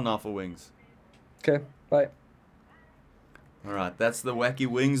come down now for wings. Okay, bye. Alright, that's the wacky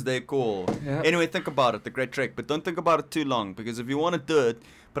wings they call. Yeah. Anyway, think about it, the great trick. But don't think about it too long, because if you want to do it...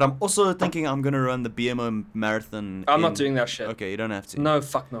 But I'm also thinking I'm going to run the BMO marathon. I'm not doing that shit. Okay, you don't have to. No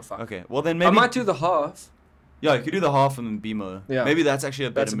fuck. Okay, well then maybe... I might do the half. Yeah, you could do the half and then BMO. Yeah. Maybe that's actually a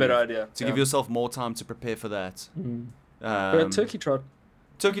better That's a better move, idea. to give yourself more time to prepare for that. But turkey trot.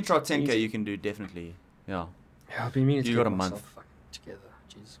 Turkey trot 10K Easy. you can do, definitely. Yeah. Yeah, I've been meaning to You get got a myself month. fucking together.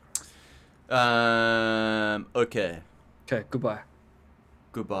 Jesus Christ. Okay. Okay, goodbye.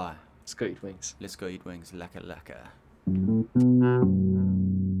 Goodbye. Let's go eat wings. Let's go eat wings. Laka laka.